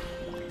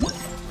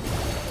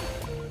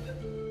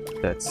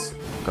 That's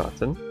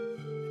gotten.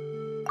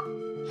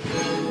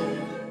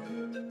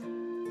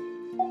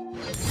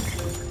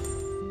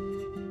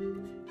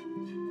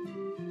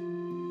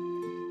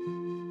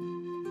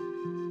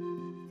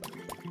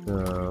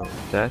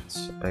 That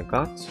I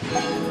got.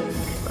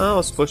 I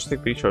was supposed to take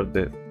a picture of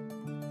the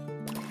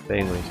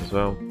penguins as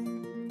well.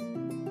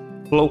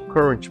 Flow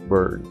current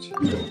bird.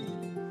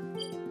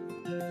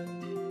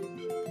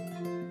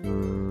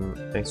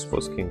 I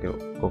suppose can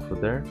go for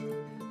there.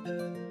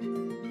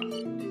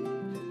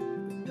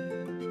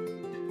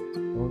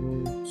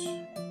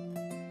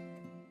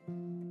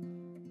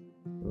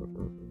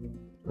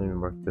 Let me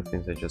mark the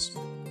things I just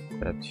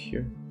had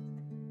here.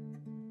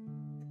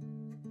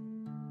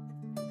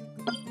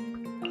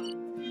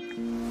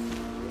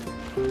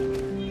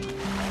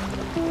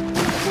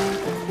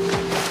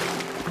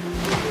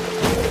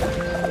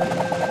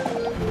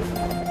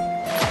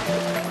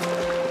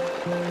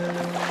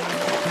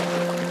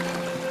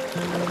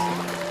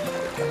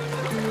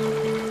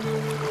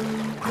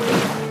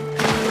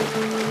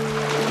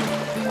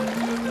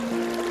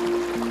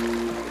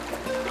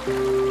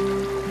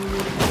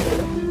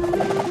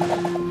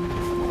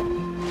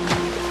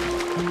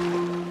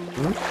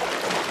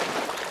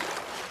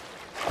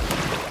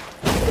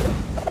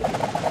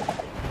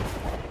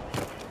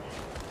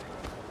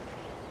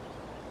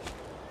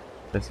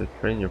 That's a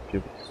train your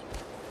pupils.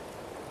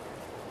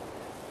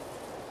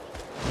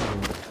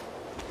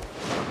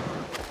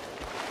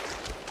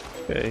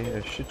 Okay,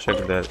 I should check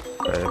that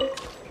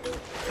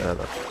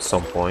at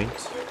some point.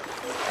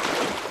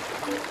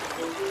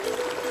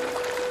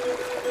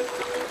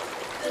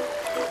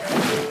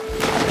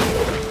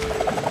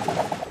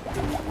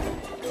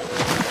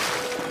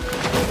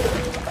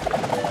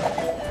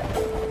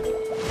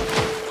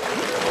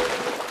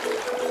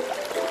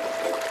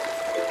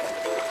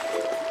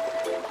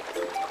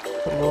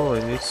 Oh, I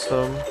need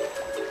some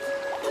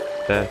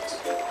that.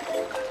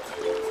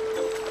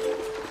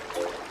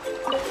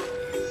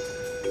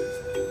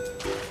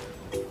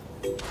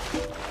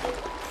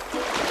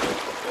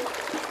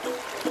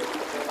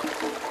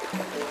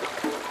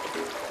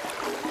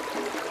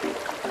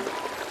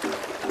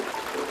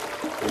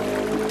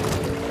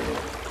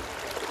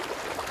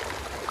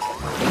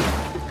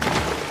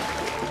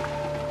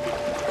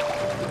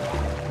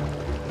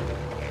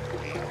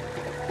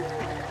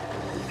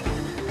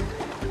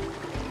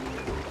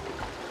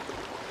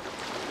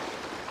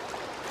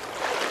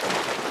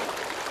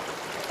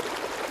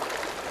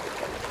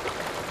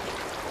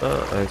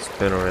 I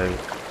spent already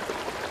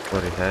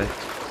what I had.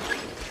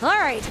 All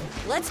right,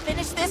 let's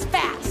finish this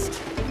fast.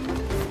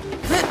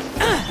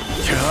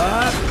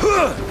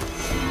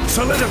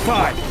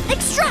 Solidify!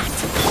 Extract!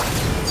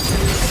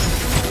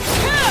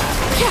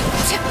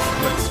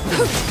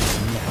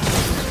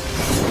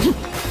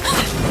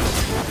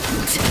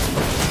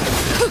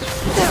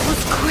 That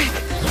was quick.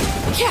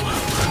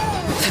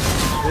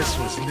 This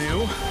was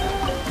new.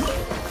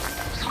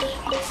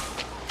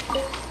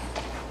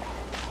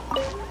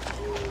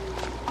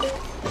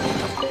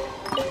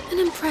 An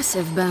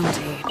impressive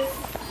bounty.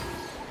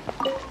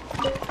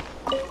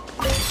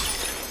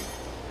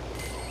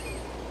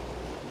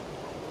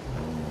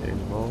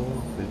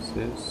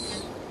 This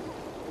is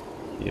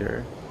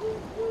here.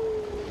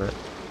 But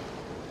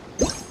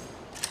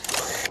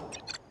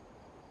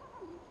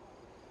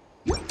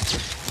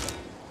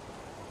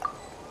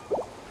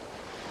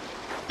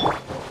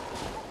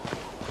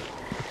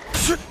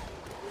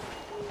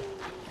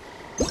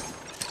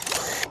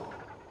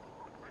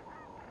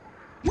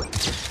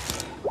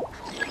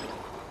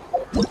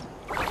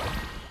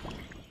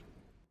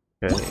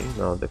okay,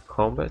 now the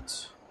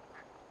combat.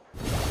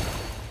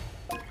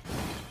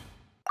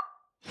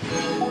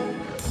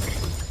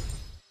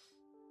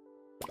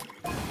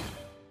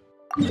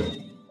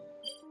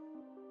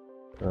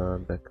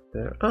 Back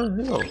there. Ah,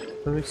 hello.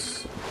 Let me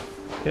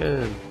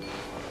scan.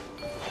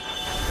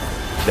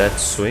 That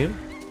swim?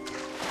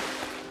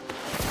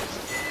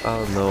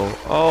 Oh no.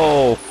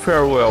 Oh,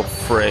 farewell,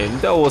 friend.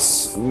 That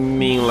was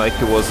mean like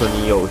it was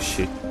on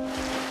Yoshi.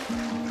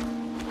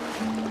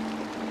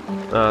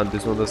 Ah,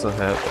 this one doesn't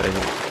have any.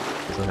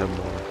 Doesn't have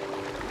more.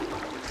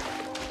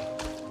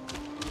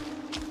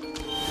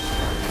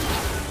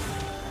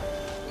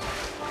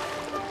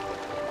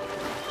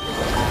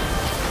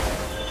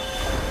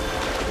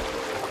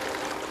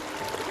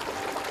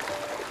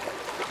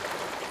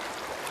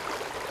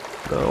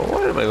 No,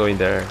 why am I going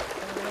there?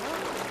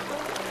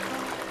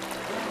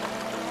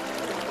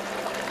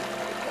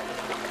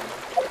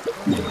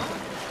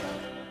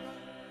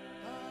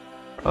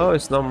 Oh,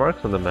 it's not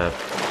marked on the map.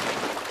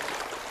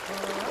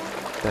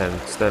 Damn,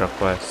 it's that a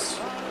quest.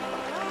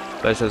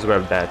 Let's just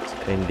grab that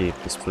and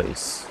leave this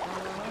place.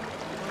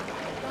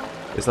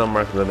 It's not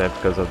marked on the map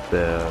because of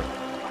the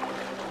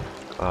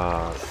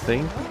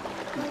thing.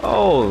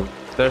 Oh,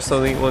 there's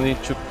something wanting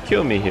to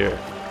kill me here.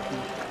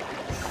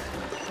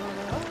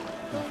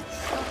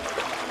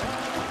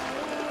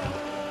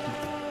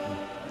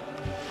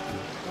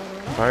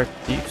 Fire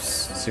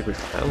Thief's secret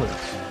talent.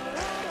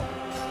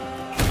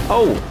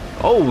 Oh!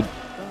 Oh!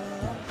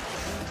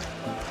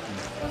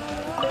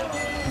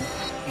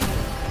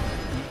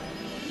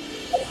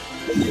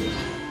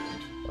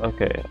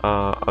 Okay,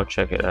 I'll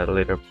check it at a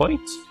later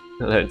point.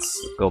 Let's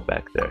go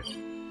back there.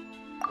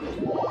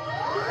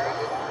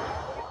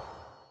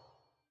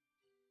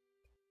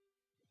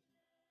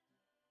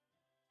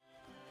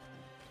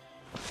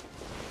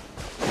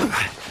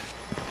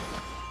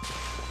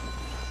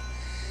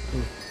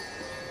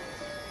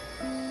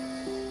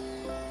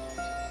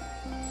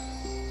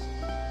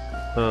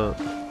 Yeah.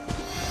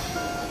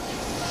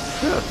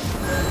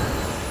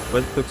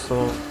 When it took so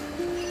long?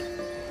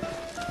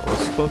 I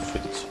was close to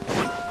it.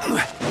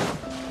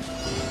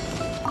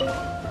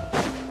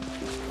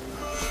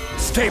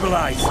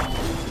 Stabilize!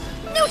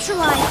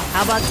 Neutralize!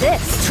 How about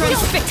this?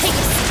 Transfix!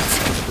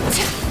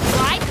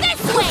 Right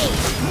this way!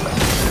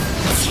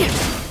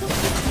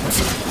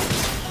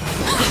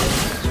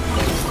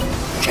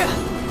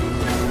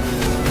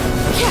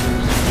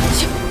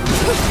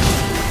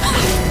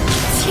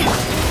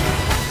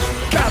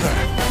 Gather!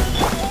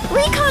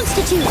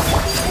 Reconstitute!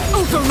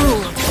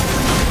 Overruled!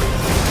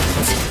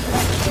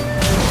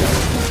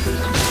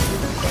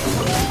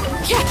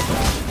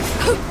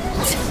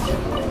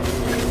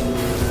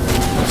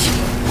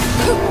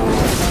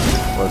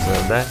 Was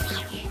that?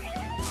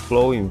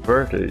 Flowing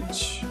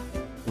vertige.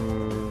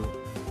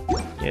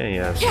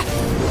 Yeah.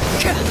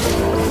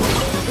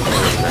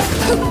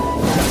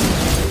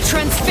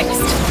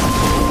 Transfixed!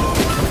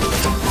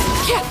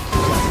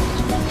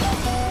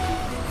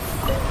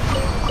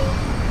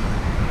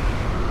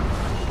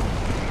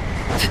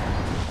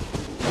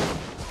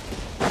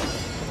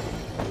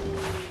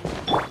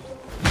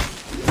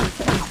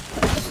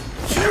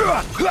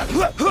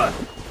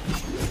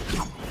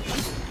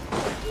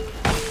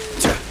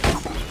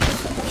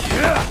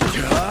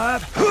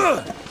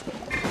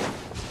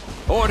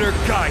 Order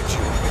guide you.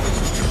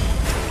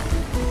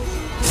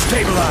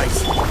 Stabilize.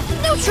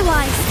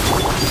 Neutralize!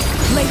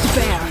 Laid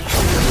bare!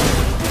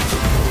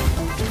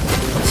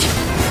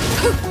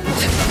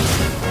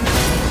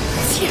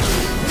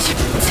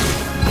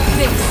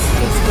 This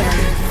is where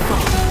you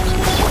fall.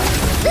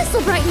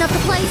 This'll brighten up the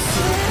place!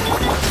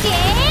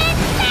 Get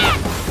back!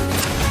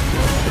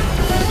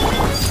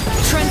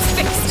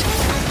 Transfixed!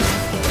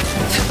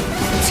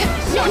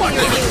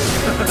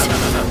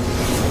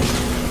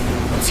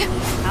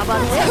 How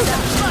about this?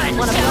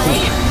 Wanna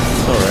play?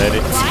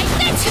 Alrighty. Right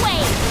this way!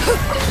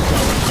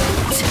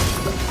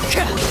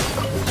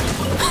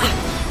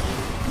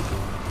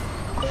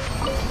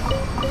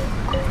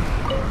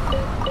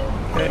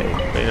 Okay,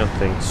 many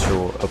things to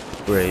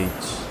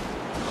upgrade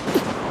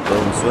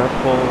those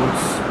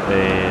weapons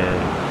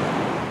and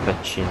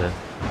Kachina.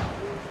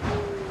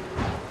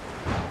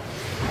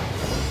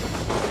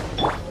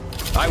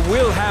 I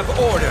will have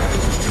order.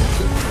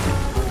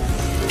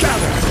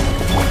 Gather.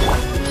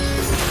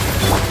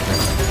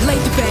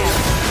 Laid bare!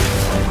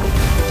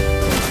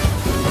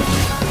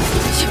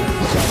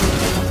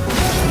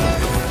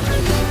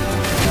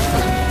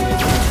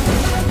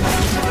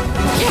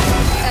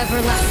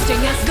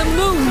 Everlasting as the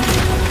moon!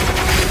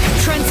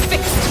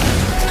 Transfixed!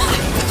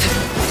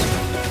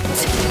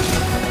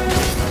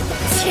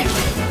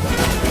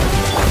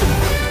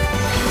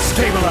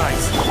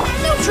 Stabilize.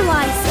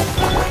 Neutralize!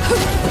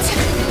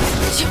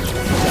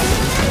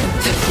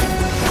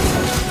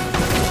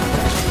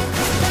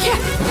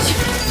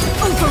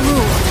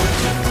 Overruled!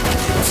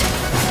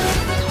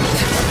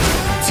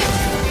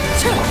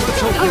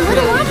 A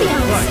little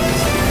ambiance!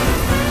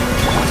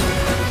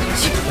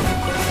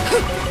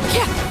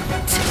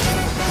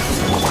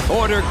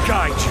 Order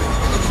guide you.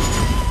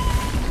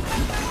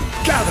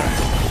 Gather.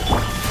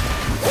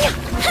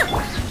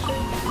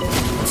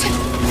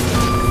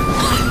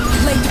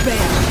 Laid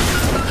bare!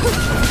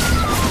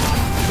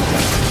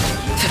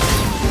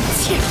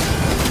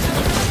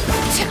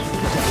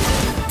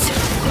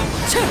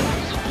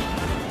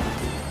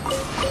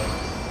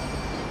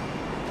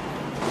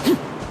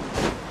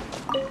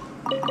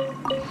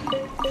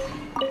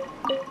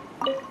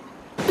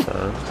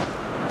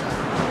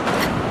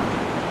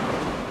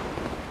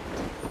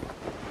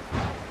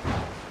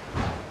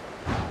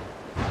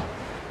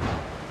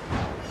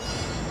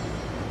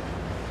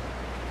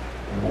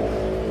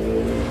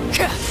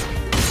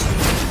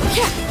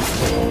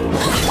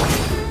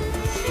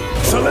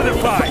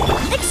 Solidify.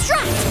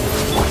 Extract!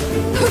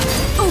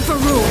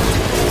 Overruled!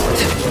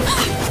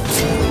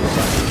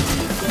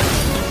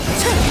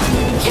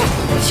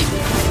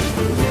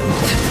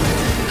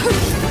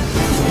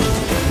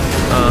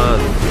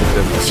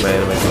 Good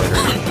man, my daughter.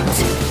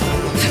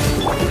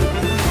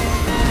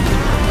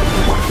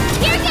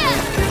 Here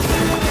goes!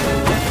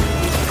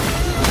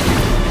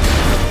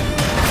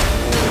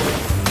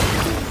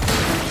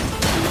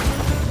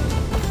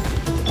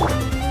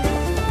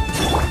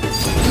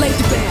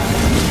 Laid bare!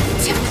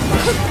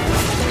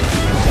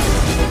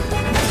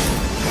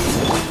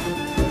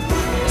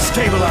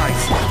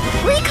 Stabilize.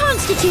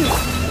 Reconstitute!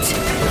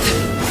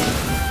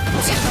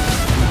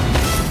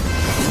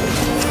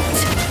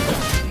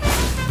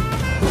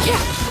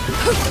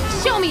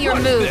 Show me your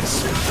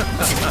moves!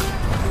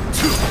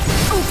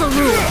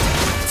 Overruled!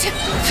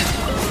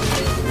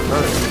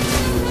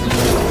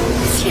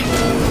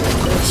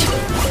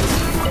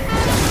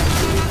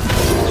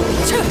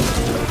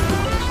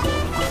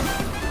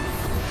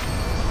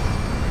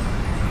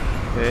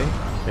 Okay,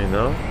 you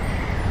know.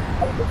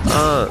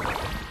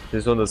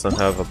 This one doesn't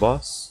have a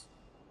boss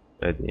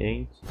at the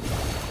end.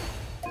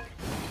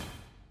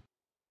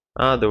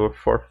 There were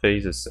 4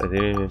 phases. I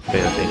didn't even pay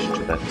attention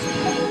to that.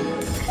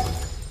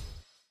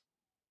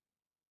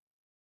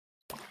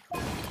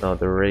 Now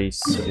the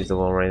race is the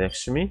one right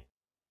next to me.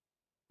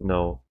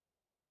 No.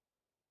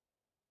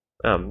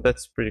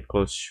 That's pretty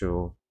close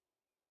to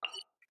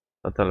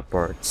a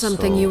teleport.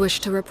 Something so... you wish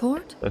to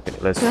report? Okay,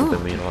 let's do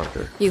them in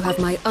order. You have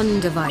my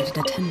undivided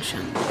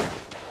attention.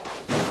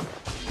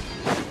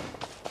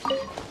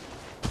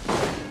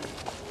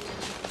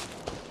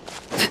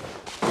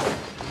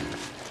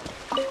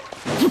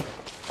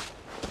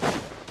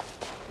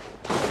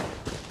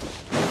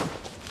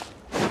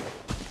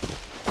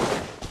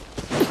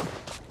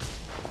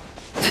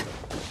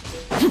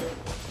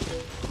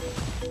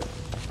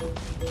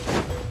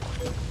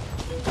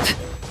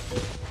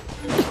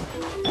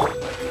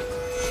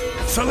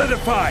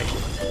 Solidify!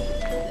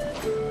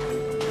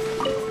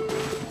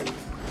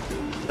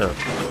 Oh.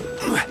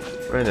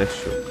 Right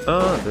next to...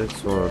 Ah,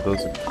 that's one of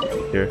those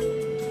here.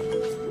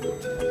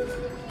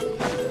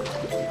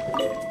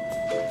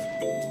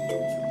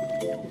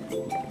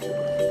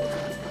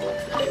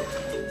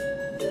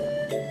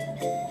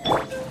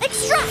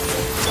 Extract!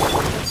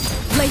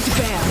 Laid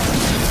bare.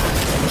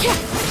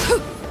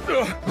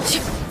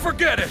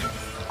 Forget it!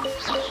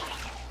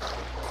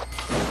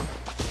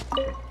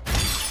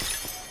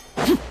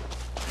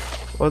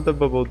 What the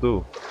bubble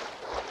do?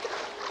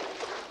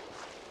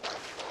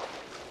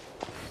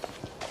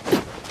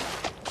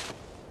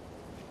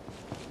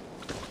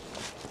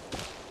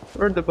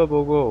 Where'd the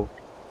bubble go?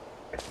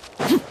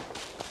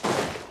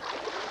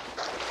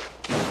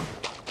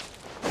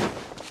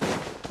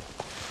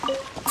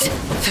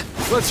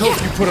 Let's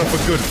hope you put up a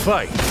good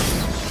fight.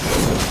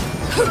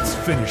 Let's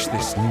finish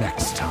this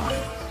next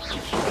time.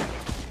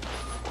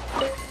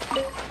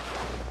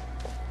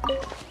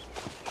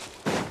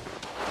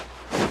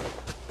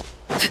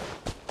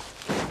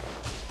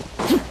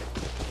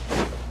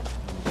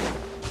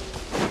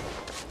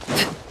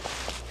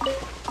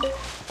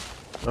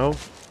 Oh,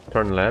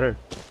 turn ladder.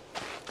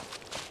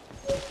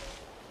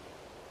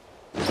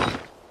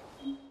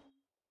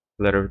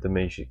 Letter of the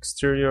Mage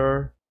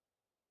exterior.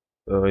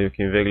 You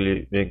can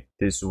vaguely make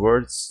these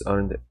words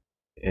on the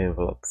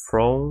envelope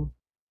from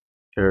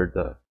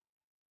here.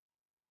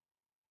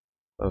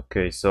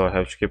 Okay, so I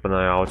have to keep an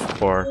eye out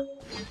for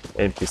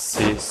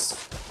NPCs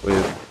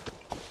with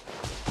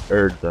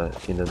Erda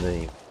in the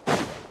name.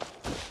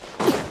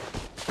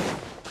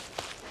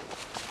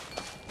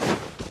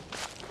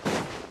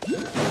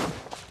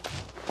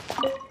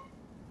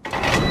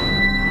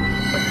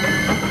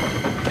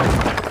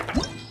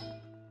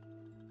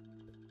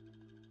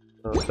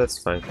 That's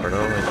fine for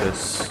now.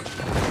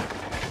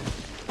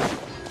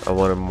 I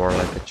want it more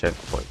like a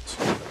checkpoint.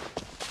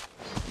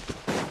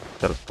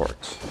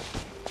 Teleport.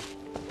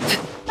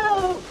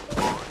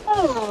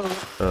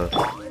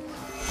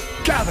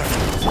 Gather!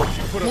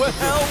 Well,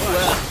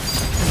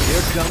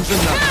 here comes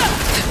another.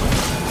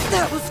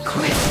 That was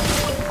quick.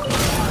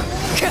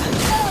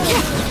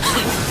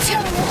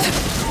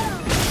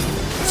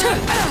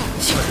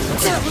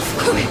 That was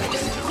quick.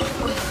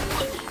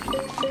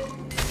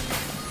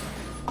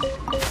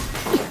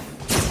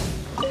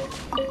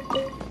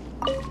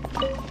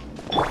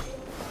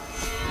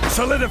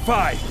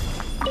 Solidify!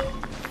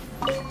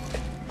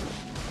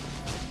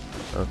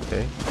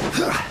 Okay.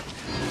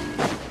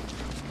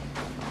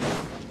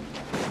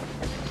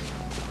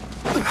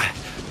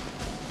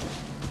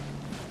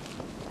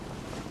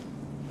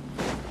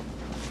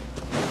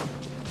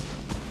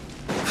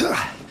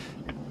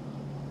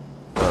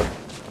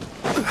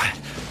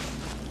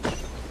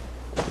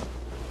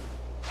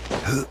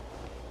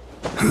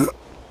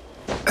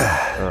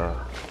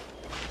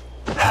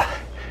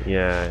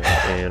 Yeah,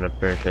 and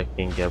apparently I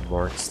can get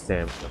more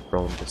stamina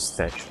from the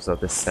statues of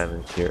the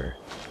 7 here.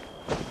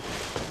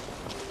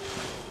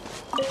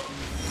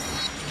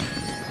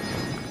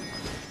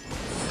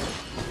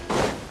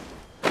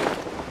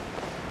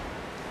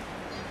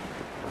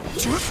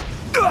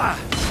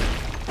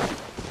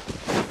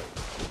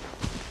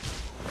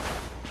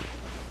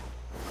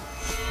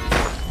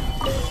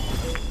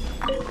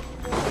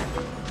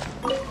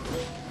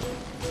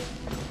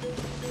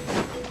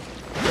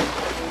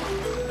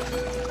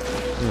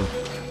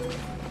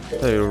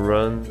 So you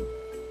run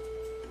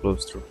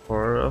close to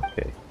far.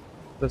 Okay,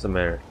 doesn't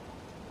matter.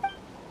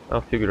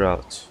 I'll figure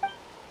out.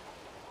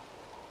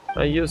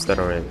 I used that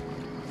already.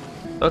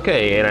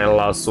 Okay, and I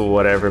lost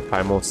whatever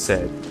Paimon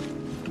said.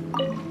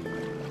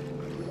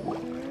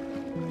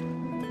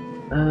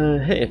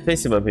 Hey,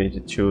 fancy bumping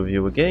into two of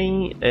you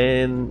again,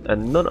 and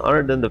none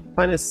other than the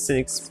finest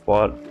scenic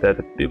spot that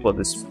the people of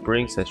the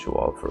Springs has to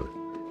offer.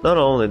 Not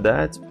only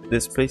that,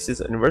 this place is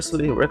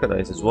universally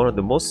recognized as one of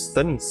the most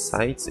stunning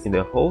sights in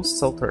the whole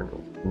southern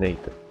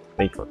Nathan.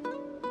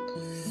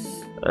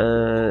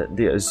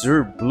 The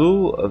azure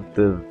blue of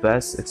the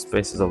vast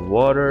expanses of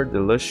water,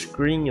 the lush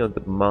green of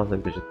the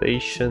mountain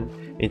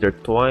vegetation,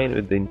 intertwined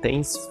with the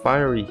intense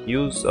fiery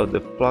hues of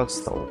the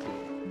flagstone.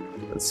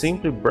 It's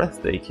simply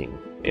breathtaking,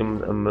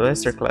 and a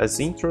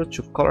masterclass intro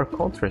to color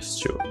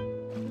contrast too.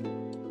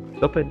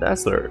 Dope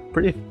Dazzler,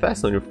 pretty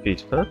fast on your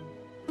feet, huh?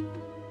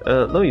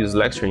 No use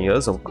lecturing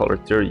us on color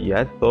theory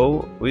yet,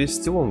 though we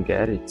still won't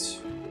get it.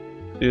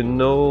 Do you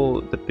know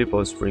the people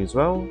of Springs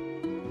well?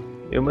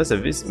 You must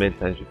have visited many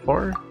times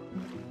before.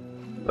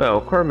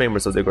 Well, core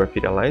members of the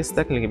Graffiti Alliance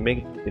technically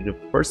make it the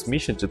first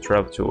mission to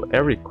travel to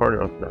every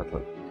corner of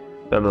Natlan,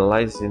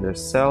 familiarizing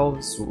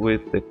themselves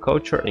with the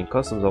culture and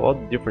customs of all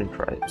the different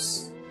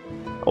tribes.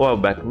 A while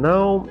back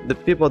now, the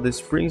people of the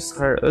springs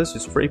hired us to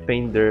spray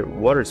paint their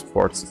water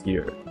sports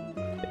gear.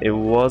 It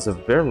was a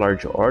very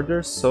large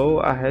order,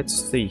 so I had to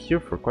stay here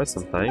for quite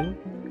some time.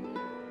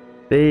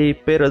 They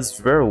paid us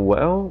very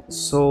well,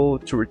 so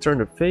to return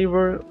the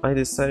favor, I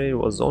decided it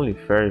was only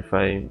fair if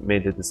I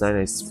made the design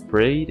I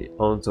sprayed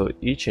onto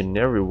each and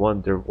every one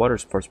of their water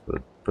sports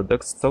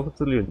products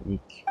totally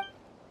unique.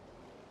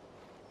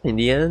 In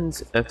the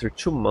end, after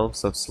 2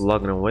 months of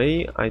slogging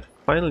away, I'd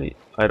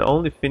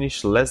only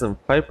finished less than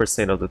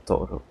 5% of the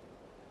total.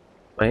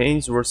 My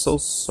hands were so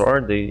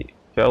sore they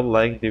felt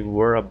like they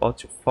were about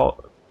to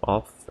fall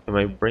off and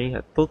my brain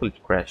had totally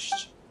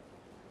crashed.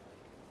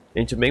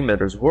 And to make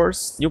matters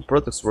worse, new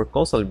products were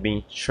constantly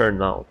being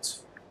churned out.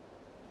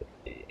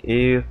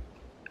 If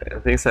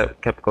things had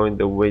kept going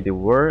the way they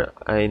were,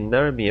 I'd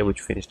never been able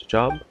to finish the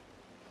job.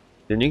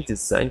 The unique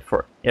design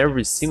for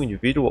every single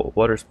individual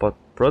water sport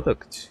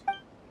product.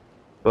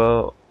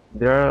 But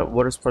there are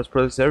water sports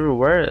products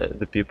everywhere at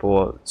the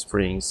people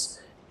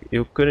springs.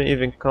 You couldn't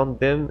even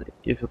count them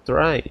if you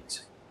tried.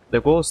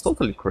 The goal was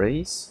totally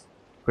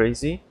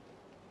crazy.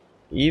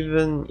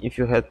 Even if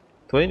you had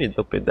 20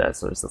 dopey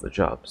dazzlers on the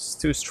job,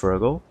 still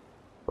struggle?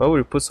 Why would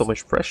you put so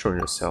much pressure on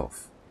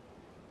yourself?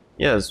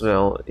 Yes,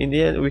 well, in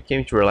the end we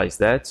came to realize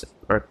that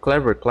our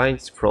clever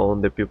clients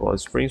from the people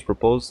of Springs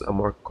proposed a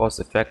more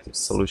cost-effective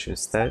solution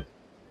instead.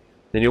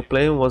 The new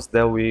plan was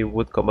that we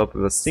would come up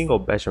with a single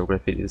batch of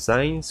graffiti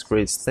designs,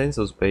 create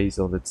stencils based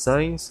on the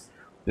designs,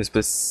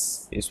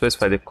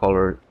 specify the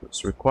colors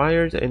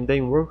required, and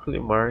then workfully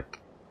mark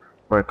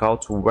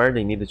out where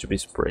they needed to be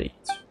sprayed.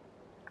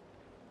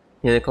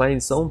 And the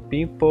client's own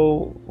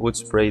people would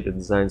spray the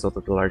designs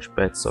onto the large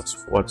batches of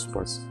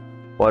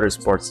water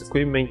sports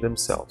equipment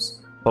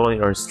themselves,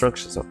 following our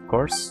instructions, of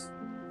course.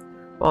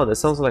 Wow, that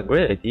sounds like a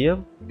great idea.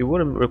 It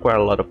wouldn't require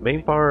a lot of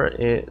manpower,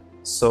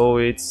 so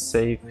it'd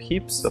save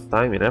heaps of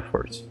time and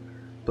effort.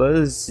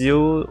 Plus,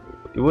 you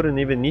wouldn't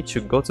even need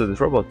to go to the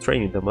trouble of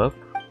training them up.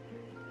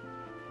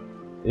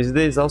 Is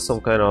this also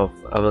some kind of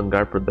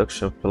avant-garde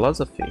production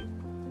philosophy?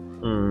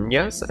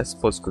 Yes, I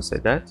suppose you could say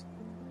that.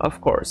 Of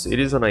course, it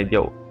is in an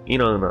ideal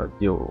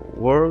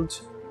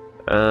world,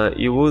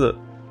 it would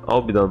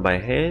all be done by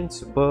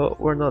hand,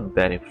 but we're not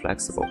that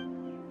inflexible.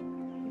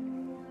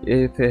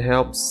 If it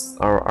helps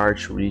our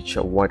art reach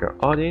a wider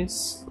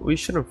audience, we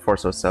shouldn't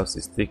force ourselves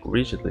to stick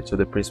rigidly to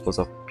the principles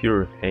of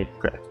pure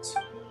handcraft.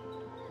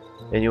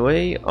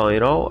 Anyway, all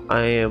in all,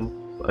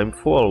 I'm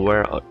full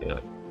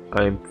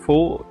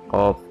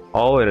of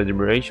awe and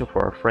admiration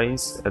for our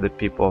friends and the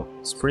people of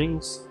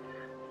Springs.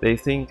 They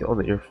think on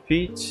their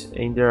feet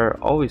and they are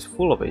always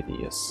full of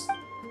ideas.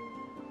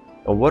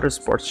 A water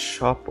sports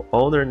shop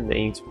owner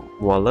named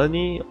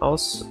Walani,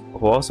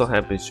 who also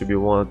happens to be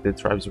one of the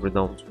tribe's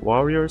renowned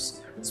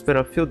warriors, spent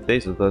a few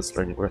days with us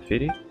learning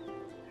graffiti.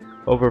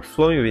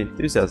 Overflowing with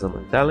enthusiasm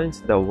and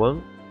talent, that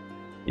one,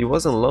 it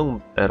wasn't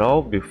long at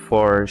all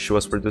before she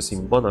was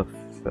producing bona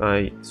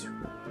fide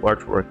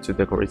artwork to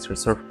decorate her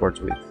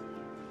surfboards with.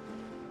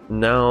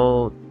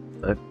 Now,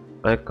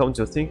 I come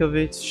to think of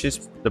it,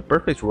 she's the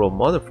perfect role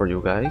model for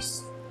you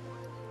guys.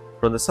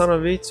 From the sound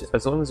of it,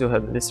 as long as you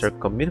have the necessary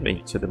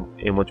commitment to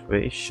and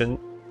motivation,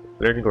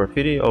 learning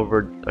graffiti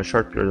over a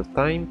short period of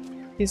time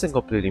isn't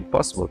completely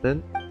impossible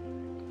then.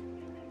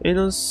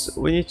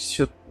 We need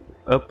to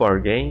up our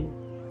game.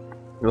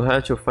 We'll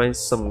have to find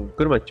some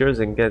good materials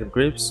and get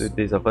grips with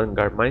this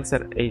avant-garde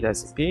mindset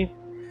ASAP.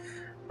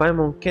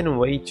 Paimon can't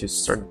wait to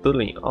start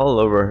doodling all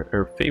over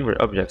her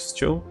favorite objects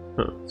too.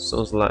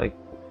 Sounds like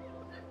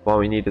what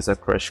we need is a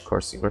crash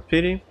course in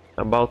graffiti.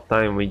 About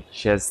time we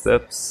jazzed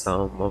up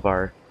some of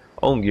our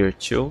own gear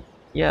too.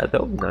 Yeah,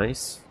 that would be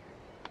nice.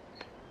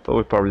 But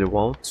we probably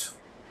won't.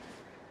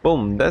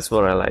 Boom, that's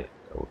what I like.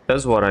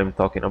 That's what I'm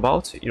talking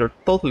about. You're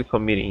totally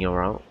coming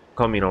around.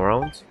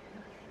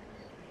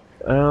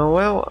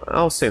 Well,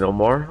 I'll say no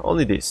more.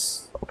 Only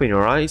this. Open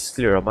your eyes,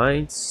 clear your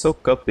mind,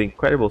 soak up the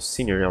incredible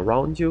scenery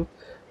around you.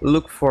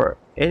 Look for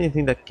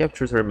anything that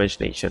captures your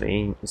imagination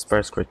and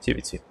inspires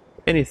creativity.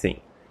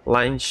 Anything.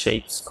 Lines,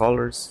 shapes,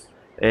 colors,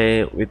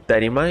 and with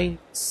that in mind,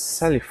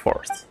 sally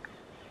forth.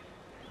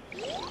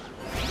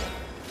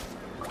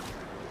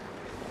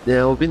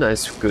 Yeah, it would be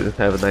nice if we could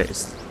have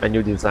a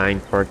new design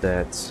for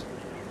that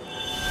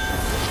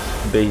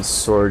base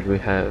sword we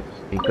have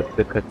in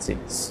the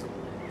cutscenes.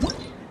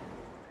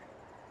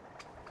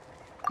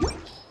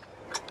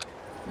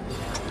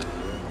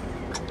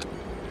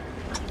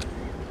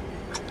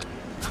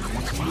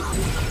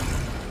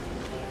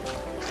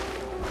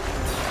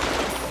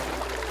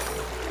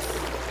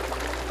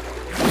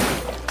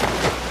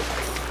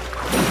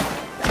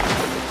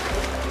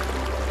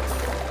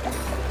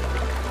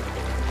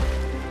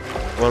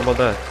 What about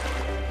that?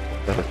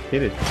 Gotta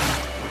hit it.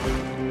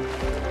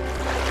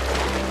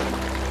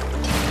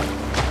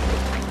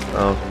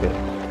 Okay.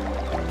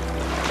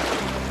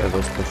 I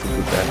was supposed to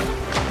do that.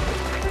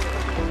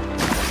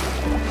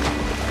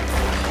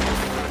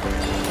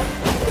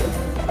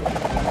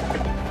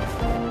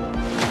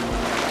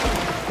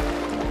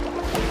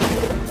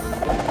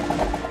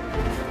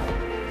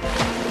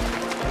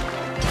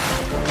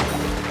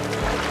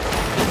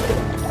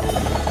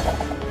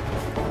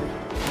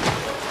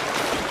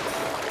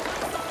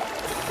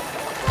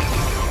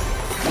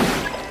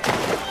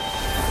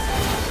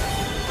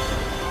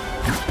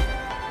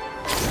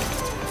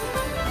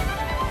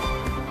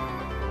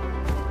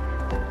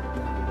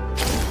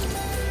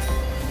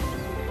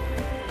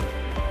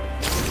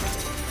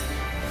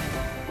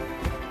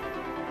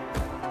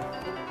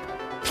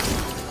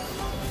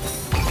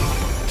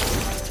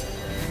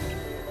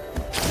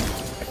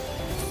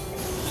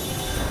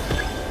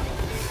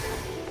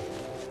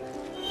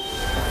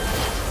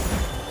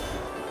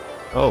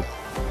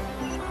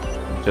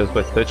 Just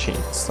by touching,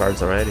 it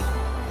starts already.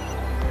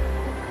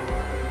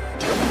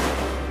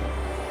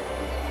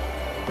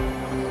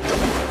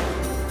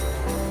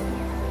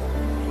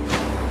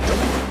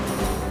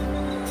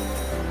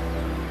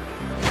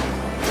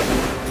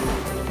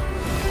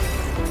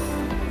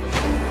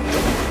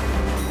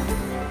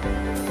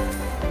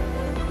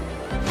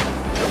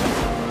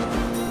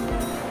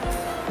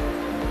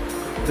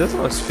 This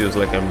almost feels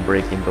like I'm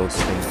breaking those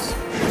things.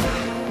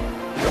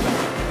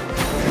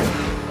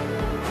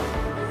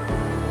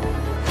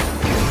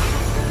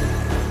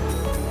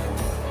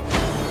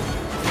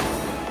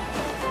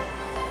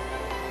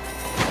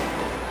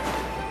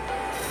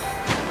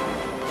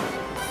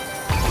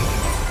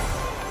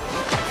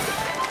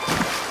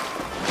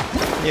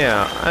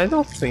 Yeah, I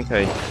don't think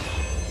I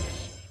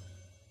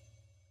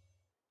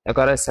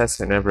got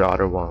access in every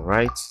other one,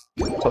 right?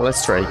 So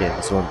let's try again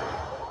this one.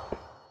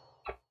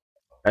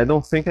 I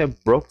don't think I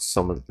broke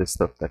some of this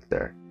stuff back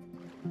there.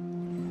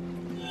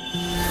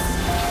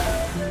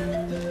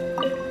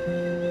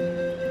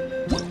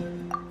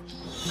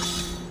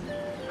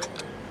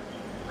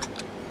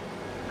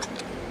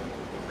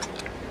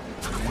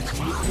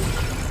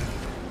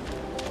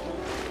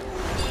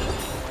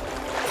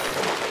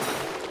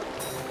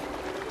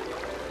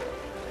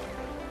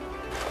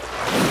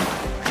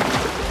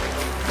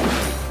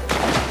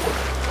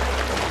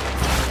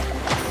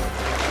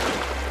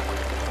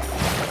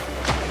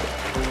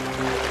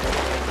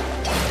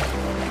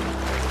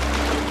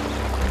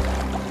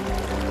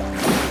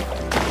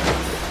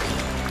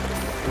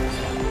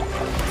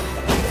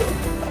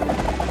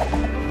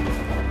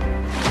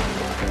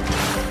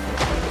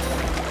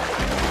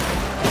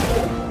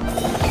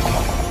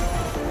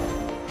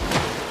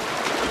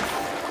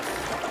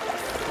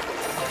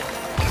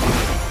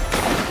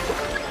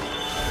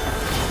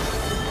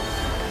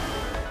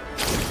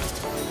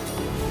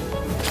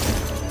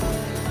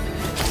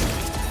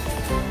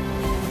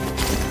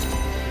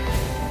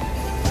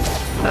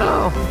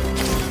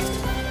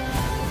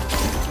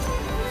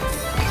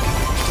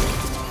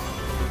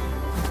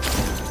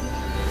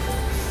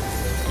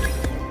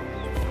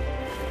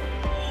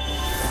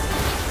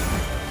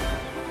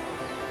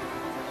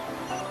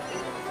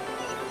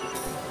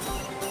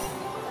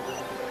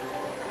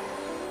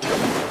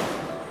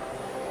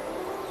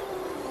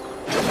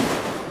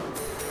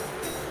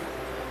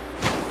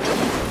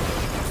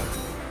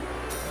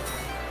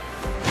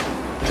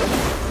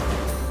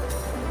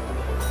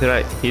 Did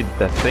I hit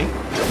that thing?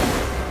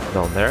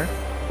 Down there?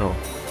 No.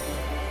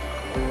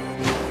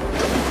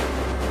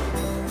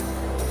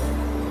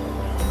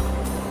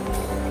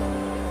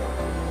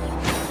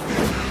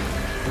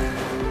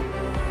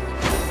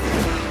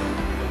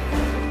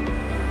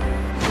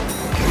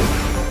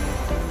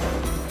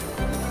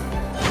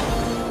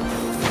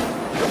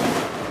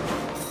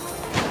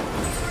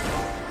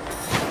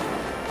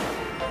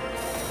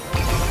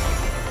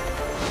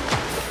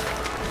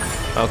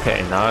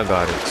 Okay, now I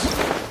got it.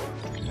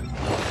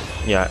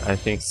 Yeah, I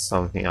think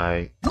something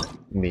I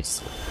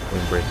missed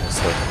when breaking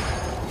stuff.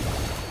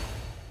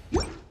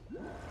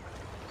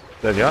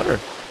 There's the other.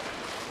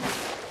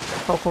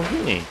 How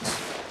convenient.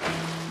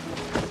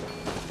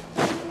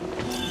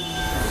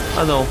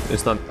 Oh no,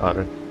 it's not the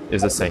other.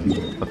 It's the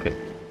same. Okay.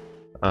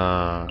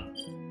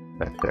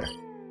 Back there.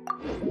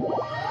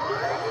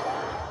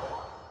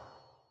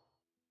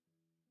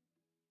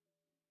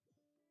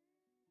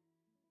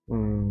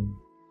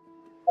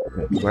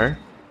 Okay, where?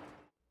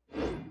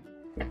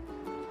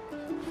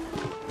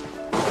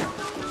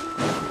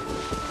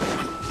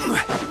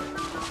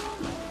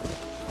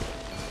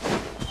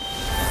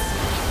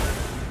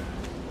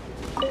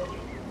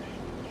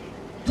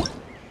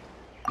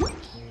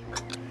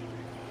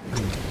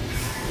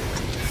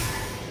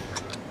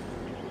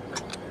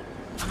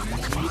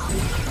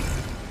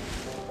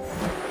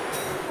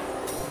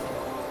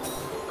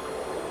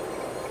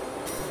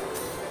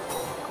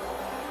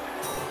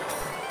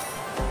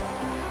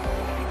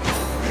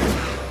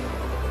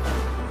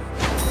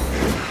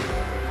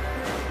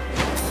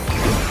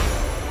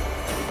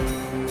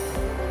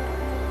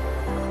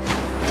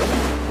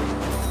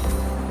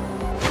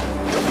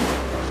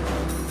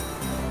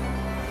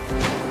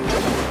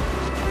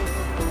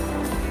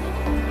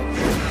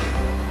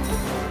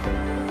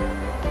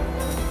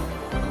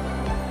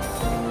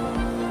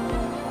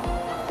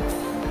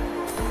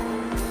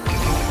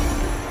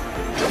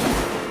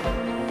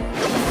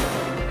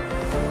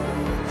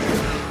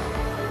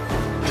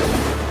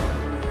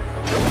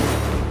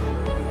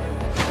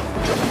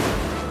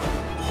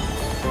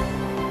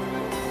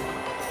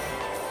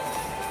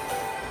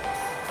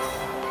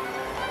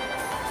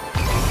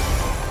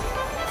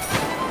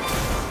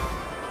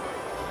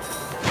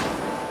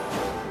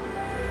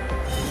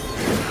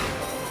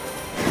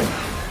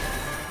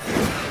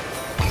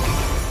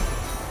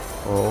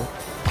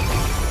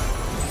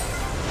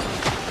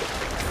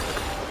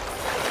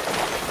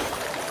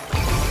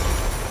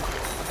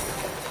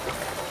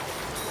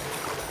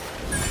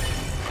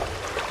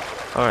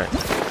 Alright.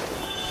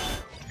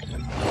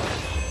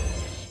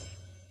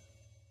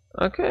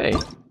 Okay.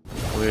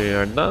 We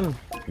are done.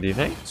 The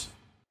event.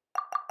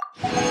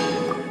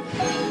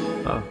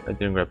 Oh. I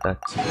didn't grab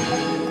that.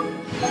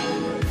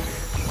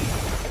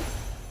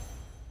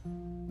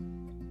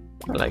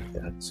 I like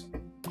that.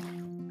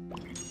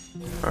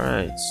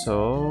 Alright,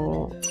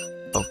 so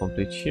I'll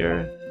complete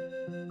here.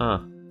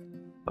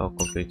 I'll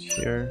complete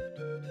here.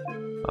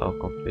 I'll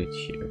complete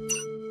here.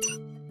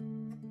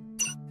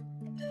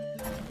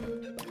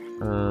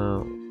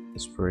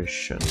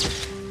 Inspiration.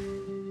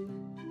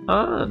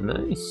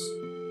 Nice.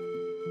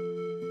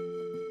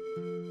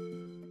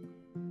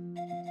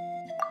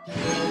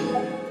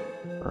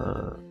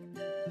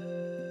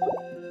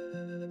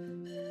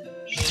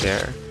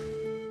 Share.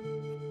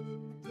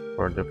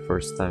 For the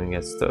first time you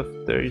get stuff,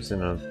 there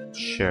isn't a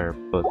share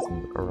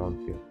button around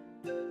here.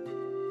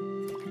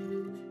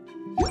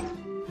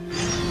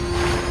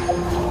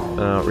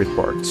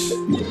 Report.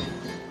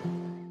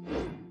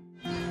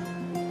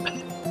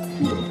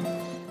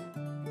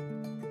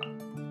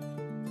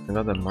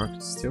 Another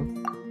market still.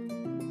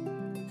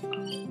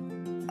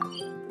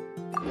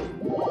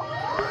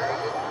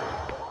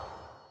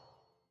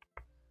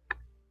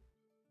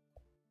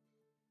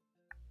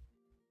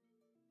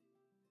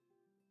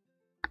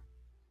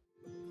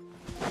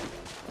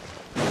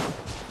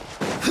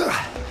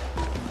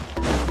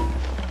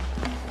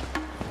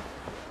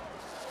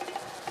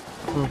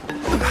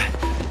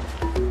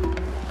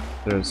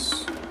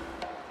 There's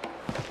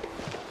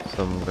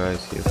some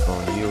guys here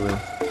from you.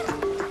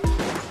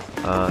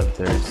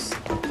 There's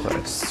a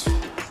quest.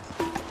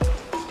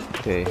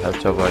 Okay, have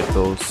to avoid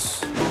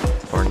those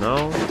for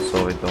now,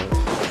 so we don't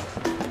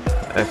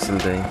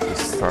accidentally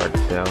start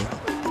them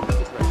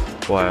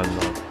while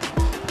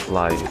not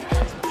live.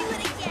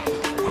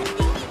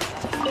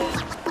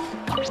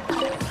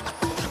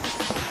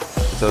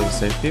 Is that the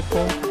same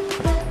people?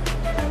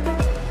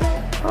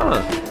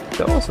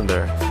 That wasn't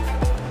there.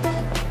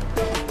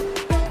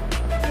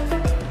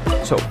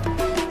 So,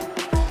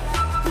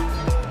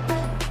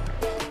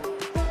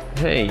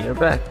 hey, you're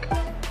back.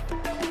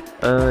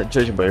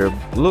 Judging by your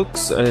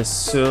looks, I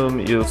assume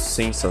you've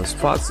seen some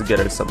spots,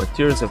 gathered some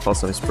materials, and found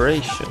some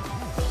inspiration.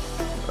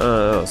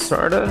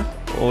 Sorta.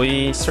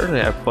 We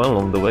certainly have fun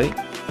along the way.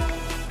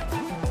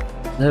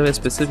 Having a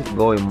specific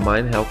goal in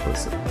mind helped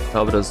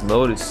us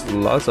notice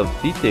lots of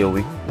detail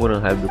we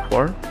wouldn't have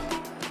before.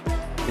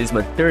 These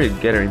material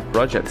gathering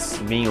projects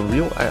being a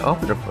real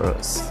eye-opener for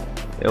us.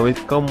 And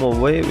we've come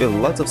away with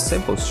lots of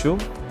samples too.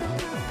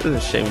 It's a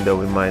shame that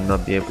we might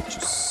not be able to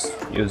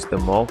use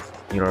them all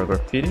in our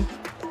graffiti.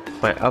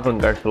 My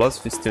avant-garde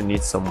philosophy still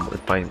needs some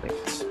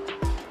refinement.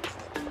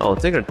 Oh,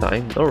 take your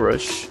time, no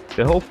rush.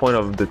 The whole point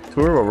of the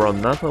tour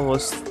around Nathan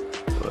was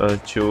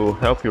to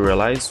help you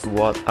realize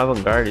what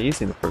avant-garde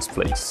is in the first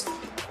place.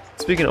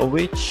 Speaking of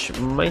which,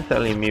 mind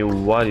telling me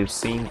what you've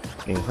seen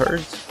and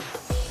heard?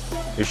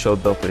 You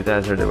showed up with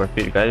Ezra the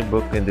graffiti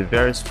guidebook and the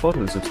various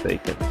photos you've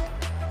taken.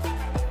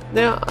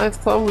 Yeah, I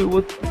thought we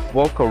would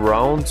walk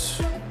around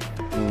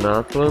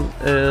Natlan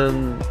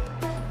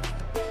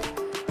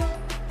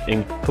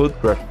and put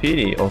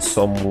graffiti on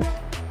some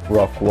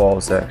rock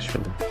walls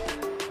actually.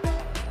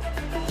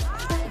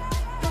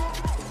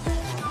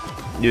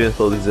 Even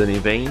though this is an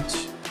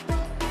event,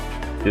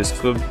 this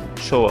could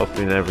show up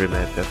in every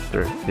map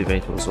after the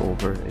event was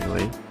over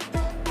anyway.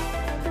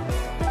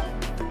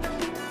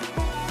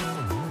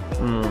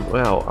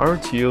 Well,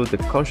 aren't you the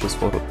conscious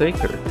photo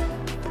taker?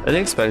 I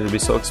didn't expect you to be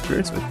so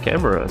experienced with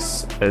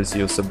cameras, as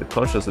you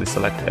subconsciously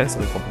select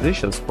excellent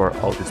compositions for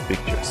all these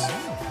pictures.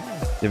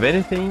 If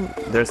anything,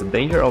 there's a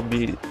danger I'll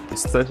be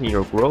stunting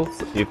your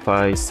growth if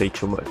I say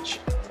too much.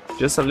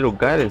 Just a little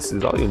guidance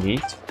is all you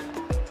need.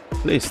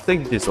 Please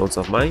take these notes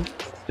of mine,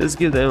 just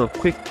give them a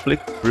quick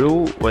flick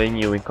through when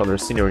you encounter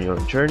scenery on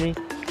your journey.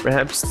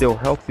 Perhaps they'll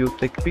help you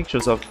take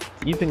pictures of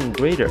even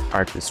greater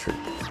artistry.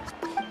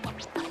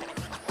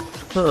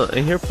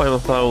 And here Paimon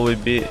thought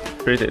would be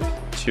treated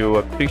to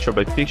a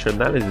picture-by-picture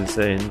analysis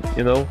and,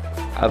 you know,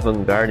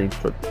 avant-garde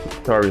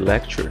introductory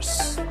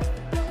lectures.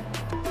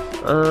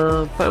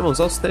 Paimon was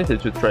also tempted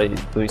to try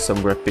doing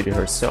some graffiti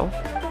herself.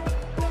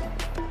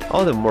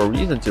 All the more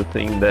reason to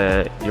think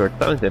that you're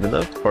talented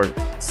enough for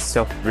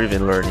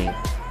self-driven learning.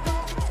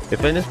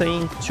 If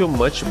anything, too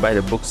much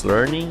by-the-books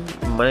learning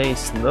might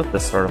snuff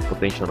that sort of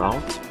potential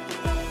out.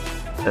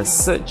 As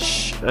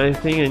such, I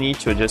think I need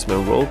to adjust my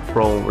role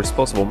from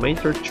responsible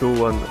mentor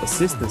to an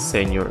assistant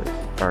senior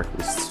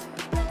artist.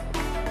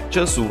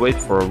 Just wait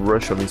for a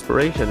rush of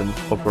inspiration and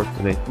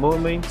opportune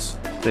moments,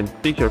 then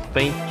pick your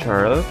paint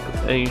jar up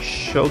and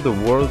show the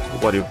world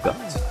what you've got.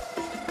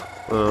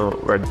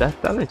 We're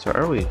that talented,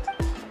 are we?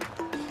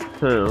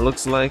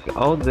 Looks like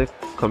all the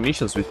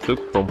commissions we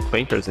took from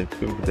painters and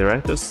film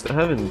directors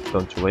haven't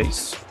gone to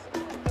waste.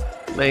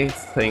 Many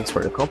thanks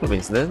for the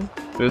compliments then.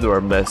 We'll do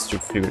our best to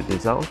figure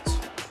this out.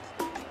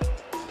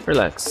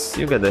 Relax,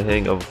 you get the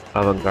hang of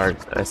avant-garde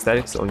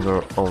aesthetics on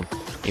your own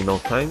in no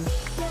time.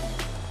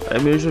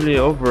 I'm usually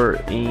over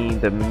in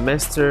the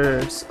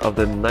Masters of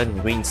the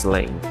Nine Wings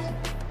lane,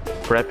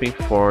 prepping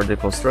for the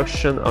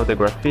construction of the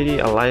Graffiti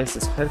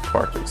Alliance's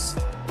headquarters.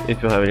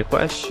 If you have any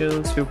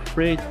questions, feel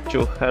free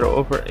to head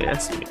over and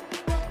ask me.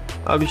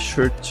 I'll be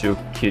sure to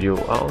kid you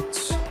out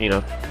in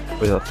a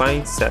with a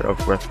fine set of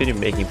graffiti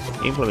making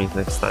implements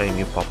next time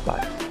you pop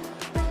by.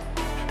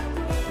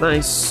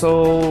 Nice,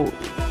 so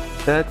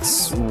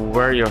that's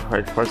where your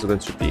hard parts are going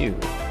to be.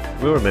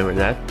 We'll remember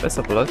that. Best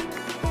of luck.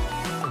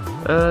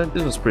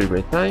 This was a pretty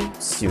great time.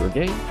 See you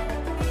again.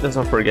 Let's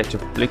not forget to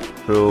flick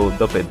through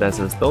Dope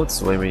Dazzler's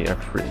notes when we are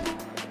free.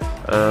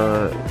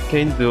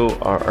 Can't do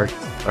our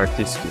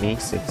artistic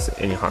instincts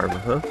any harm,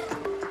 huh?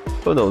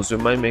 Who knows, we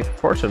might make a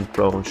fortune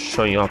from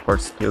showing off our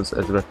skills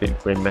as graffiti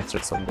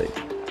grandmaster someday.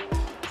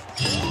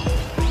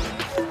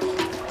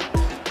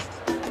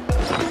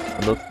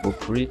 A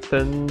notebook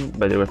written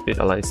by the Graffiti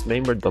Alliance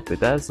member Dope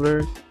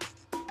Dazzler,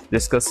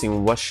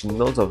 discussing what she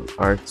knows of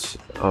art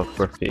of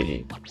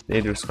graffiti.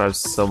 It describes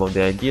some of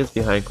the ideas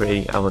behind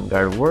creating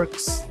avant-garde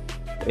works,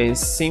 and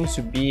seems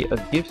to be a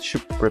gift she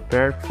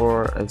prepared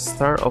for a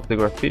star of the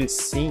graffiti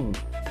scene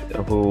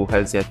who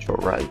has yet to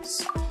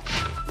arise.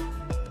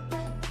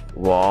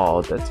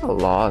 Wow, that's a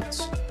lot.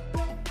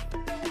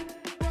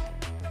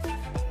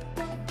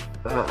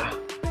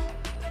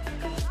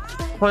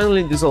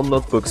 Finally, this old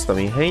notebook's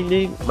coming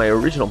handy. My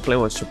original plan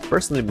was to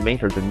personally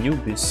mentor the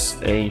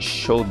newbies and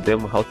show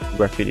them how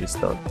graffiti is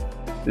done.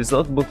 This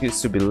notebook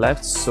is to be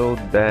left so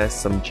that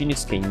some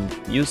genius can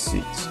use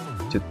it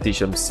to teach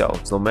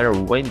themselves, no matter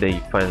when they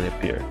finally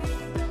appear.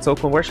 So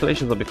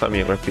congratulations on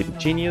becoming a graffiti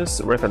genius,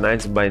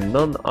 recognized by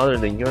none other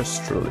than yours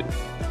truly.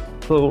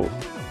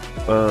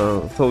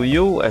 Though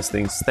you, as the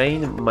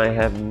insane, might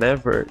have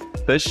never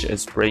touched a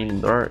spray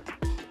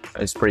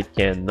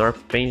can, nor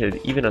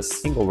painted even a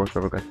single work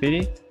of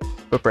graffiti,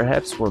 but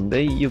perhaps one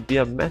day you'll be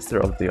a master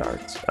of the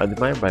art,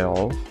 admired by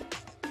all.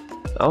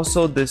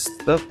 Also, the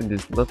stuff in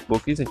this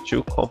notebook isn't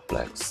too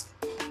complex.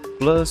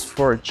 Plus,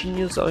 for a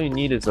genius, all you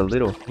need is a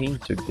little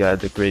hint to get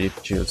the creative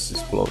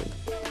juices flowing.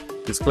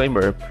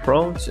 Disclaimer up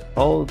front,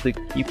 all the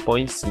key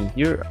points in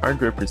here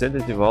aren't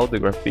representative of all the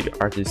graffiti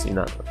artists in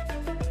Atlanta.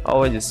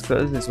 All I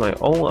discuss is my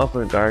own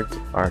avant-garde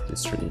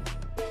artistry.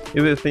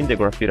 You will think the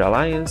Graffiti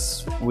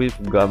Alliance,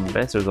 we've got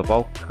masters of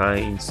all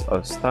kinds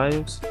of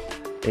styles,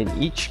 and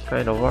each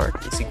kind of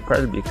art is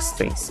incredibly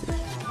extensive.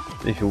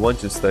 If you want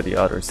to study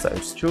other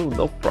styles too,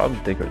 no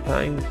problem, take your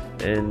time.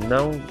 And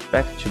now,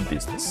 back to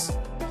business.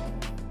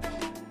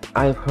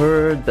 I've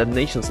heard that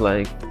nations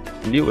like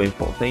Liu and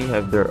Fontaine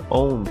have their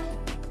own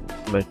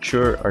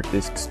mature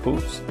artistic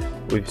schools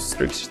with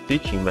strict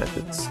teaching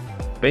methods.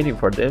 Painting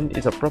for them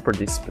is a proper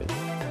discipline.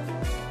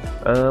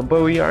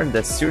 But we aren't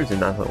that serious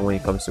enough when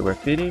it comes to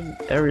graffiti.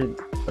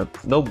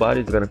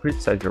 Nobody's gonna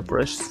criticize your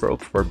brush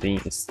strokes for being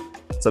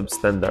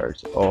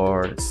substandard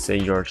or say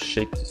your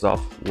shape is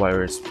off while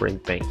you're spraying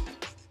paint.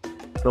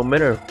 No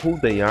matter who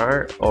they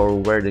are or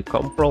where they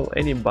come from,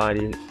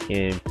 anybody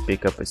can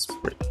pick up a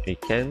spray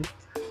can,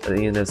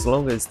 and as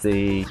long as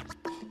they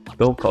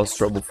don't cause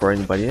trouble for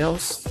anybody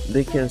else,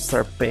 they can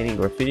start painting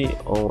graffiti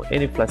on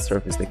any flat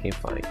surface they can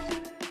find.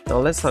 Now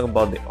let's talk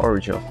about the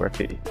origin of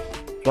graffiti.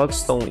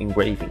 Flagstone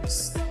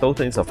engravings,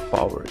 totems of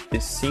power,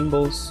 these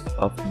symbols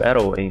of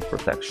battle and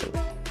protection.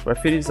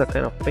 Graffiti is a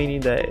kind of painting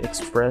that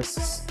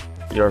expresses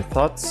your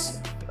thoughts,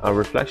 a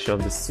reflection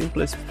of the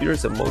simplest,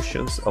 purest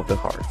emotions of the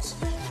heart.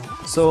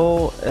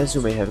 So, as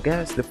you may have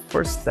guessed, the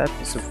first step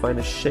is to find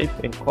the shape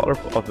and color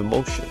of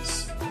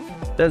emotions.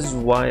 That's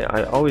why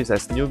I always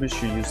ask newbies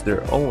to use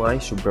their own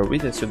eyes to bear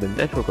witness to the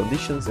natural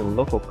conditions and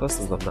local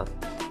customs of nothing.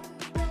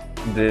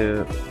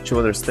 To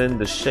understand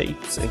the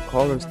shapes and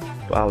colors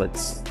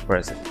palettes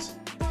present.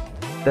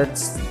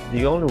 That's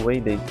the only way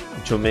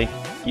to make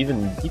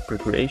even deeper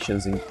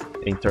creations and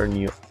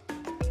turn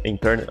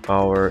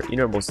our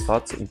innermost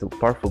thoughts into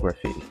powerful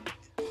graffiti.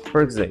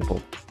 For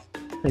example,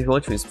 if you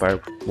want to inspire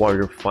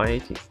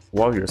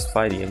warriors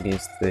fighting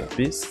against the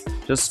beast,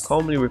 just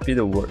calmly repeat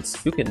the words,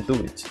 "You can do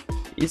it."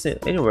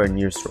 Isn't anywhere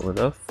near strong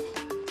enough.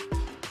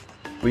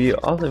 We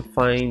often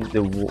find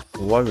the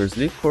warriors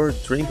liquor,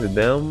 drink with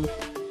them,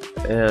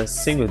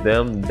 sing with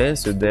them,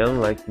 dance with them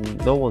like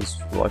no one's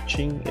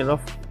watching,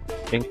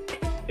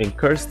 and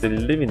curse the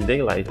living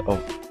daylight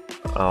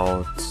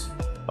out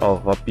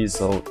of a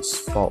peaceful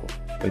skull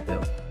with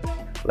them.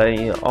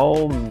 Letting it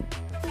all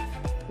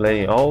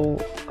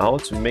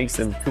out makes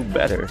them feel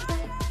better,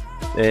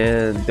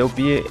 and they'll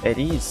be at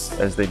ease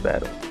as they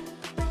battle.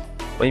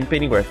 When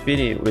painting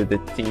graffiti with the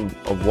theme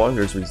of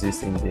warriors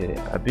resisting the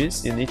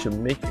abyss, you need to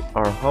make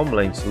our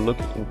homelands look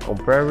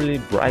incomparably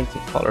bright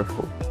and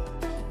colorful.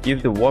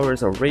 Give the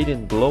warriors a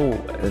radiant glow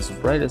as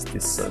bright as the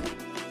sun.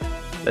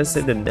 Let's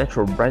say the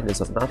natural brightness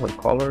of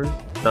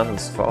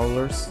Nathan's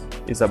colors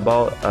is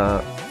about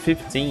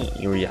 15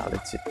 in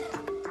reality.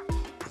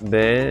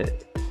 Then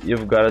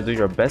you've gotta do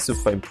your best to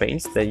find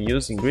paints that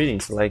use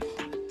ingredients like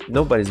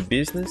nobody's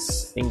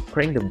business and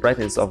crank the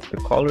brightness of the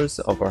colors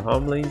of our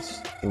homelands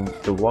in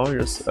the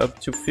warriors up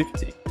to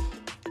 50.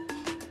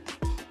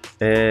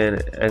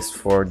 And as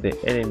for the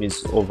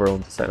enemies over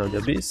on the side of the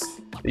abyss,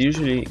 they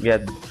usually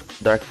get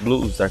dark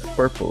blues, dark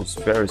purples,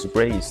 various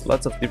grays,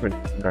 lots of different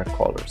dark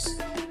colors.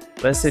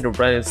 Let's say the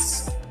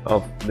brightness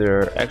of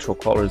their actual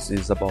colors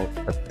is about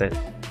a 10.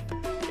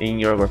 In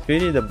your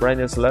graffiti, the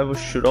brightness level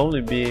should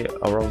only be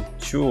around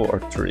 2 or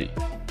 3.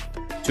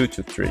 2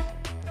 to 3.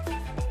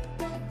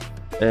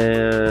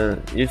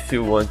 And if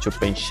you want to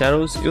paint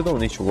shadows, you don't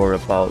need to worry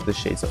about the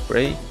shades of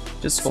gray,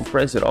 just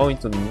compress it all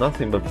into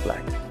nothing but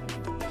black.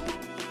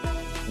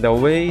 That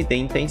way, the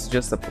intense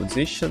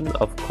juxtaposition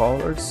of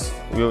colors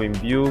will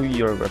imbue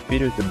your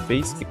graffiti with the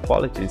basic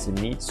qualities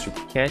it needs to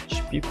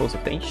catch people's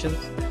attention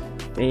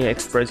and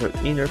express your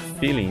inner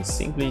feelings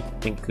simply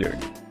and clearly.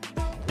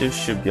 You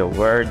should be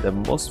aware that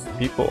most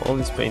people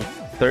only spend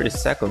 30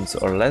 seconds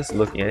or less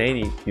looking at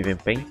any given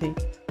painting,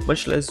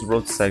 much less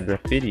roadside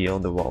graffiti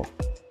on the wall.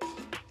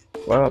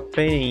 While a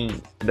painting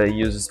that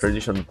uses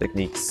traditional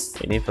techniques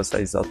and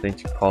emphasizes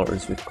authentic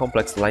colors with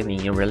complex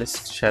lighting and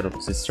realistic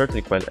shadows is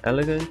certainly quite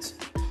elegant,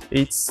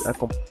 it's a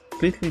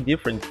completely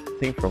different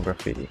thing from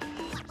graffiti.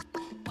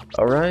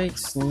 Alright,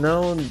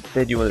 now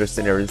that you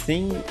understand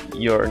everything,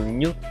 your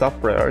new top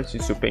priority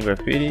is to paint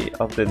graffiti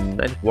of the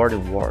Night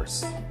Warden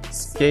Wars,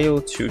 scale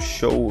to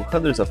show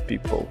hundreds of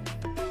people.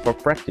 For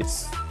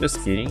practice,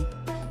 just kidding.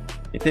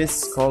 If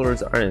these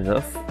colors aren't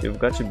enough, you've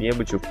got to be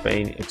able to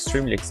paint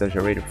extremely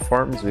exaggerated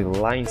forms with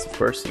lines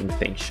bursting with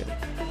tension,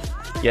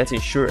 yet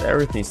ensure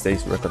everything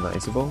stays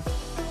recognizable.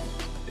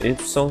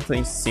 If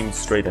something seems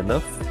straight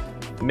enough,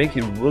 make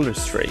it ruler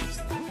straight.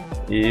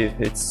 If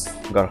it's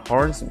got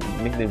horns,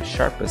 make them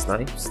sharp as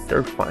knives,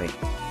 they're fine.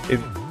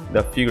 If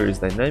the figure is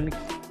dynamic,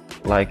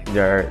 like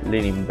they're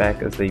leaning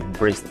back as they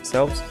brace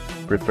themselves,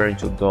 preparing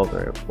to draw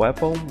their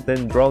weapon,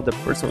 then draw the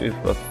person with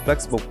a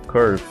flexible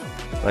curve,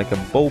 like a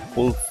bow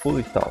pull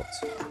fully taut.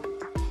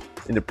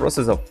 In the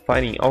process of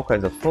fighting all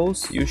kinds of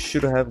foes, you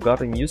should have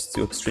gotten used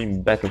to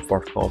extreme back and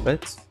forth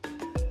combat,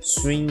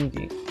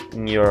 swinging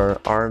your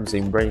arms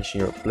and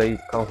brandishing your blade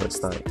countless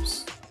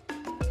times.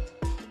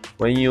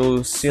 When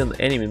you see an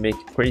enemy make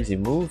a crazy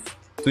move,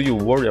 do you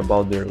worry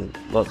about their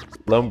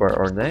lumbar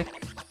or neck?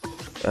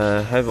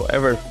 Have you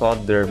ever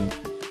thought their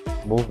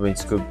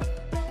movements could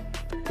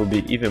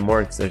be even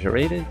more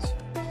exaggerated?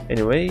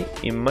 Anyway,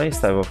 in my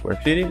style of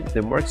graffiti,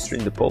 the more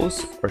extreme the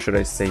pose, or should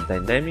I say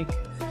dynamic,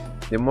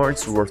 the more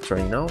it's worth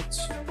trying out.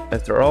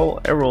 After all,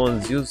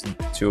 everyone's used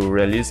to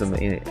realism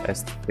and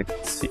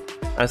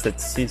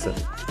aestheticism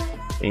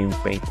in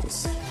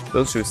paintings.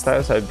 Those two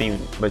styles have been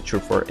mature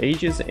for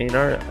ages and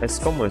are as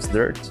common as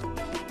dirt.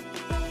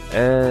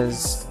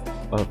 As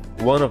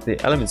one of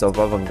the elements of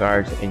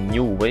avant-garde and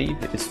new wave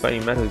is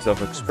finding methods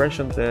of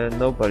expression that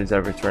nobody's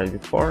ever tried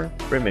before.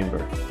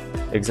 Remember,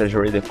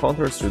 exaggerate the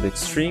contours to the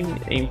extreme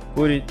and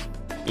put it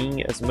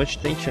in as much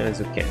tension as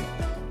you can.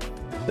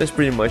 That's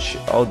pretty much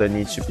all that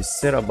needs to be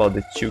said about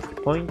the 2 key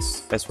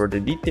points. As for the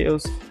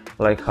details,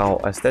 like how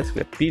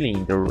aesthetically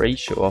appealing the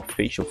ratio of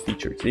facial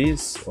features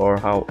is, or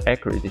how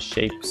accurate the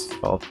shapes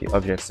of the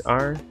objects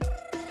are,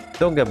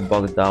 don't get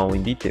bogged down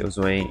in details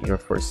when you're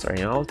first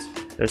starting out.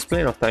 There's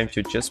plenty of time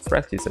to just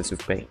practice as you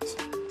paint.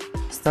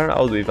 Start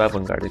out with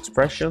avant-garde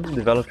expression,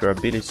 develop your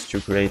ability to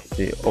create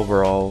the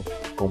overall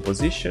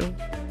composition,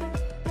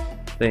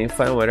 then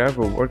find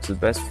whatever works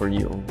best for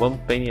you, one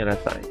painting at a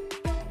time.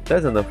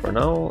 That's enough for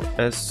now.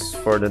 As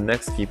for the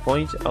next key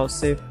point, I'll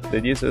save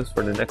the details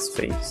for the next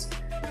phase.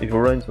 If you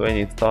run into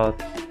any tough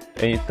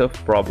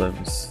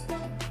problems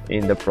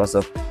in the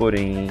process of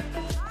putting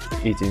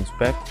it into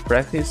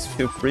practice,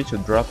 feel free to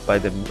drop by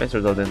the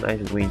Masters of the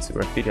Night Wind's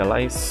Graffiti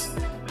Alliance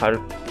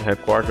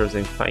headquarters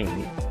and find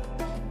me.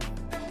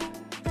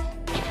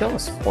 That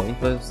was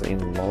pointless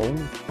and long,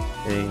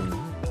 and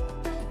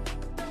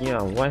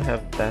yeah, why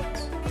have that?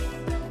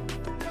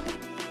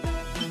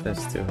 I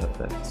still have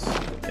that.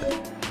 Yeah.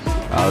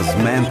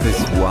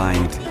 Osmanthus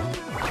whined.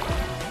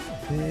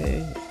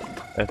 Okay.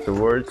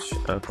 Afterwards,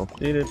 I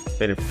completed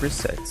painted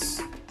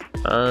presets.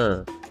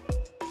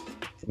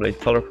 Blade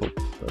colorful.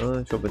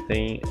 Deixa eu ver,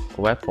 tem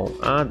weapon.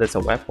 That's a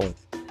weapon.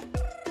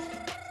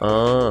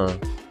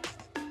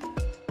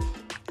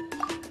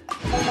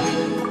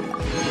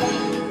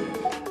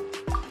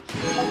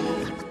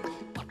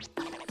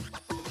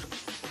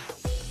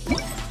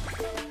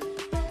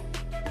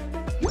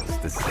 What's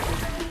the same?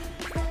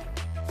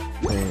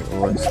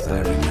 What's I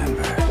that?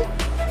 remember.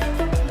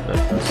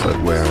 But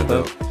where are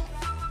the...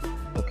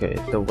 Okay,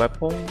 the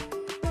weapon.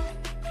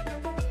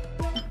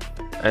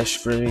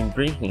 Ash green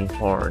drinking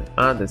horn.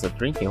 There's a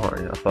drinking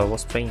horn. I thought it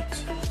was paint.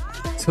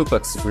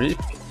 Suplex grip.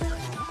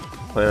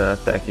 When an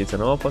attack hits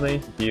an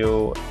opponent,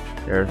 deal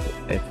earth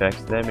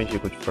effect damage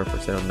equal to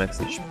 4% of max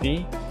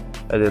HP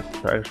at the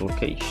target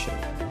location.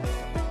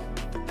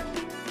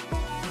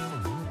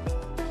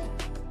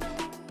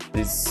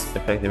 This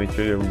effect may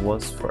trigger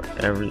once for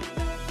every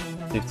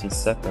 15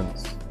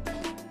 seconds.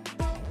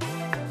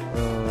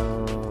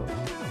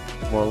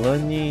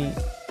 Molani.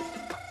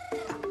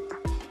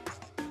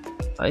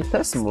 I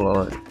tested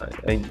Molani.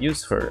 I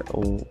used her.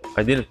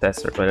 I didn't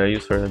test her, but I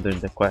used her during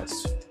the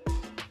quest.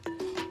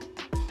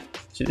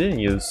 She didn't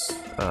use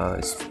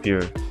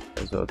Spear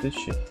as well, did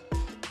she?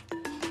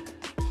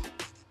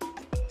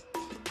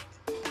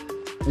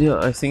 Yeah,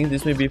 I think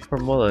this may be for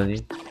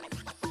Molani.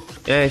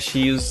 Yeah,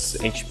 she uses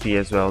HP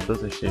as well,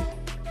 doesn't she?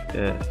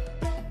 Yeah.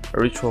 A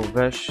ritual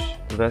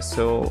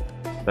vessel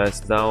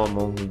passed down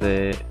among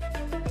the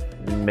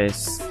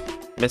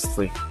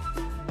Mestli.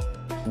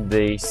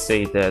 They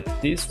say that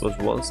this was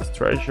once a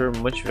treasure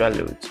much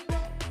valued,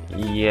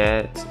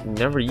 yet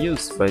never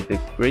used by the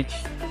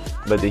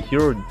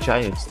hero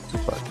giant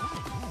Tupac.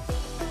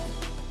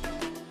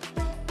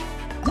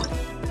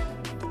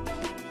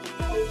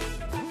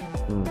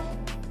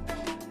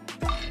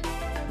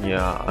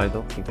 Yeah, I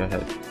don't think I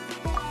had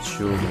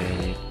too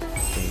many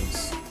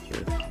things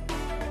here.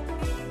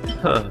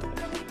 Huh.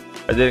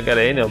 I didn't get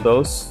any of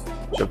those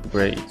to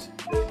upgrade.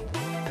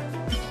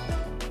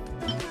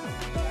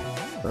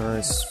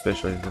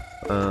 Especially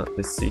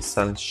the sea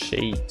silent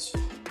shade.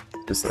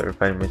 This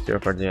clarifying material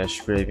for the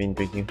ash graving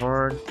drinking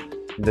horn.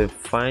 The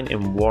fine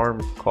and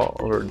warm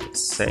colored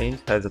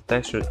sand has a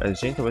texture as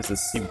gentle as the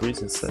sea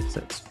breeze and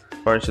sunset.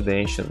 According to the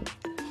ancient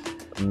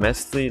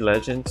Mestley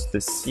legend,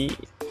 the sea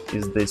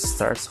is the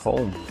star's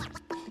home,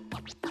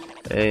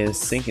 and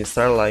sinking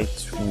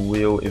starlight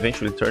will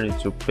eventually turn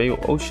into pale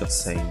ocean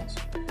sand.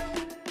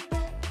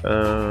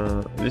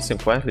 Listen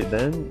quietly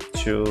then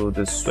to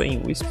the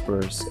swaying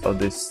whispers of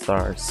the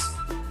stars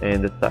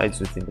and the tides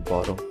within the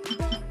bottle.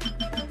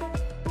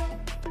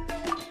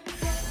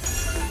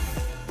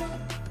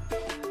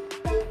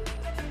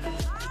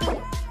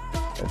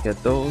 I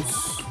get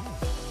those,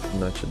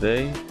 not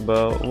today,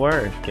 but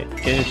where?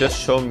 Can you just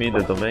show me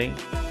the domain?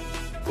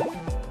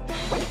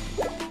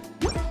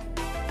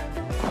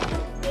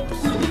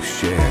 You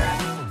share.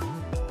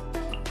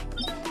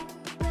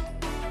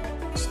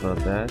 It's not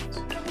that.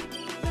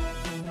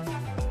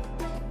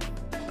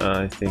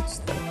 I think it's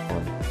that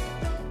one.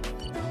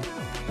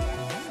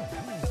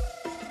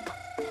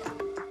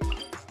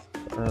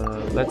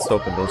 Let's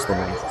open those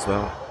domains as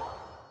well.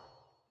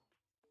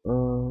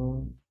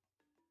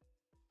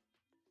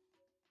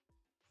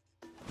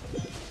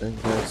 I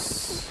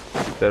guess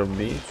that'll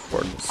be it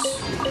for this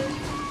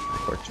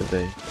for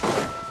today.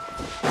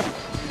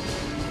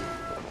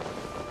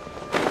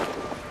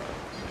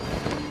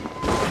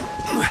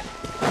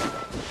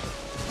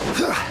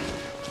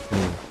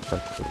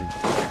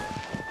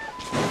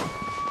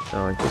 No,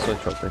 I just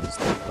want to open this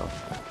stuff now.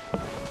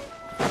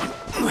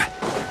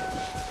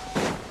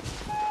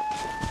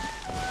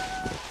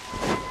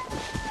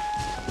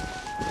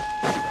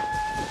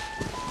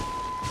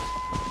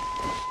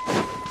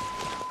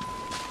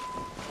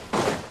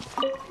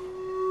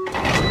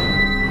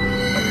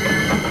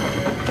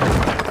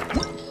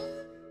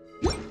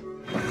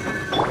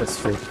 Let's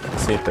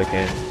see if I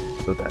can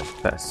do that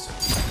fast.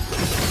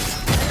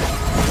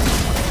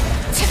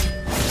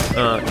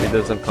 It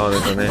doesn't count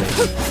as an enemy.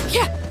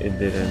 It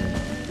didn't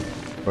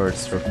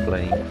first for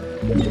playing.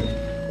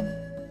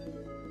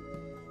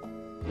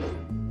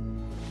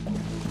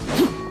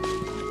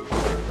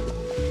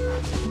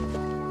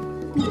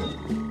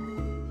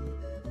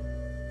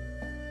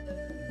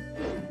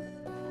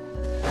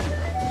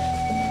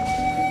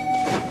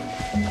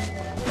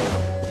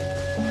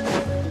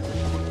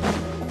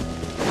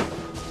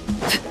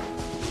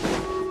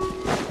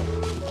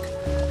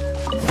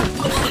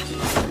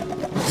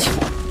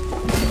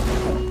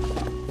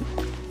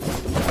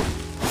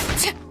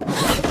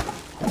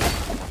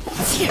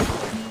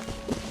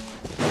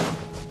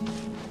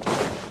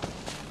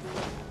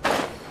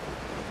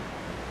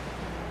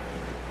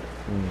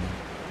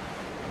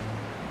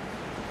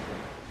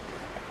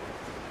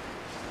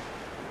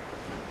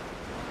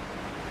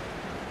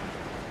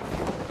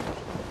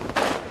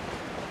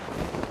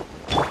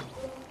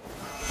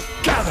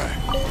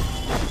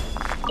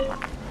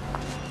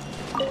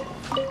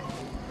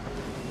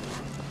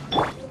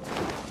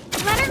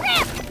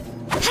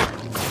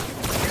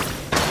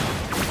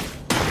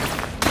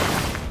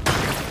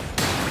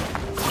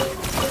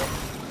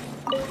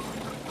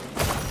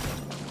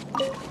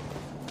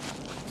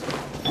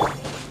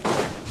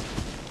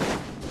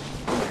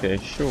 Okay,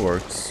 she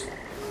works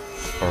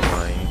for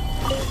mine.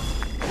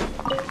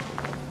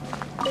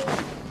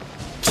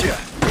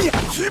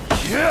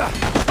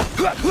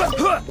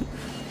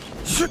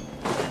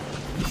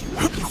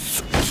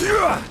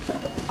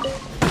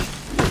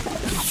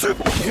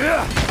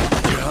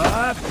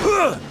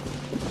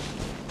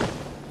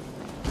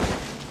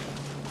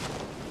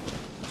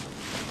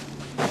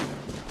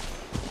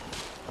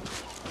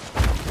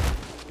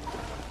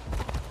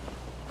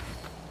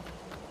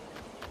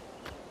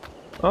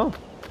 Oh.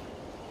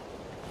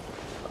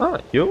 Ah,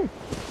 you?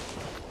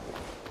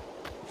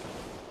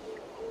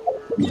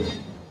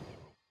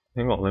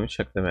 Hang on, let me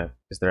check the map.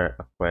 Is there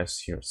a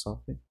quest here or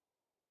something?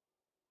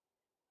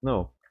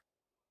 No.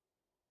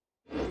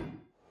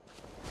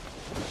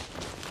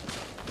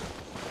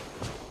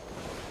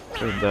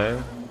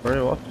 Where are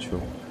you off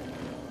to?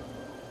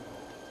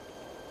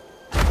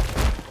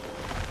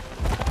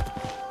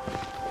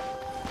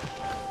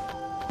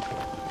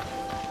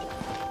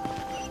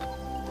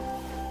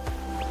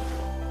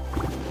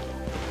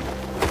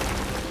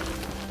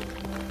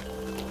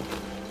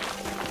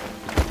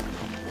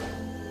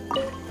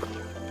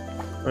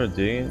 We're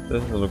digging.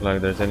 Doesn't look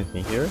like there's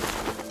anything here.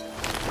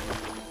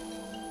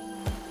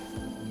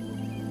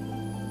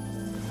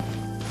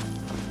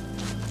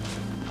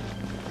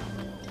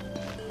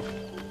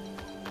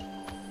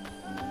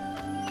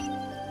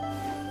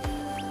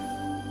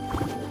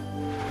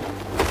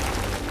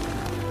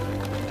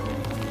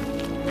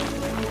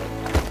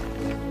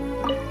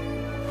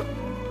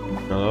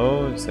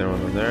 Hello, is there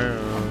one there?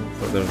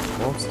 So there's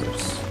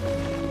monsters.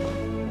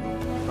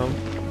 Come.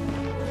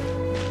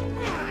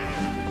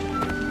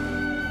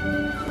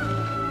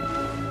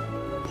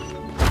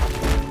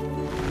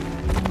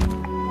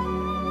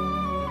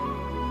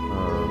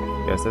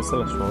 Guess that's the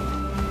last one.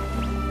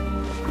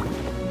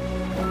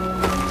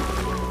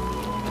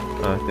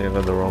 I think I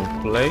got the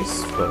wrong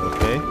place, but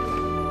okay.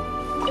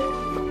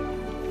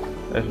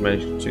 I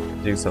managed to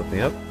dig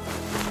something up.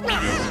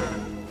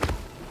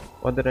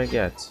 What did I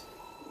get?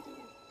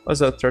 Was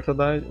that turtle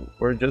died?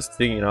 We're just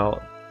digging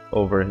out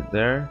over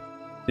there.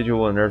 Did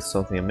you unearth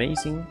something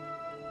amazing?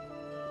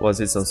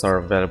 Was it some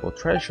sort of valuable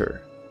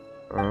treasure?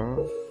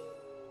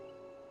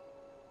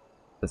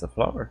 There's a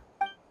flower.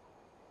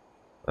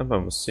 I'm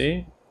gonna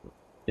see.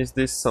 Is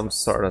this some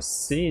sort of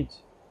seed?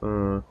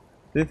 Do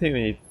you think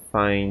we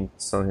find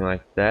something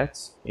like that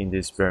in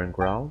this barren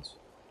ground?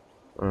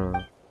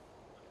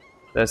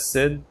 That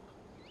said,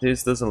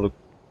 this doesn't look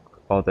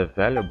all that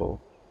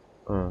valuable.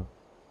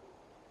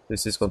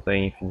 This is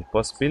containing infinite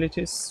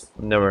possibilities.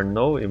 Never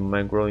know, it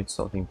might grow into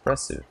something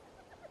impressive.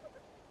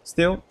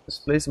 Still, this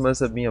place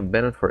must have been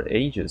abandoned for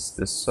ages.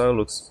 The soil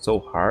looks so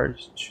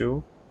hard,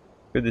 too.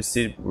 Could the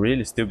seed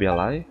really still be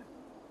alive?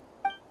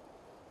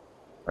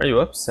 Are you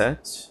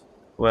upset?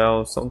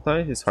 Well,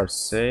 sometimes it's hard to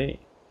say.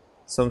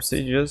 Some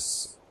seeds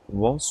just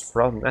won't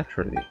sprout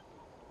naturally.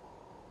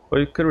 But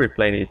you could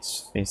replant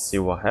it and see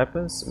what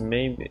happens.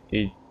 Maybe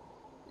it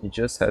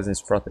just hasn't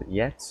sprouted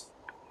yet.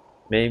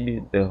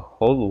 Maybe the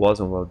hole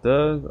wasn't well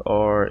dug,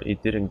 or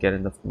it didn't get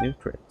enough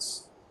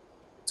nutrients.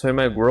 So it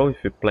might grow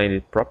if you plant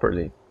it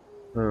properly.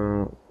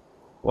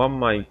 What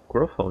might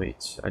grow from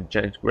it? A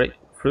giant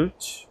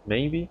grapefruit,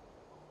 maybe?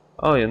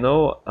 Oh, you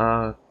know,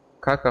 a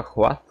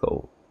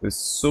cacahuatl with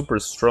super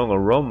strong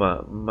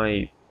aroma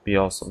might be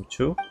awesome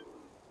too.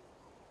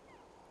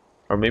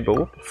 Or maybe a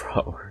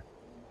wallflower.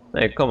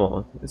 Hey, come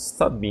on,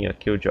 stop being a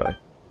killjoy.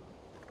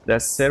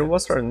 That said, what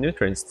sort of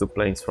nutrients do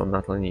plants from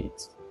Natlan need?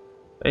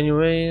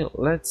 Anyway,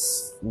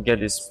 let's get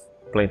this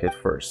planted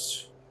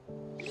first.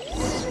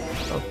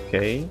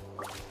 Okay.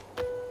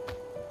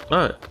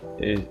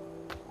 It's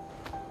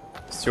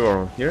still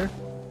around here.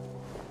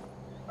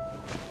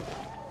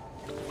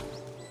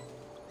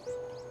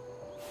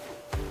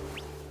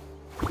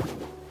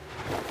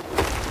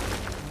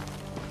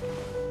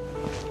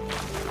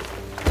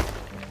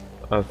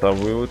 I thought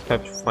we would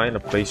have to find a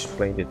place to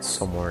plant it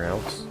somewhere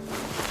else.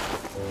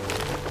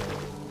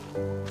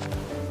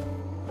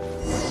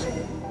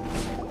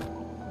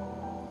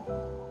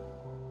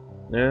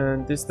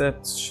 And this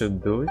depth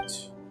should do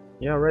it.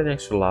 Yeah, right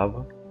next to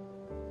lava.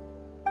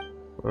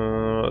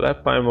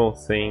 That primal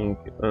thing,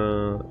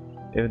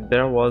 if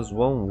there was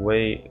one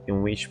way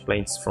in which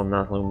plants from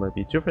Natlan might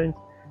be different,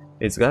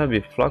 it's gotta be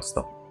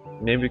Fluxstone.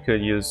 Maybe we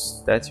could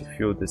use that to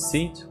fuel the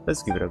seed.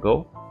 Let's give it a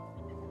go.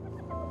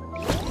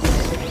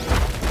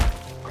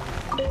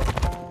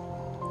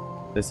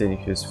 The seed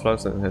infused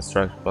Fluxstone has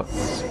tracked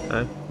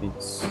Fluxstone.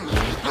 It's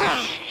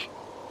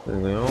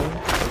going on.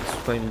 Where's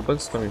flying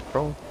bugs coming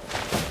from?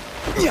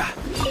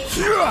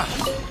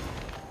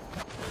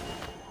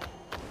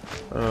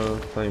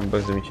 Flying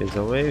bugs that we chase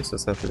away, so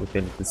it's have to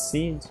retain the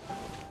seed.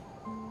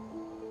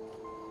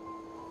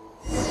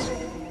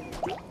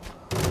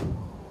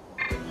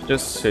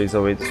 Just chase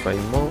away the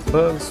flying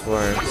bugs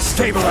while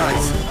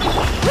Stabilize!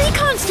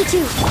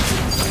 Reconstitute!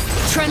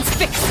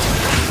 Transfix!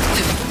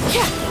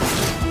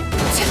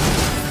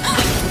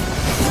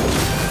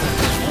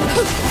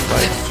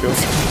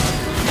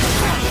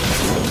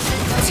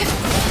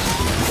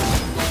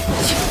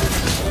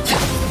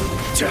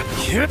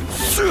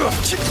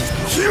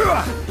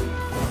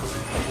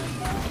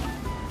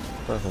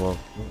 Come on,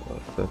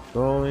 keep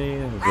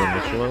going, it's going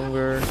much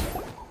longer,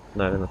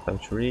 not enough time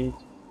to read.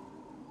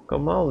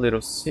 Come on,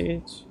 little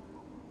seed.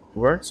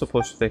 We weren't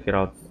supposed to take it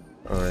out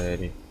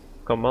already.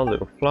 Come on,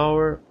 little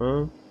flower.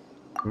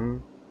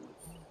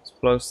 This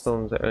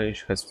Fluxstone's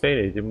age has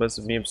faded. It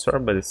must be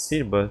absorbed by the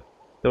seed, but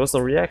there was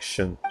no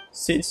reaction.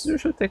 Seeds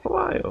usually take a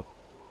while.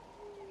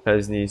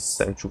 Has needs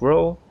time to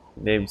grow.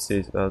 Maybe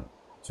seeds got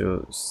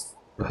to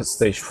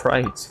stage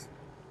fright.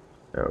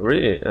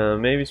 Really?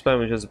 Maybe Spine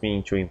was just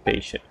being too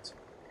impatient.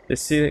 The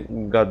seed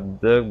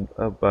got dug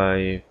up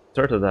by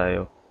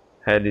Turtledile,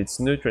 had its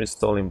nutrients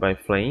stolen by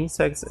flying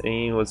insects,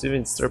 and was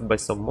even disturbed by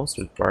some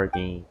monsters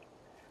bargaining.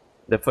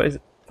 The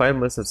fire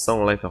must have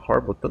sounded like a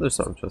horrible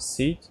thunderstorm to a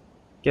seed.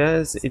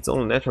 Guess it's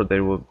only natural that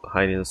it would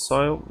hide in the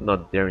soil,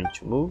 not daring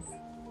to move.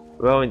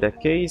 Well, in that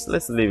case,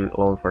 let's leave it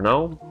alone for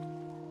now.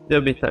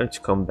 There'll be time to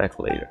come back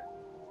later.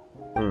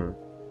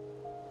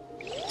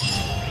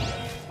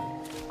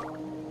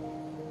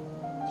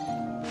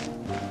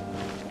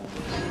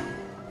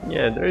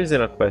 Yeah, there isn't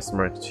a quest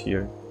marked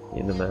here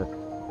in the map.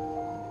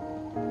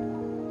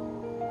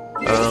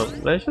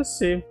 Let's just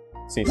see,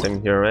 since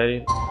I'm here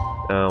already,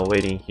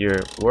 waiting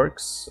here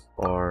works,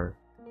 or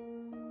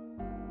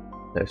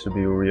that should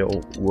be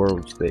real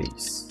world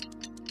base.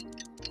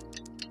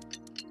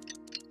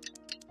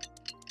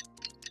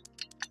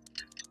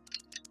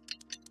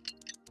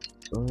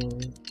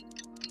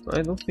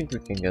 I don't think we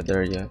can get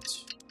there yet.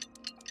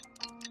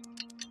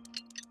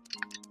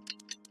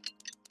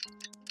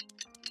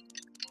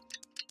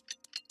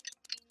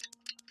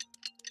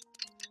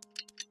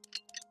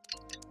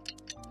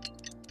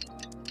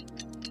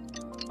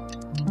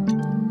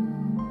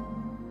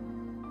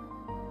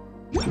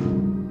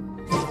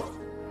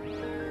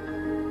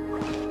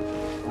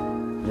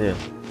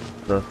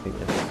 nothing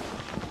yet.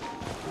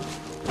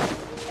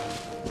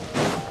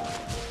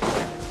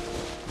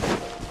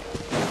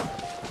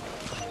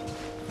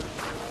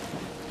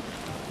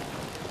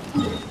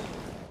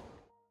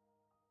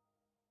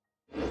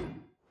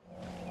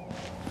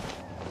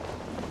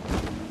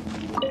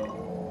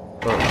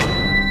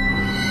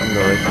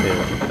 I can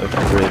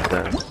upgrade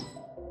that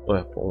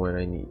weapon when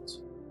I need.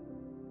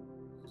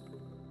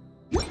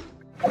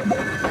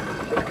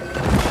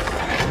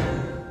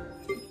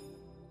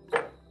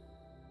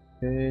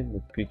 Okay,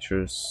 the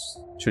pictures,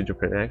 2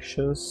 different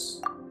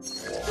actions.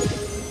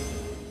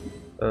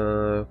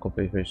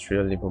 Complete Artistry,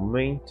 leave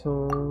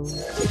momentum.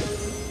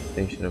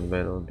 Tension and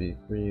battle will be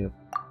 3 of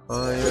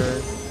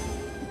fire.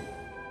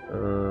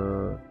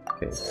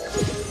 Okay.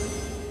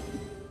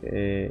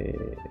 Okay.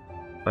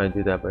 I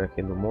did that, but I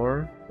can do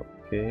more.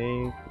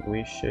 Okay,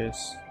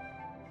 wishes.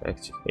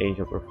 Activate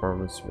your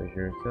performance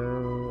measure.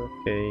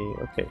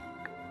 Okay.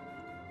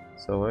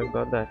 So I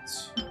got that.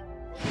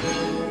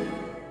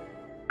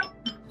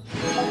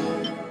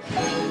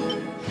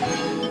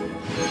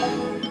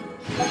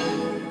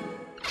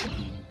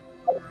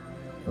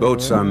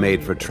 Boats are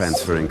made for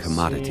transferring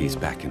commodities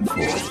back and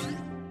forth.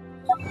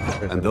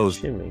 And those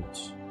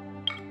achievements.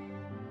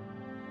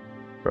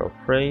 Bro,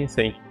 Frey,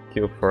 thank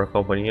you for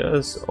accompanying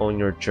us on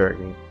your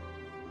journey.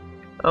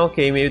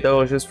 Okay, maybe that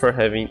was just for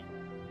having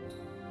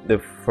the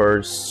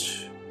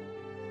first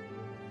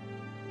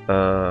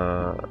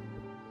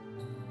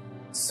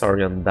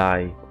Saurian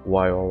die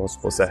while I was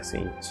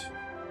possessing it.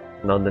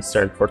 Not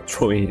necessarily for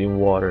throwing it in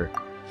water.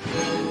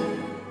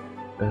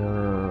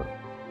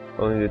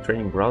 Only the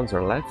training grounds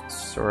are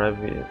left, or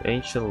have an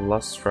ancient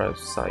lost tribe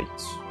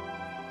site.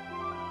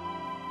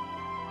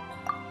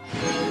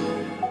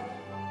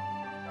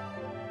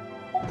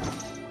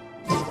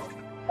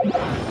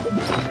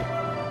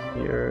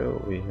 Here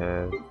we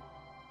have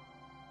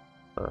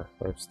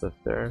 5 stuff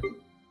there.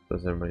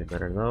 Doesn't really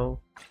matter now.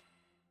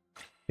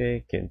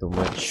 Okay, can't do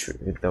much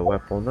with the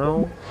weapon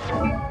now.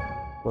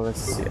 Well,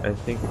 let's see. I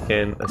think we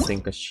can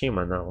ascend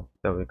Kashima now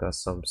that we got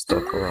some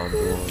stuff around the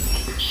world.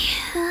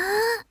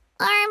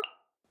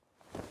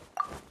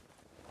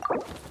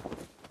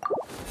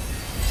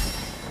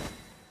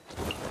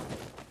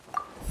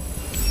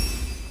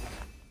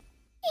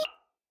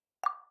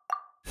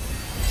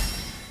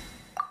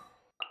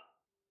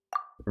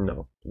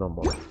 No, no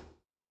more.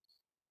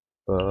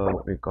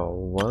 But we got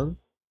 1.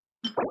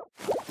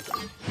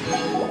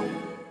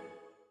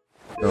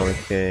 Now we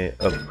can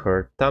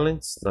upgrade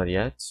talents, not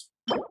yet.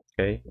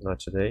 Okay, not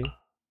today.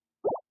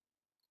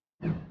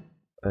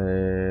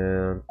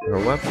 And her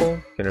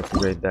weapon, can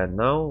upgrade that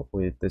now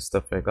with the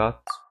stuff I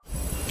got.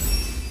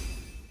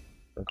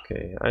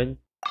 Okay,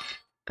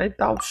 I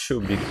doubt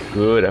she'll be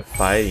good at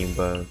fighting,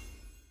 but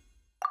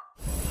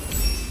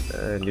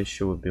at least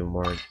she would be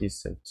more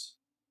decent.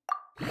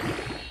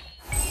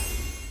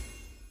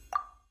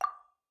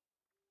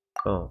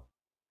 Oh.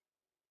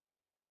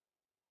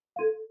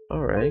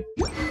 Alright.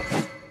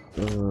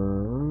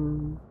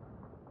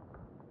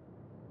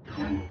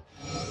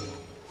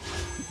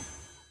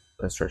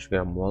 Let's try to get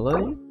a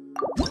Molly.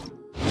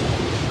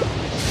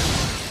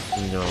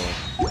 No.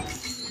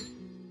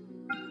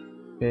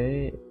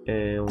 Okay,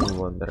 and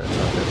one that I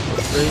got there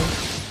for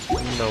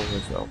free. No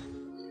as well.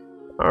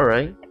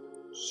 Alright,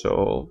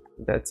 so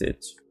that's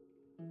it.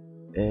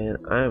 And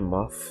I'm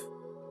off.